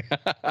said it. Sorry.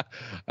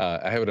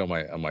 I have it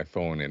on my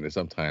phone, and it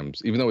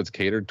sometimes, even though it's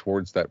catered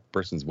towards that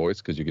person's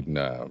voice, because you can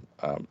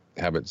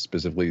have it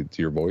specifically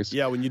to your voice.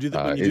 Yeah, when you do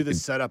the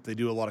setup, they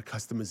do a lot of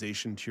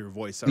customization to your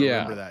voice. I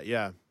remember that.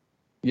 Yeah.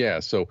 Yeah.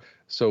 So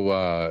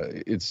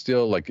it's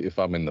still like if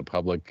I'm in the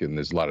public and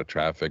there's a lot of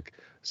traffic,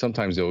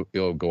 sometimes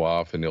it'll go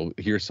off and you'll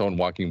hear someone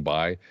walking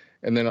by,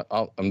 and then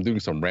I'm doing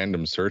some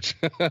random search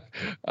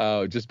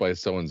just by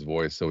someone's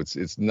voice. So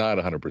it's not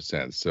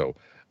 100%. So.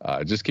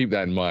 Just keep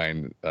that in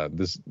mind.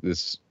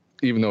 This,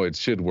 even though it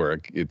should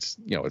work, it's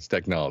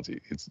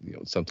technology. It's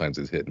sometimes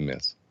it's hit and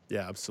miss.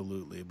 Yeah,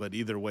 absolutely. But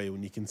either way,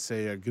 when you can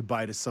say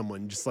goodbye to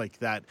someone just like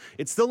that,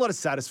 it's still not as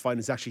satisfying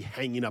as actually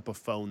hanging up a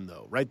phone,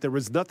 though, right? There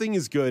was nothing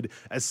as good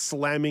as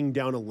slamming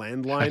down a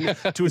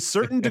landline. To a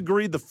certain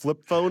degree, the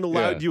flip phone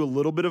allowed you a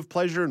little bit of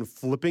pleasure in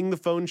flipping the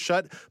phone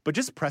shut, but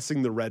just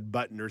pressing the red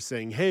button or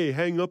saying, hey,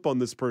 hang up on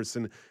this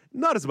person,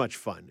 not as much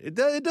fun. It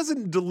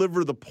doesn't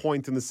deliver the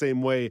point in the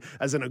same way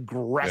as an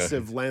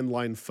aggressive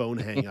landline phone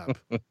hang up.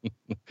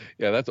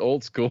 Yeah, that's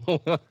old school.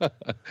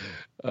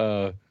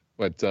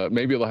 But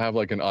maybe it'll have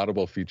like an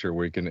audible feature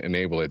where you can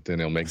enable it and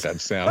it'll make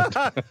that sound.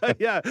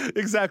 Yeah,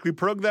 exactly.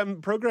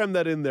 Program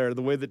that in there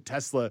the way that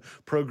Tesla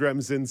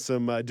programs in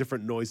some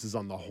different noises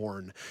on the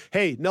horn.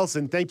 Hey,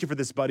 Nelson, thank you for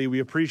this, buddy. We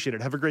appreciate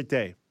it. Have a great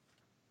day.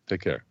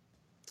 Take care.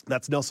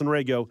 That's Nelson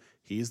Rago.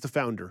 He is the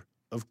founder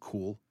of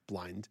Cool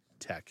Blind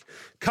Tech.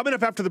 Coming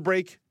up after the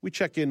break, we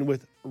check in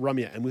with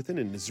Ramya Amuthan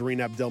and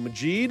Nazreen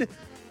Abdelmajid.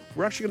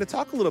 We're actually going to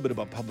talk a little bit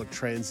about public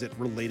transit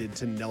related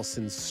to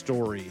Nelson's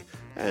story.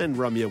 And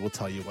Ramya will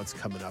tell you what's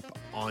coming up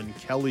on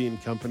Kelly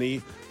and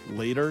Company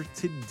later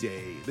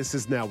today. This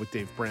is Now with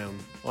Dave Brown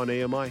on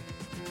AMI.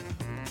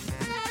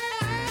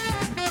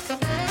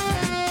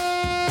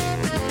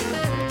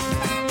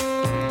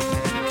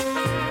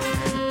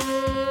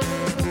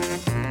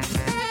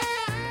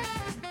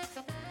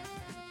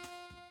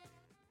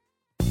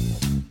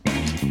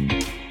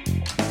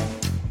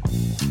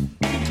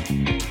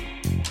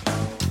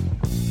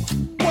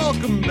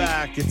 Welcome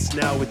back. It's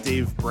Now with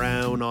Dave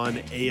Brown on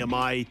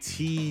AMI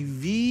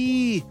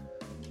TV.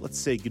 Let's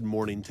say good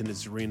morning to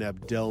Nazreen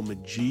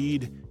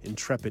Abdelmajid,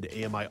 intrepid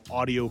AMI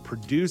audio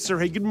producer.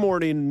 Hey, good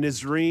morning,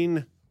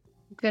 Nazreen.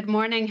 Good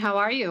morning. How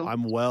are you?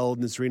 I'm well,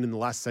 Nazreen. In the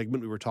last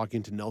segment, we were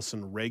talking to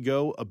Nelson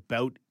Rego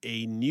about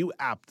a new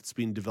app that's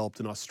being developed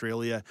in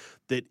Australia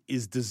that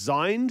is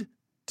designed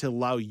to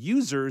allow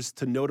users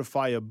to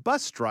notify a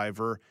bus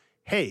driver,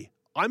 hey,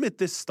 I'm at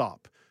this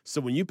stop.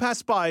 So when you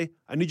pass by,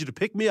 I need you to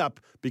pick me up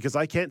because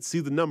I can't see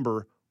the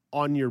number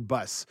on your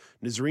bus.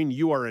 Nazreen,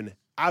 you are an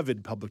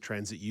avid public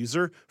transit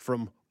user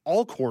from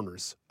all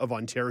corners of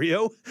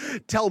Ontario.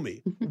 Tell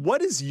me,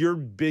 what is your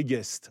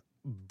biggest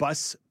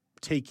bus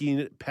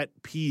taking pet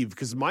peeve?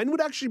 Because mine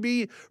would actually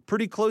be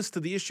pretty close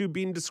to the issue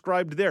being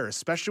described there,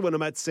 especially when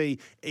I'm at, say,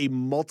 a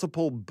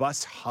multiple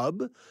bus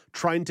hub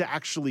trying to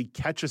actually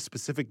catch a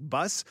specific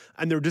bus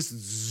and they're just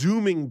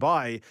zooming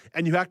by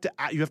and you have to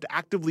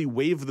actively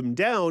wave them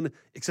down,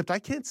 except I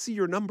can't see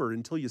your number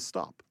until you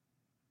stop.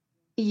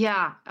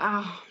 Yeah.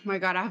 Oh my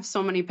God. I have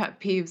so many pet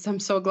peeves. I'm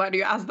so glad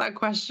you asked that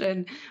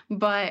question.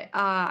 But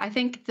I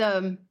think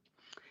the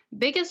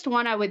biggest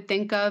one I would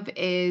think of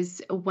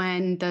is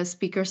when the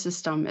speaker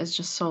system is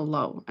just so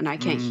low and I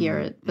can't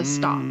hear the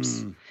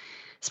stops.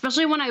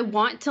 Especially when I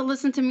want to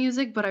listen to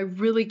music, but I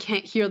really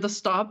can't hear the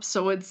stops.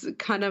 So it's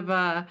kind of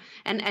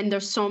and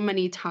there's so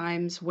many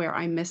times where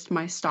I missed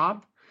my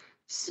stop.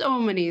 So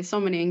many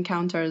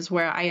encounters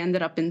where I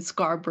ended up in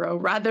Scarborough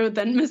rather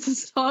than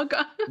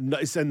Mississauga.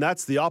 Nice, and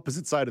that's the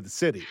opposite side of the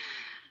city.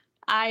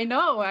 I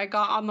know. I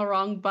got on the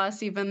wrong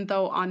bus, even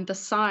though on the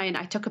sign,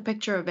 I took a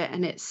picture of it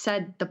and it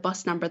said the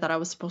bus number that I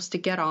was supposed to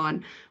get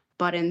on.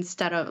 But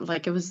instead of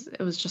it was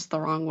just the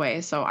wrong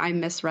way. So I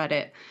misread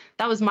it.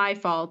 That was my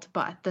fault.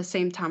 But at the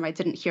same time, I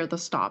didn't hear the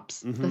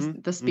stops.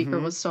 The speaker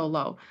was so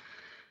low.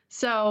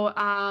 So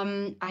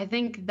I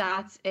think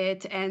that's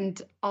it.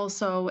 And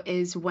also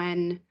is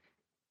when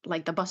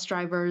like the bus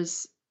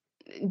drivers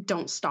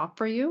don't stop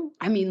for you.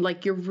 I mean,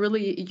 like you're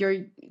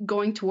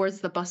going towards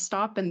the bus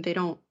stop and they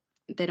don't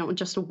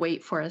just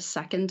wait for a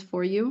second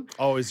for you.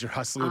 Oh, as you're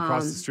hustling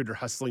across the street or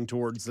hustling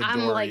towards the door.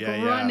 I'm like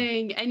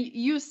running and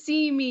you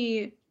see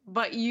me,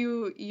 but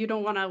you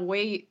don't want to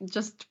wait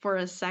just for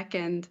a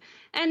second.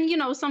 And,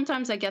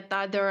 sometimes I get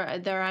that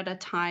they're at a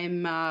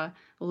time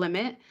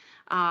limit.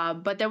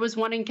 But there was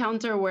one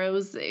encounter where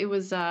it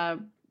was a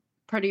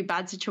pretty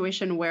bad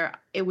situation where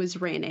it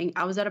was raining.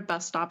 I was at a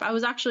bus stop. I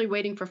was actually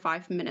waiting for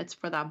 5 minutes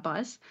for that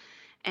bus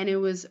and it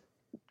was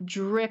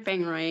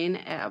dripping rain,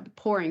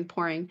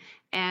 pouring.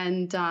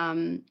 And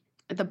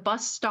the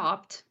bus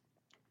stopped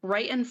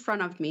right in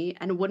front of me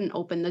and wouldn't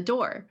open the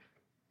door.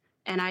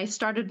 And I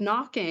started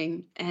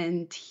knocking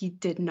and he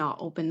did not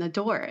open the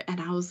door.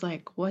 And I was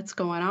like, what's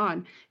going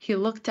on? He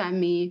looked at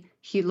me,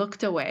 he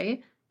looked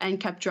away and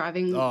kept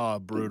driving. Oh,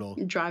 brutal.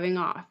 Driving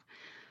off.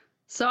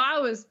 So I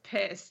was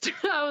pissed.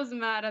 I was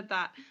mad at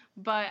that.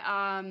 But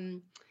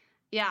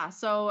yeah,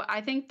 so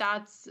I think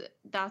that's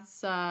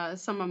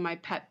some of my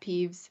pet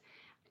peeves.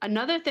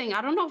 Another thing,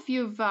 I don't know if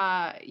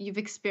you've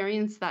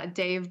experienced that,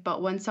 Dave,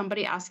 but when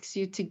somebody asks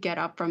you to get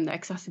up from the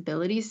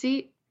accessibility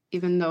seat,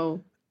 even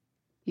though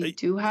you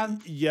do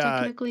have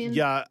technically.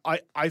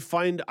 I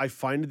find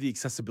the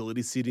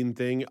accessibility seating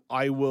thing,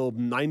 I will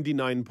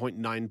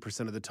 99.9%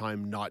 of the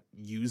time not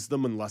use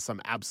them unless I'm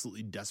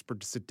absolutely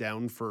desperate to sit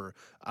down for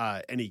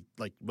any,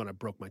 like when I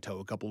broke my toe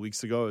a couple of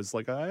weeks ago. I was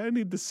like, I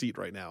need the seat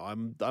right now.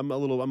 I'm a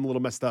little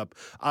messed up.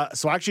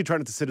 So I actually try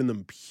not to sit in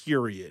them,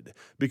 period,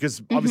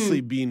 because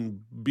obviously being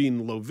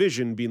low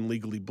vision, being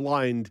legally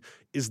blind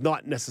is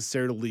not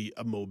necessarily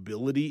a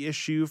mobility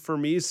issue for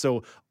me.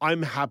 So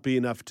I'm happy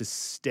enough to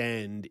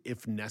stand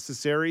if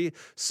necessary.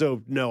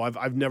 So no,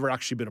 I've never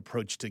actually been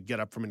approached to get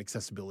up from an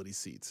accessibility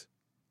seat.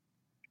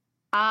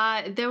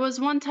 There was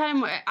one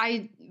time where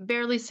I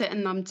barely sit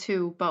in them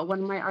too, but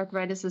when my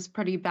arthritis is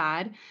pretty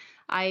bad,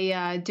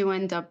 I do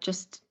end up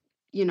just,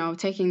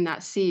 taking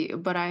that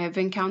seat. But I have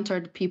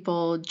encountered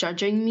people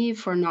judging me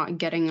for not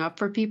getting up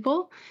for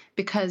people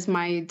because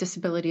my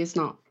disability is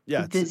not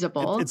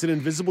visible. It's an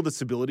invisible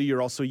disability.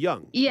 You're also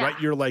young, right?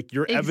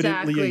 You're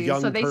evidently a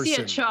young person. So they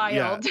see a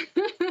child.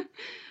 Yeah.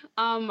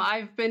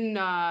 I've been,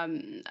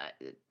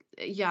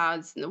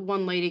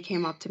 one lady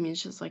came up to me and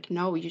she's like,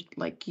 no,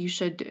 you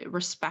should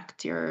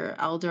respect your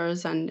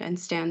elders and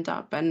stand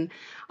up. And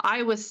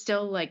I was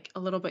still like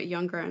a little bit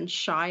younger and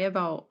shy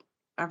about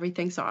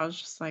everything. So I was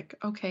just like,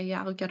 okay,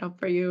 yeah, I'll get up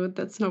for you.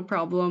 That's no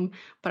problem.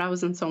 But I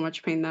was in so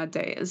much pain that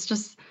day. It's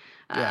just,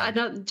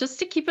 just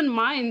to keep in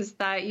mind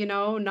that,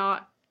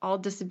 not all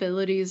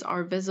disabilities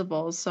are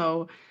visible.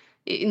 So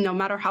no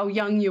matter how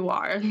young you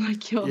are,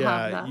 like you'll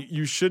have that.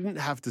 You shouldn't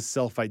have to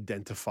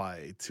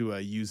self-identify to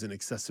use an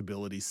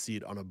accessibility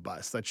seat on a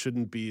bus. That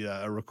shouldn't be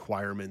a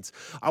requirement.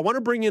 I want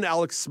to bring in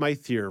Alex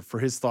Smythe here for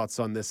his thoughts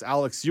on this.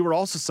 Alex, you are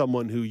also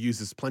someone who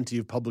uses plenty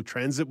of public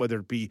transit,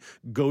 whether it be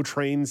GO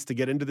trains to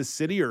get into the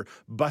city or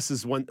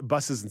buses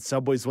and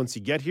subways once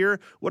you get here.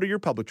 What are your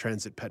public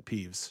transit pet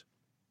peeves?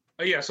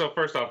 Yeah, so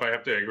first off, I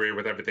have to agree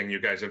with everything you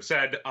guys have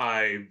said.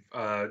 I've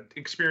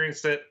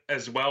experienced it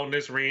as well,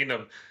 Nazreen,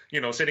 of,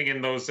 sitting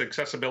in those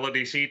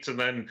accessibility seats and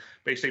then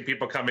basically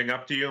people coming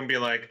up to you and be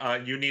like,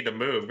 you need to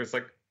move. It's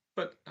like,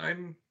 but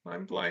I'm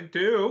blind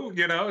too,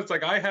 It's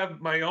like I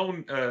have my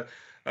own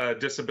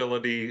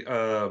disability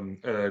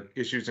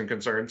issues and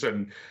concerns,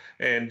 and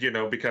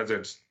because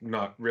it's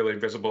not really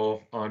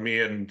visible on me,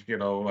 and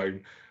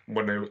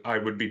when I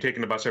would be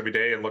taking the bus every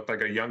day, it looked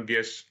like a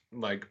youngish,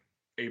 like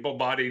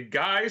able-bodied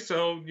guy,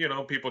 so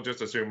people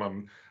just assume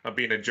I'm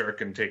being a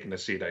jerk and taking a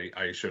seat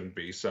I shouldn't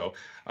be. So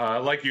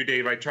like you,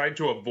 Dave, I tried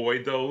to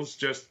avoid those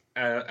just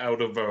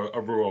out of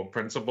a rural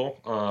principle,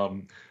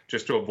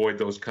 just to avoid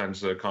those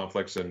kinds of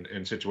conflicts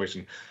and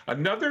situations.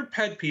 Another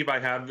pet peeve I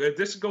have,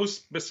 this goes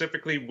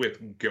specifically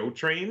with GO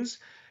trains,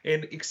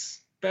 and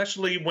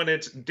especially when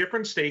it's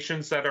different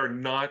stations that are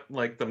not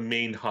like the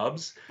main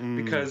hubs,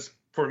 because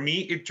for me,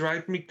 it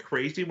drives me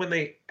crazy when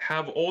they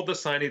have all the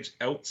signage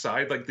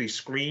outside, like these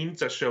screens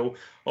that show,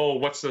 oh,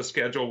 what's the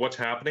schedule, what's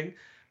happening.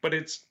 But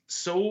it's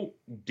so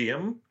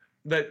dim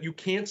that you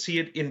can't see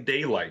it in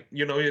daylight.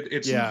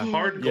 It's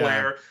hard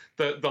glare.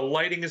 The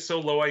lighting is so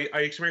low. I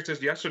experienced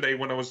this yesterday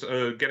when I was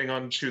getting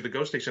onto the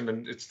GO station,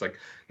 and it's like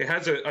it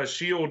has a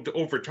shield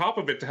over top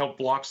of it to help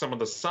block some of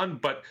the sun,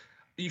 but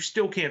you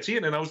still can't see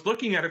it. And I was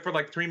looking at it for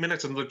like 3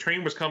 minutes, and the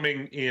train was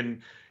coming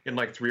in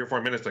like 3 or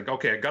 4 minutes. Like,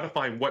 okay, I got to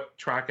find what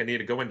track I need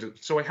to go into.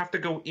 So I have to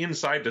go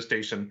inside the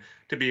station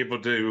to be able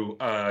to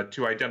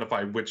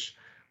identify which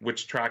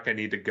track I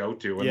need to go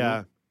to.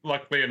 And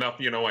luckily enough,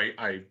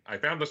 I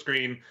found the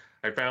screen,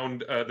 I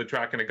found the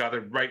track, and I got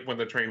it right when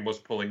the train was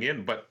pulling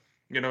in. But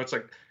it's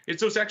like,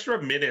 it's those extra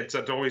minutes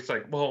that's always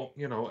like, well,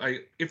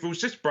 if it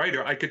was just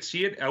brighter, I could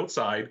see it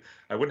outside.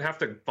 I wouldn't have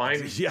to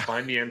find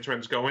the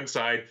entrance, go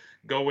inside,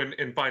 go in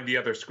and find the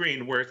other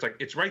screen, where it's like,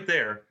 it's right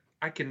there.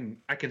 I can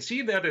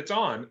see that it's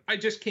on. I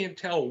just can't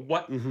tell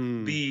what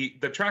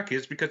the track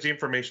is because the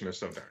information is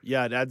so dark.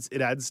 Yeah,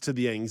 it adds to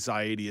the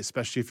anxiety,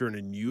 especially if you're in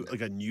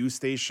a new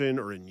station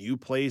or a new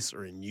place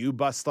or a new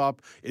bus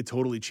stop. It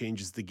totally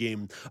changes the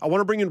game. I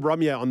want to bring in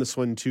Ramya on this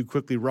one too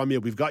quickly.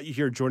 Ramya, we've got you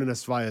here joining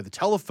us via the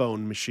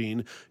telephone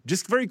machine.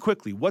 Just very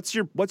quickly, what's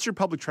your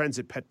public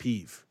transit pet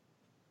peeve?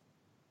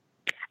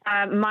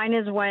 Mine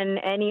is when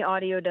any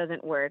audio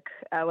doesn't work,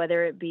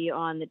 whether it be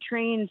on the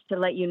trains to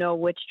let you know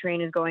which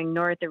train is going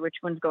north or which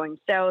one's going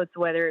south,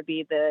 whether it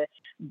be the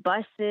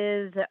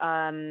buses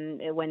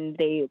when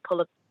they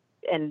pull up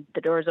and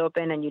the doors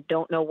open and you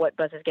don't know what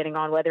bus is getting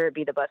on, whether it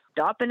be the bus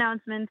stop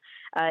announcements.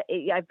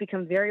 I've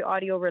become very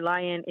audio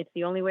reliant. It's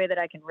the only way that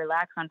I can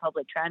relax on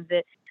public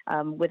transit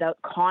without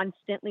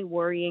constantly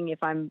worrying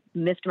if I'm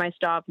missed my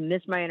stop,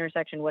 missed my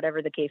intersection,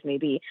 whatever the case may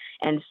be,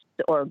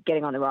 or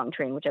getting on the wrong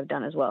train, which I've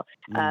done as well.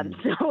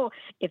 So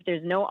if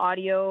there's no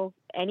audio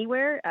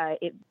anywhere,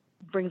 it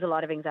brings a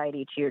lot of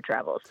anxiety to your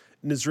travels.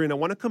 Nazreen, I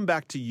want to come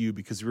back to you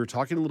because we were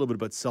talking a little bit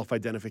about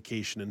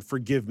self-identification, and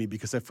forgive me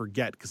because I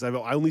forget, because I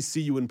only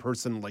see you in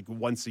person like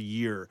once a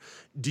year.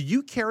 Do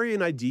you carry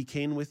an ID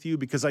cane with you?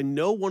 Because I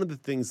know one of the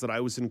things that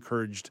I was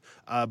encouraged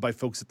by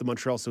folks at the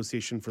Montreal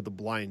Association for the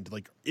Blind,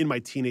 like in my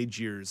teenage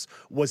years,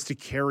 was to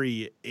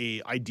carry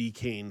a ID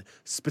cane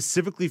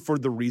specifically for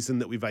the reason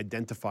that we've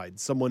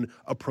identified. Someone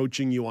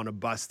approaching you on a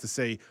bus to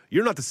say,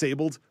 "You're not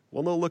disabled."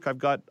 Well, no, look, I've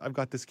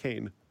got this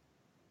cane.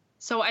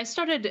 So I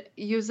started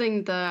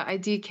using the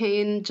ID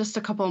cane just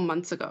a few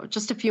months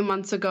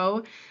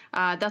ago.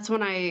 That's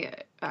when I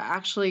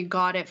actually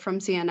got it from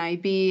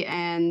CNIB,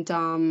 and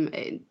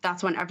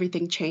that's when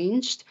everything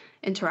changed.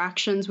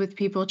 Interactions with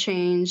people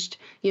changed.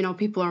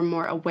 People are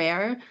more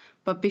aware.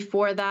 But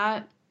before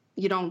that,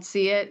 you don't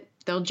see it.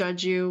 They'll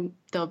judge you.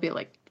 They'll be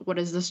like, what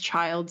is this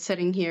child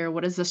sitting here?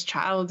 What is this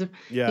child,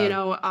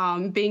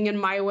 being in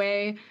my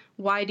way?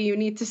 Why do you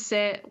need to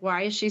sit?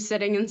 Why is she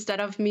sitting instead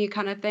of me,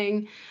 kind of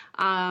thing?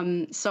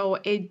 So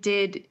it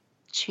did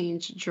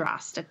change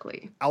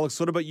drastically. Alex,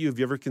 what about you? Have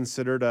you ever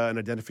considered an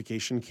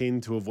identification cane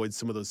to avoid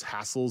some of those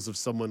hassles of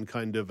someone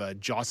kind of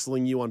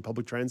jostling you on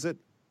public transit?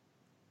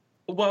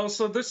 Well,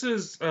 so this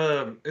is,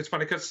 it's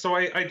funny because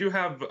I do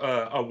have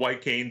a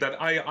white cane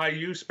that I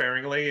use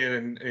sparingly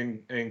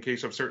in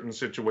case of certain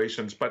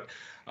situations, but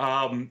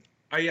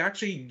I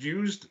actually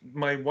used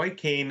my white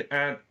cane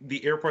at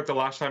the airport the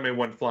last time I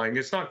went flying.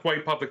 It's not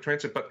quite public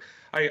transit, but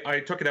I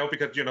took it out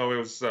because, it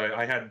was,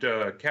 I had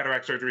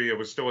cataract surgery. I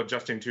was still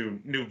adjusting to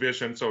new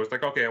vision. So it's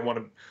like, okay, I want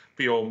to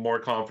feel more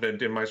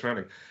confident in my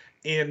surroundings.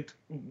 And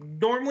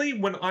normally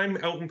when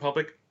I'm out in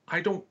public,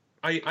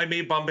 I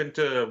may bump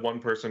into one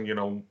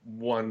person,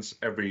 once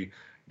every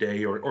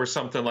day or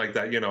something like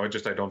that.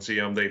 I don't see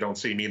them. They don't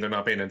see me. They're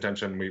not paying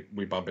attention.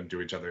 We bump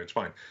into each other. It's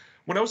fine.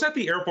 When I was at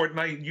the airport and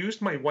I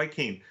used my white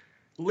cane,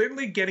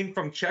 literally getting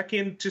from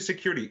check-in to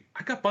security,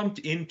 I got bumped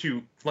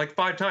into like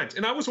 5 times,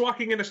 and I was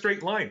walking in a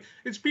straight line.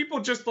 It's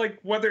people just like,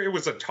 whether it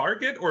was a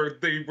Target or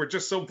they were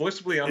just so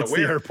blissfully unaware. It's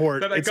the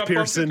airport. That I it's got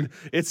Pearson.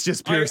 It's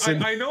just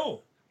Pearson.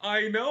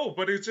 I know,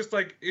 but it's just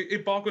like,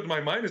 it boggled my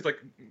mind. It's like,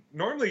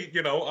 normally,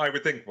 I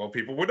would think, well,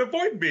 people would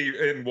avoid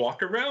me and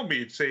walk around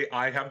me, say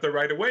I have the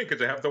right of way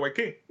because I have the white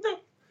cane. No,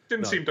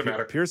 didn't seem to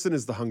matter. Pearson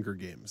is the Hunger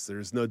Games.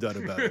 There's no doubt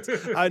about it.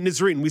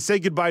 Nazreen, we say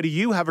goodbye to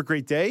you. Have a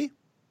great day.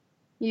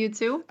 You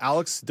too.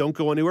 Alex, don't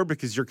go anywhere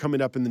because you're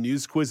coming up in the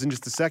news quiz in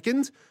just a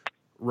second.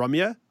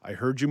 Ramya, I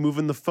heard you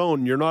moving the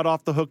phone. You're not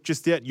off the hook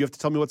just yet. You have to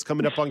tell me what's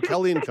coming up on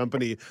Kelly and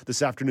Company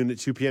this afternoon at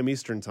 2 p.m.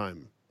 Eastern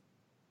Time.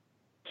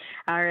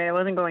 All right, I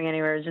wasn't going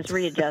anywhere. I was just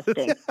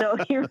readjusting. So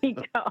here we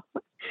go.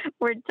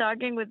 We're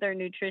talking with our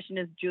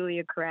nutritionist,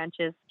 Julia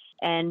Karanchis,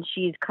 and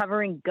she's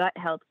covering gut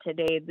health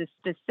today. The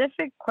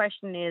specific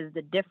question is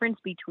the difference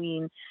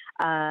between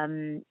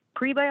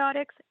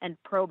prebiotics and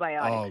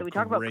probiotics. So we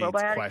talk about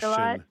probiotics a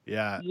lot.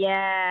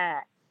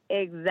 Yeah,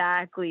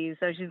 exactly.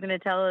 So she's going to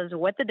tell us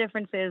what the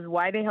difference is,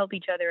 why they help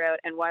each other out,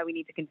 and why we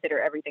need to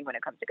consider everything when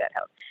it comes to gut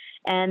health.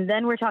 And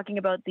then we're talking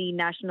about the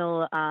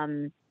National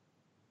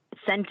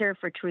Center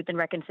for Truth and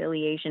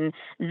Reconciliation.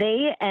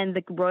 They and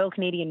the Royal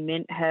Canadian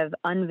Mint have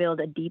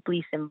unveiled a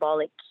deeply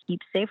symbolic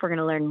keepsake. We're going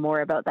to learn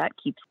more about that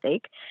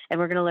keepsake, and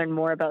we're going to learn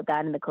more about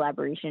that and the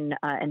collaboration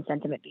and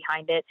sentiment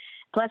behind it.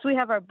 Plus, we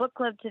have our book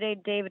club today,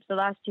 Dave. It's the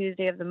last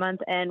Tuesday of the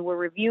month, and we're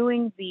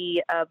reviewing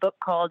the book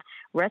called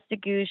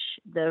Restigouche,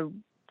 The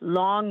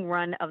Long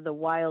Run of the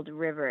Wild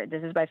River.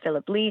 This is by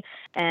Philip Lee,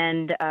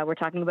 and we're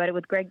talking about it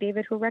with Greg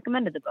David, who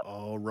recommended the book.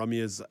 Oh,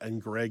 Ramya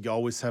and Greg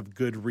always have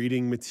good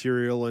reading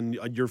material and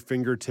your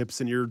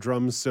fingertips and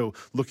eardrums, so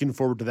looking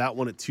forward to that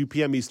one at 2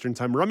 p.m. Eastern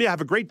Time. Ramya,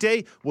 have a great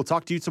day. We'll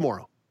talk to you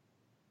tomorrow.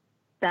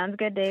 Sounds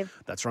good, Dave.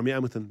 That's Ramya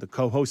Amuthan, the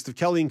co-host of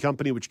Kelly and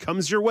Company, which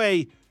comes your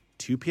way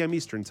 2 p.m.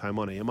 Eastern Time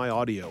on AMI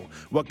Audio.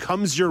 What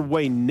comes your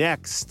way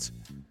next?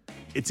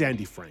 It's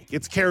Andy Frank.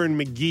 It's Karen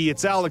McGee.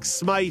 It's Alex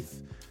Smythe.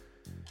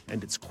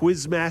 And it's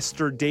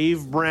Quizmaster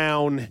Dave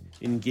Brown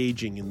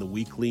engaging in the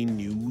weekly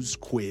news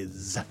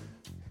quiz.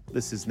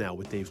 This is Now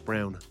with Dave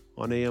Brown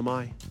on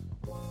AMI.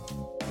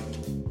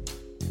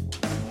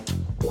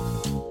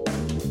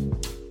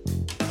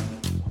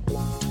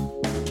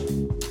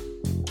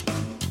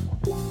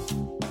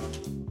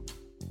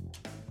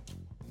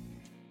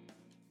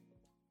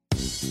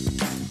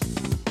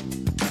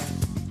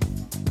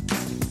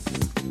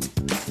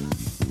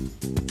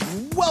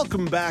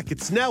 Welcome back.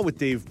 It's Now with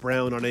Dave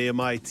Brown on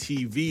AMI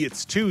TV.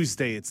 It's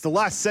Tuesday. It's the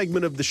last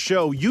segment of the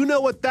show. You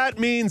know what that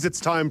means. It's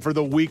time for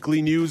the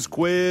weekly news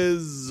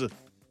quiz.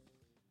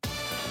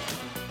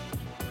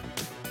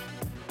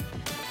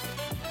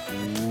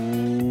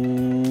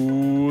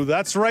 Ooh,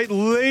 that's right,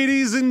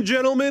 ladies and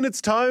gentlemen.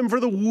 It's time for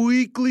the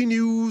weekly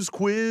news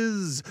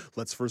quiz.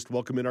 Let's first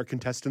welcome in our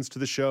contestants to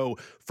the show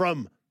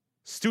from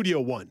Studio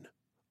One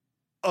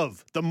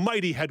of the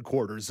mighty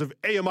headquarters of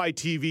AMI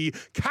TV,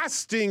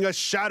 casting a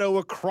shadow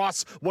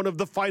across one of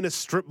the finest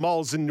strip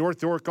malls in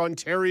North York,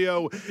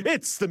 Ontario.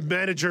 It's the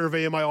manager of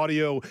AMI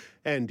Audio,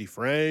 Andy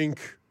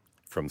Frank.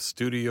 From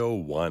Studio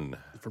One.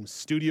 From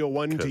Studio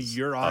One to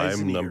your eyes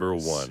and I'm number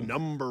ears. one.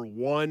 Number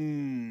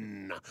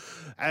one.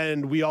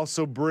 And we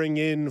also bring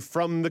in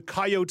from the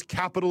Coyote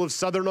capital of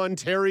Southern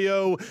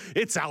Ontario,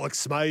 it's Alex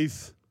Smythe.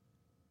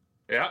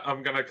 Yeah,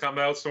 I'm going to come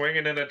out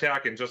swinging and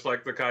attacking just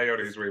like the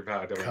Coyotes we've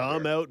had.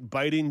 Come out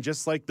biting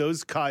just like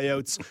those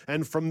coyotes.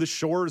 And from the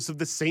shores of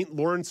the St.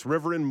 Lawrence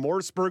River in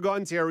Morrisburg,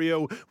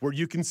 Ontario, where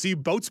you can see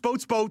boats,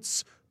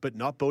 but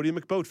not Bodie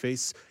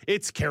McBoatface,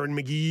 it's Karen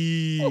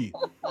McGee.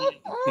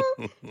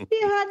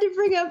 You had to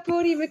bring up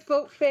Bodie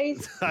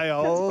McBoatface. I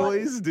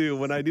always do.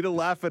 When I need a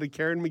laugh at a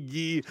Karen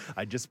McGee,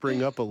 I just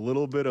bring up a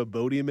little bit of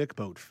Bodie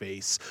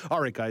McBoatface.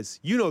 All right, guys,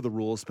 you know the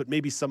rules, but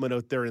maybe someone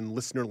out there in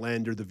listener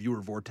land or the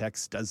viewer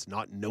vortex does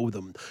not know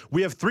them.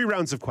 We have 3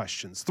 rounds of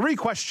questions, 3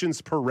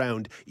 questions per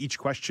round. Each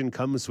question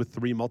comes with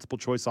 3 multiple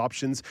choice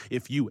options.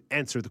 If you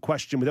answer the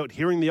question without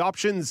hearing the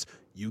options,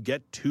 you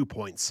get 2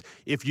 points.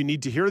 If you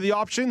need to hear the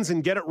options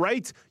and get it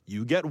right,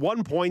 you get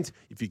 1 point.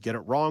 If you get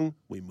it wrong,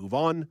 we move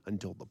on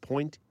until the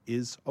point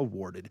is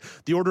awarded.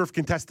 The order of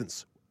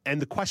contestants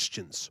and the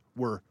questions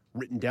were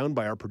written down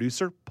by our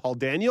producer, Paul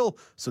Daniel.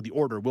 So the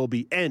order will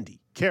be Andy,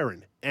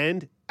 Karen,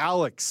 and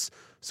Alex.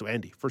 So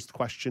Andy, first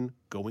question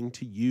going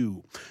to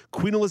you.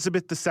 Queen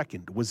Elizabeth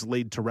II was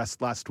laid to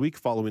rest last week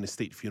following a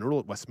state funeral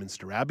at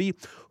Westminster Abbey.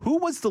 Who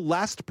was the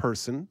last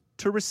person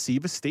to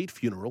receive a state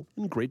funeral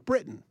in Great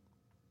Britain?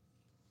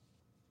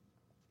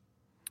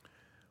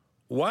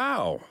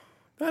 Wow,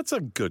 that's a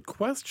good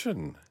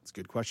question. It's a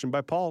good question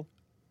by Paul.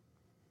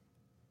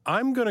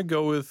 I'm going to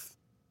go with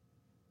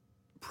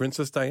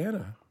Princess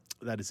Diana.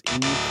 That is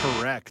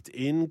incorrect.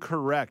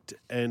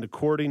 And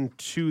according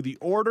to the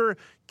order,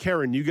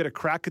 Karen, you get a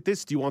crack at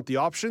this. Do you want the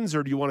options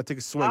or do you want to take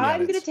a swing at it?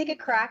 I'm going to take a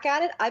crack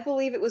at it. I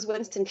believe it was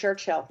Winston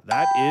Churchill.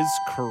 That is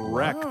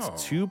correct. Wow.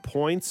 2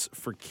 points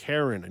for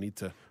Karen. I need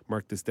to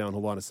mark this down.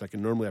 Hold on a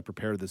second. Normally I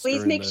prepare this.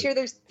 Please make sure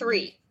there's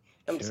 3.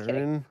 I'm just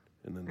kidding.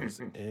 And then there's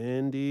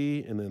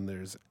Andy, and then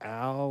there's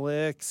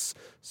Alex.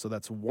 So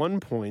that's 1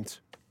 point,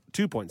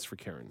 2 points for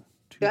Karen.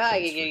 2 points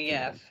for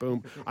Karen.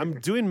 Boom. I'm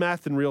doing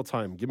math in real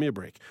time. Give me a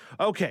break.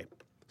 Okay,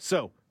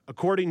 so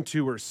according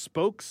to her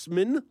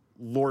spokesman,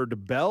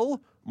 Lord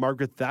Bell,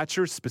 Margaret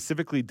Thatcher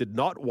specifically did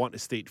not want a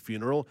state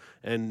funeral,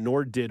 and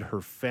nor did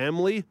her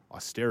family.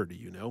 Austerity,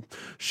 you know.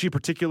 She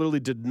particularly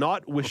did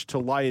not wish to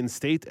lie in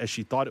state, as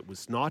she thought it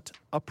was not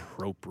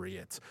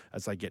appropriate.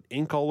 As I get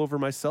ink all over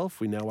myself,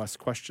 we now ask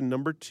question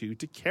number 2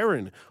 to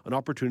Karen, an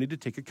opportunity to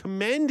take a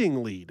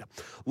commanding lead.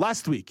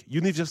 Last week,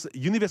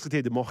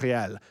 Université de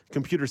Montréal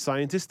computer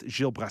scientist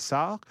Gilles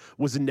Brassard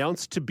was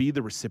announced to be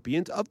the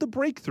recipient of the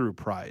Breakthrough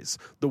Prize,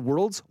 the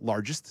world's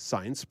largest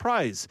science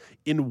prize.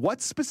 In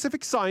what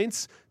specific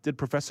science did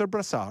Professor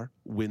Brassard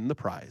win the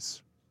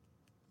prize?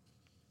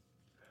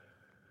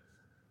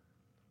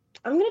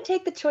 I'm going to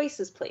take the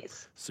choices,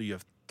 please. So you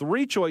have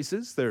 3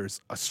 choices.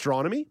 There's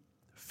astronomy,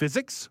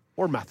 physics,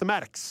 or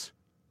mathematics.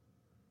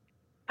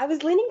 I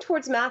was leaning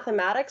towards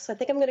mathematics, so I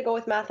think I'm going to go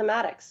with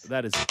mathematics.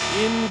 That is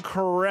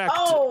incorrect.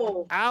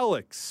 Oh!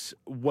 Alex,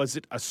 was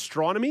it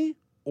astronomy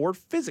or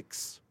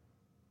physics?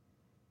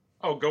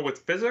 Oh, go with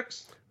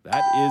physics?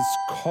 That is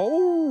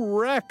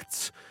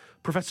correct.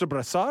 Professor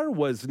Brassard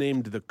was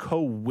named the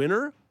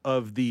co-winner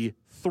of the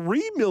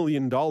 $3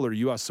 million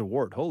U.S.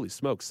 award. Holy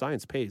smokes,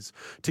 science pays.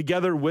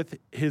 Together with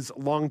his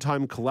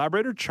longtime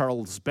collaborator,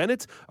 Charles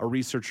Bennett, a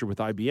researcher with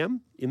IBM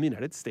in the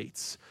United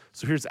States.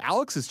 So here's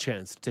Alex's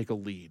chance to take a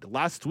lead.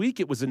 Last week,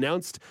 it was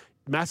announced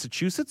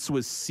Massachusetts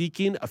was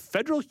seeking a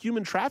federal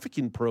human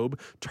trafficking probe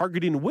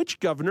targeting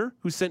which governor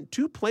who sent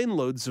 2 plane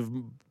loads of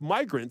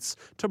migrants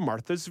to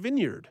Martha's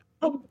Vineyard?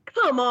 Oh,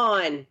 come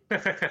on.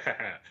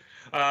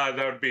 That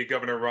would be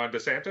Governor Ron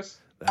DeSantis.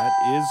 That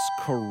is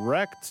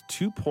correct.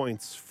 2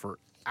 points for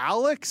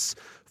Alex.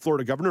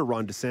 Florida Governor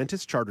Ron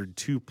DeSantis chartered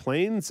 2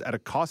 planes at a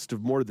cost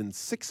of more than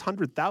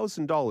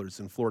 $600,000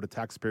 in Florida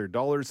taxpayer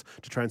dollars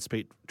to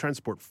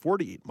transport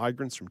 48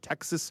 migrants from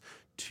Texas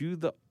to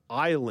the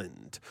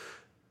island.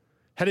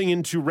 Heading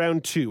into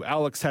round 2,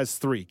 Alex has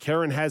 3,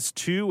 Karen has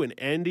 2, and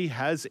Andy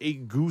has a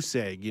goose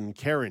egg. And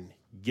Karen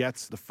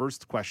gets the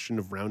first question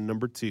of round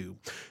number 2.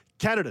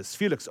 Canada's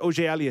Felix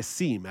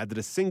Auger-Aliassime added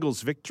a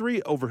singles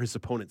victory over his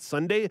opponent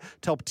Sunday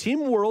to help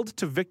Team World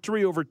to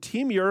victory over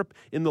Team Europe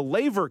in the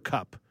Laver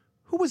Cup.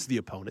 Who was the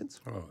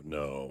opponent? Oh,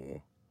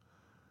 no.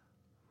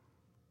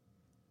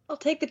 I'll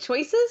take the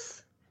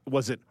choices.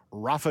 Was it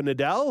Rafa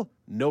Nadal,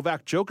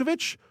 Novak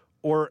Djokovic,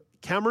 or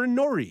Cameron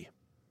Norrie?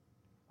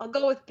 I'll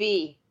go with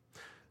B.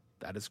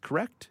 That is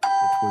correct.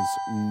 It was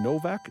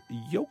Novak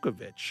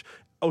Djokovic.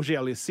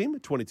 Auger-Aliassime, a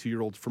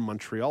 22-year-old from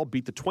Montreal,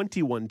 beat the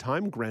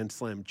 21-time Grand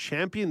Slam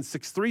champion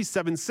 6-3,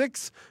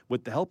 7-6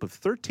 with the help of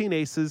 13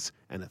 aces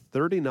and a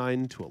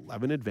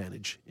 39-11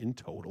 advantage in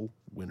total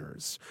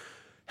winners.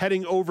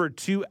 Heading over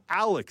to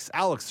Alex.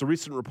 Alex, a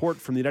recent report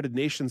from the United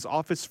Nations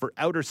Office for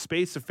Outer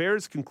Space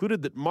Affairs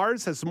concluded that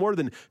Mars has more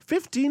than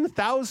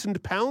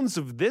 15,000 pounds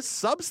of this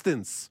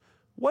substance.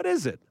 What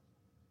is it?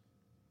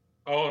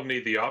 Oh, I'll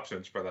need the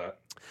options for that.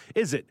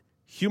 Is it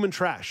human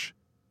trash,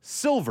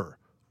 silver,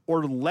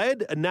 or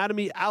lead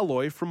anatomy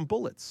alloy from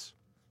bullets?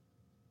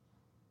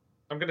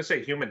 I'm going to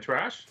say human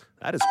trash.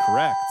 That is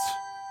correct.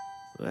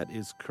 That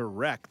is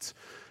correct.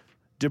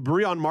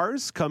 Debris on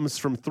Mars comes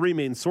from 3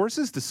 main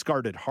sources: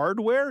 discarded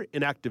hardware,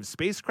 inactive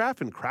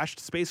spacecraft, and crashed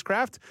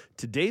spacecraft.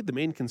 Today, the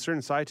main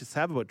concern scientists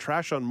have about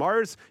trash on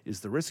Mars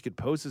is the risk it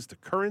poses to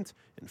current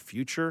and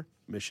future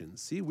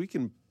missions. See, we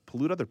can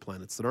pollute other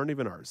planets that aren't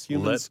even ours.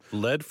 Humans.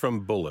 Lead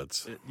from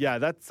bullets. Yeah,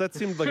 that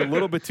seemed like a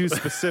little bit too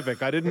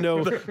specific. I didn't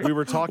know we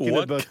were talking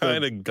about what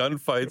kind of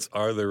gunfights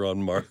are there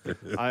on Mars?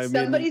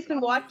 Somebody's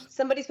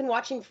been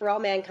watching For All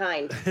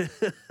Mankind.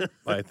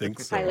 I think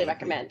so. Highly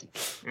recommend.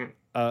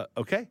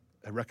 Okay.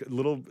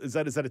 Is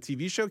that a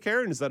TV show,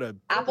 Karen? Is that a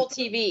Apple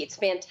TV? It's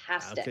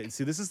fantastic. Okay,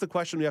 see, this is the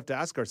question we have to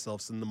ask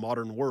ourselves in the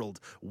modern world.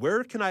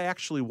 Where can I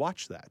actually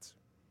watch that?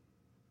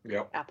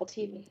 Yep. Apple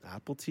TV.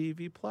 Apple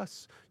TV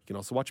Plus. You can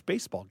also watch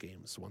baseball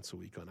games once a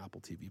week on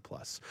Apple TV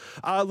Plus.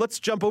 Let's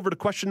jump over to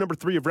question number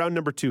 3 of round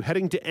number 2.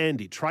 Heading to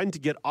Andy, trying to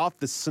get off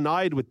the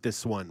snide with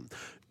this one.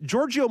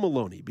 Giorgia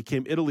Meloni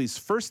became Italy's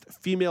first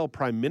female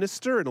prime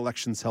minister in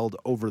elections held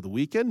over the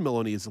weekend.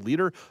 Meloni is a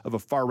leader of a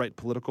far-right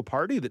political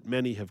party that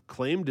many have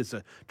claimed is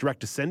a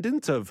direct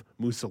descendant of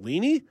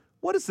Mussolini.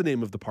 What is the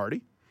name of the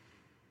party?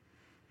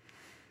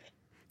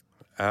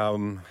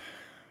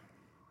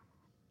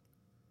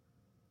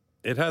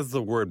 It has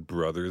the word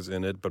brothers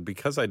in it, but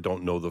because I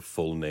don't know the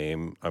full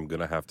name, I'm going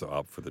to have to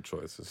opt for the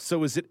choices.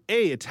 So is it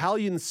A,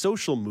 Italian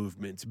Social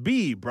Movement,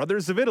 B,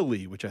 Brothers of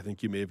Italy, which I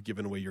think you may have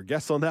given away your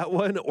guess on that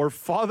one, or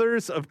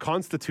Fathers of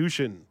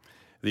Constitution?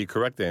 The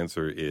correct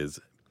answer is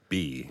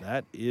B.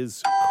 That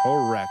is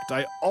correct.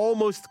 I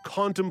almost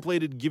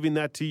contemplated giving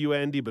that to you,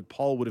 Andy, but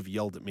Paul would have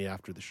yelled at me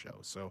after the show,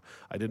 so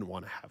I didn't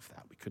want to have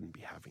that. We couldn't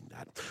be having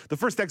that. The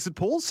first exit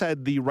polls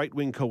had the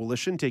right-wing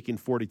coalition taking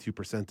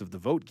 42% of the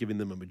vote, giving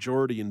them a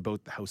majority in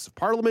both the House of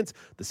Parliament,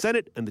 the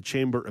Senate, and the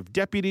Chamber of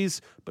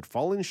Deputies, but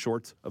falling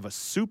short of a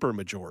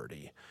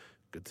supermajority.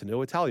 Good to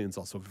know Italians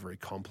also have a very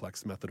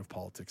complex method of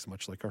politics,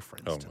 much like our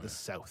friends to the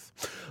south.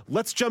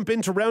 Let's jump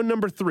into round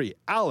number 3.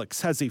 Alex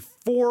has a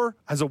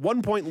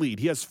 1-point lead.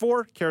 He has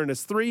 4, Karen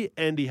has 3,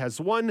 Andy has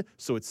 1,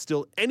 so it's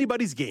still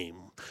anybody's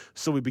game.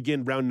 So we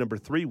begin round number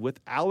 3 with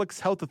Alex.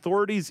 Health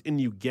authorities in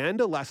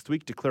Uganda last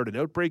week declared an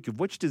outbreak of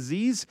which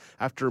disease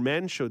after a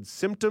man showed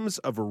symptoms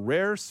of a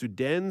rare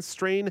Sudan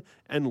strain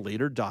and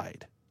later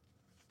died?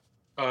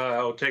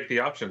 I'll take the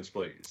options,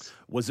 please.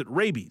 Was it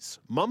rabies,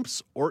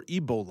 mumps, or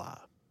Ebola?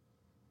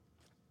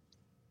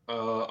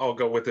 I'll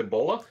go with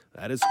Ebola.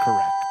 That is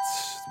correct.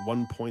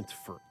 1 point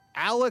for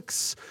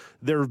Alex.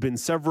 There have been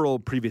several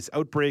previous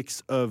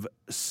outbreaks of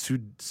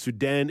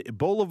Sudan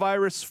Ebola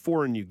virus,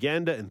 4 in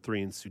Uganda and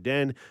 3 in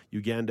Sudan.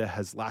 Uganda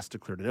has last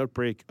declared an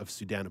outbreak of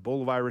Sudan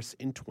Ebola virus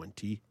in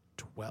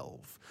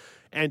 2012.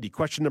 Andy,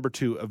 question number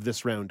 2 of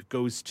this round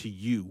goes to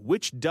you.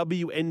 Which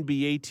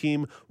WNBA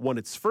team won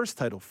its first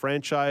title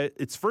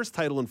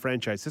in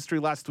franchise history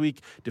last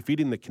week,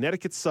 defeating the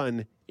Connecticut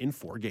Sun in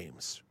 4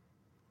 games?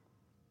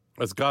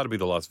 It's got to be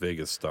the Las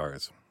Vegas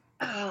Stars.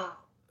 Oh.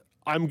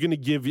 I'm gonna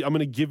give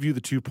you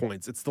the 2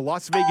 points. It's the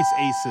Las Vegas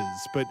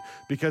Aces, but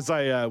because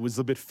I was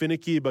a bit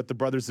finicky about the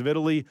Brothers of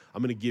Italy,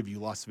 I'm gonna give you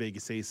Las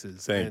Vegas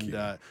Aces. Thank you.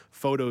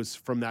 Photos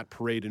from that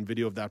parade and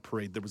video of that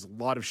parade, there was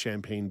a lot of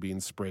champagne being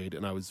sprayed,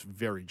 and I was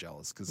very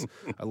jealous because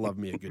I love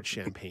me a good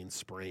champagne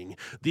spraying.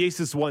 The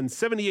Aces won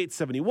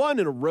 78-71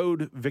 in a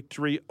road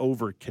victory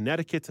over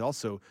Connecticut.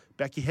 Also,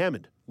 Becky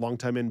Hammond,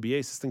 longtime NBA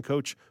assistant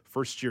coach,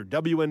 first-year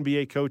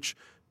WNBA coach,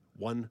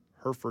 won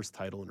her first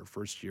title in her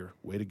first year.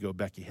 Way to go,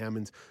 Becky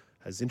Hammond.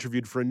 Has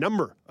interviewed for a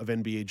number of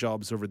NBA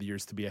jobs over the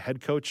years to be a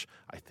head coach.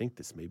 I think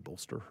this may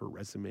bolster her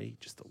resume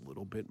just a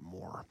little bit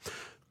more.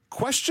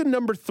 Question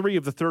number 3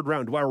 of the third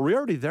round. Wow, are we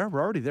already there?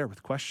 We're already there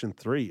with question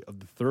 3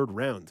 of the third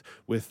round,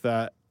 with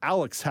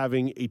Alex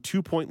having a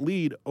 2-point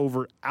lead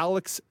over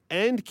Andy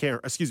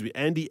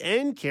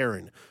and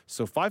Karen.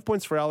 So 5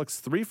 points for Alex,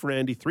 3 for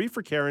Andy, 3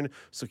 for Karen.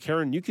 So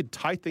Karen, you could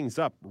tie things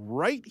up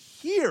right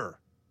here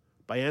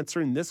by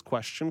answering this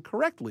question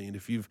correctly. And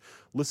if you've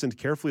listened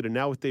carefully to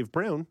Now with Dave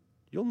Brown,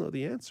 you'll know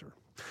the answer.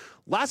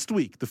 Last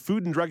week, the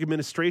Food and Drug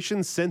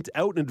Administration sent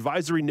out an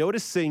advisory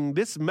notice saying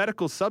this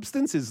medical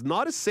substance is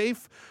not a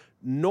safe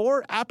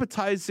nor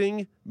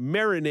appetizing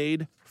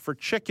marinade for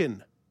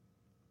chicken.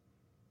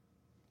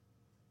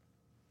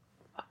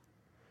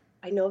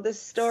 I know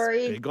this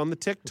story. It's big on the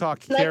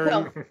TikTok,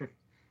 Karen. NyQuil.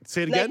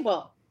 Say it again.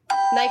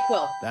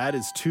 NyQuil. That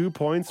is 2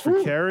 points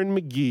for Karen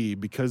McGee.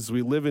 Because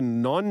we live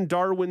in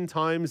non-Darwin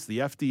times, the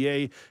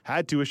FDA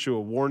had to issue a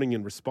warning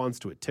in response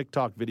to a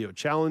TikTok video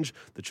challenge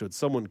that showed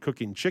someone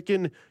cooking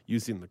chicken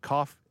using the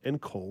cough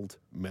and cold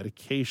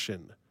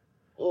medication.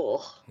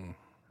 Oh.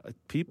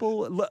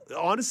 People,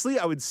 honestly,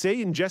 I would say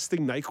ingesting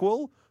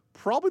NyQuil,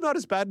 probably not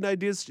as bad an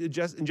idea as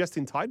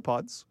ingesting Tide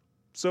Pods.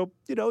 So,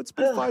 it's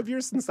been 5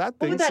 years since that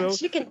thing. What would that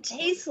chicken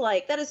taste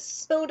like? That is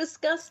so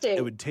disgusting.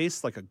 It would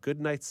taste like a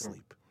good night's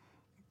sleep.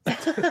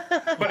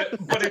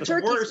 But it's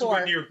worse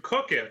when you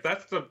cook it.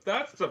 That's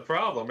the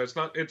problem. It's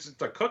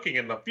the cooking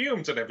and the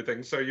fumes and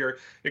everything. So you're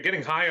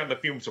getting high on the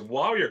fumes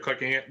while you're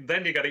cooking it.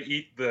 Then you got to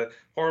eat the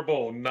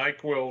horrible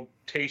NyQuil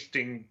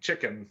tasting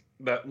chicken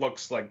that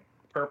looks like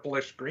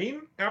purplish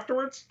green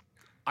afterwards.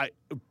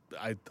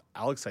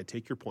 Alex, I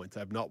take your point.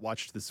 I've not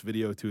watched this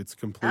video to its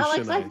completion.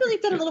 Alex, I feel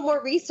you've done a little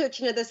more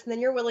research into this than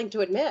you're willing to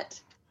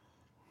admit.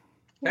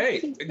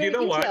 Hey, you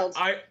know what?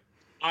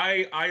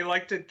 I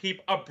like to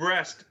keep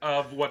abreast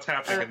of what's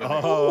happening in the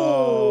news.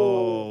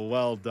 Oh,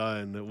 well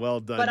done. Well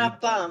done.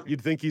 But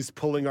you'd think he's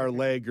pulling our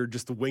leg or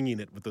just winging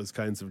it with those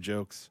kinds of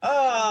jokes.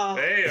 Oh.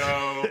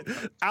 Hey-o.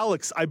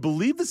 Alex, I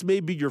believe this may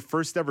be your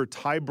first ever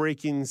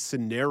tie-breaking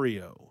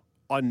scenario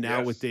on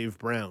Now with Dave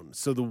Brown.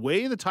 So the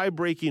way the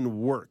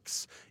tie-breaking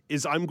works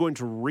is I'm going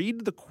to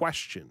read the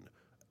question.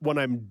 When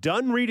I'm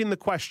done reading the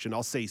question,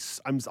 I'll say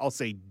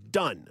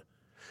done.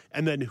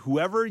 And then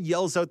whoever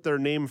yells out their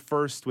name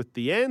first with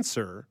the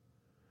answer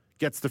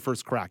gets the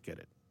first crack at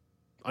it.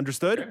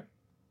 Understood? Okay.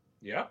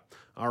 Yeah.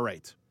 All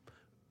right.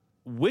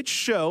 Which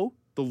show,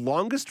 the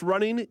longest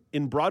running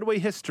in Broadway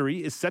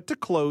history, is set to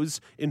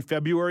close in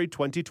February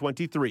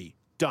 2023?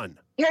 Done.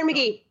 Karen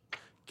McGee.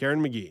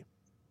 Karen McGee.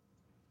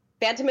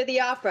 Phantom of the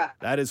Opera.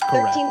 That is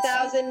correct.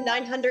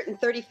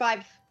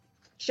 13,935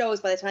 shows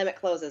by the time it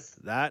closes.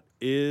 That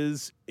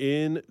is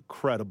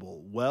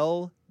incredible.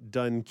 Well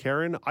done,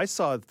 Karen. I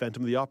saw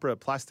Phantom of the Opera at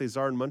Place des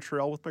Arts in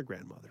Montreal with my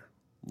grandmother.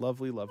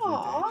 Lovely, lovely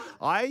day.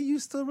 I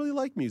used to really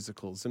like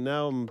musicals, and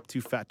now I'm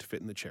too fat to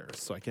fit in the chairs,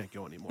 so I can't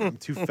go anymore. I'm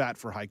too fat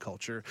for high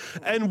culture.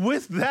 And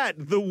with that,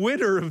 the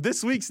winner of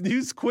this week's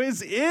news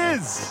quiz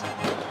is...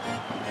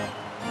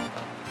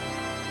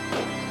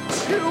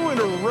 2 in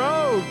a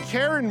row.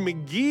 Karen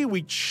McGee.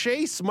 We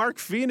chase Mark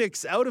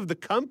Phoenix out of the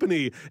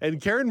company, and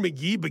Karen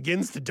McGee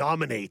begins to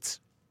dominate.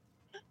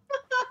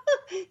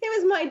 It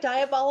was my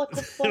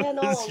diabolical plan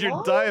all along. It was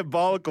your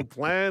diabolical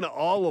plan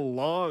all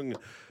along.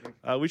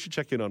 We should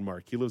check in on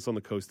Mark. He lives on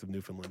the coast of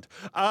Newfoundland.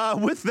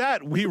 With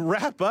that, we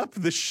wrap up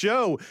the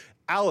show.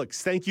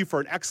 Alex, thank you for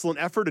an excellent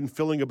effort in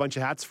filling a bunch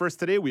of hats for us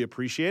today. We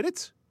appreciate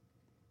it.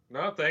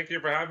 No, thank you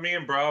for having me,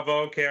 and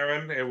bravo,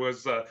 Karen. It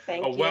was a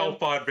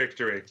well-fought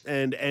victory.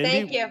 And Andy,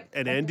 Thank you.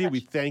 And Andy, we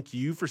thank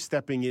you for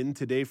stepping in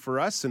today for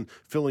us and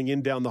filling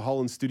in down the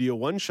hall in Studio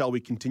One. Shall we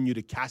continue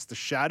to cast a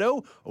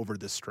shadow over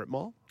this strip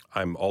mall?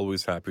 I'm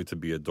always happy to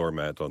be a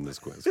doormat on this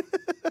quiz.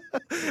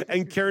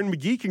 And Karen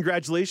McGee,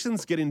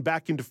 congratulations, getting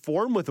back into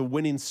form with a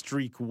winning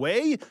streak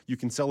way. You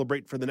can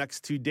celebrate for the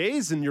next 2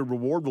 days, and your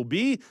reward will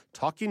be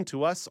talking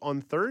to us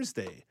on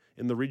Thursday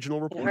in the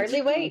regional report.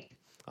 Hardly wait.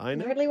 I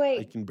know. Hardly wait.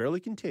 You can barely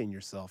contain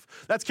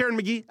yourself. That's Karen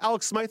McGee,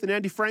 Alex Smythe, and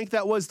Andy Frank.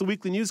 That was the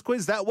weekly news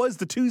quiz. That was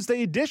the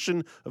Tuesday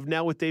edition of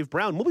Now with Dave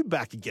Brown. We'll be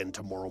back again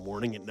tomorrow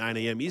morning at 9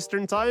 a.m.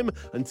 Eastern Time.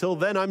 Until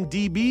then, I'm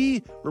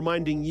DB,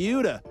 reminding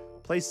you to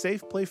play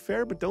safe, play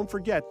fair, but don't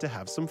forget to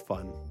have some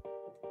fun.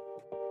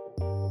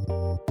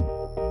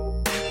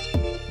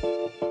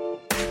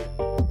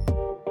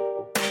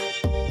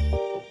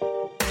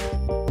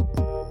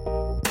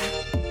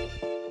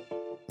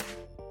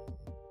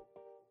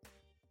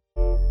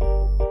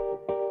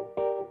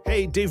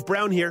 Hey, Dave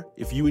Brown here.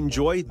 If you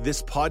enjoy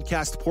this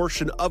podcast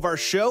portion of our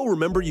show,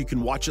 remember you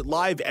can watch it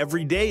live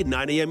every day at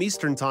 9 a.m.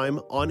 Eastern Time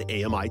on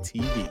AMI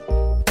TV.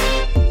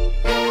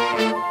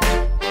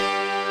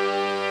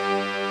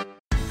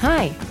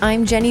 Hi,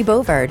 I'm Jenny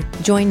Bovard.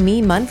 Join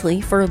me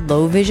monthly for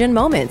Low Vision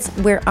Moments,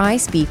 where I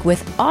speak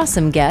with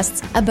awesome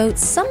guests about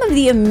some of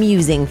the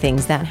amusing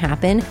things that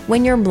happen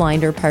when you're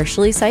blind or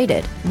partially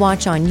sighted.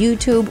 Watch on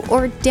YouTube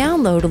or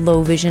download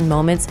Low Vision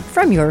Moments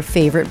from your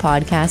favorite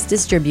podcast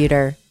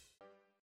distributor.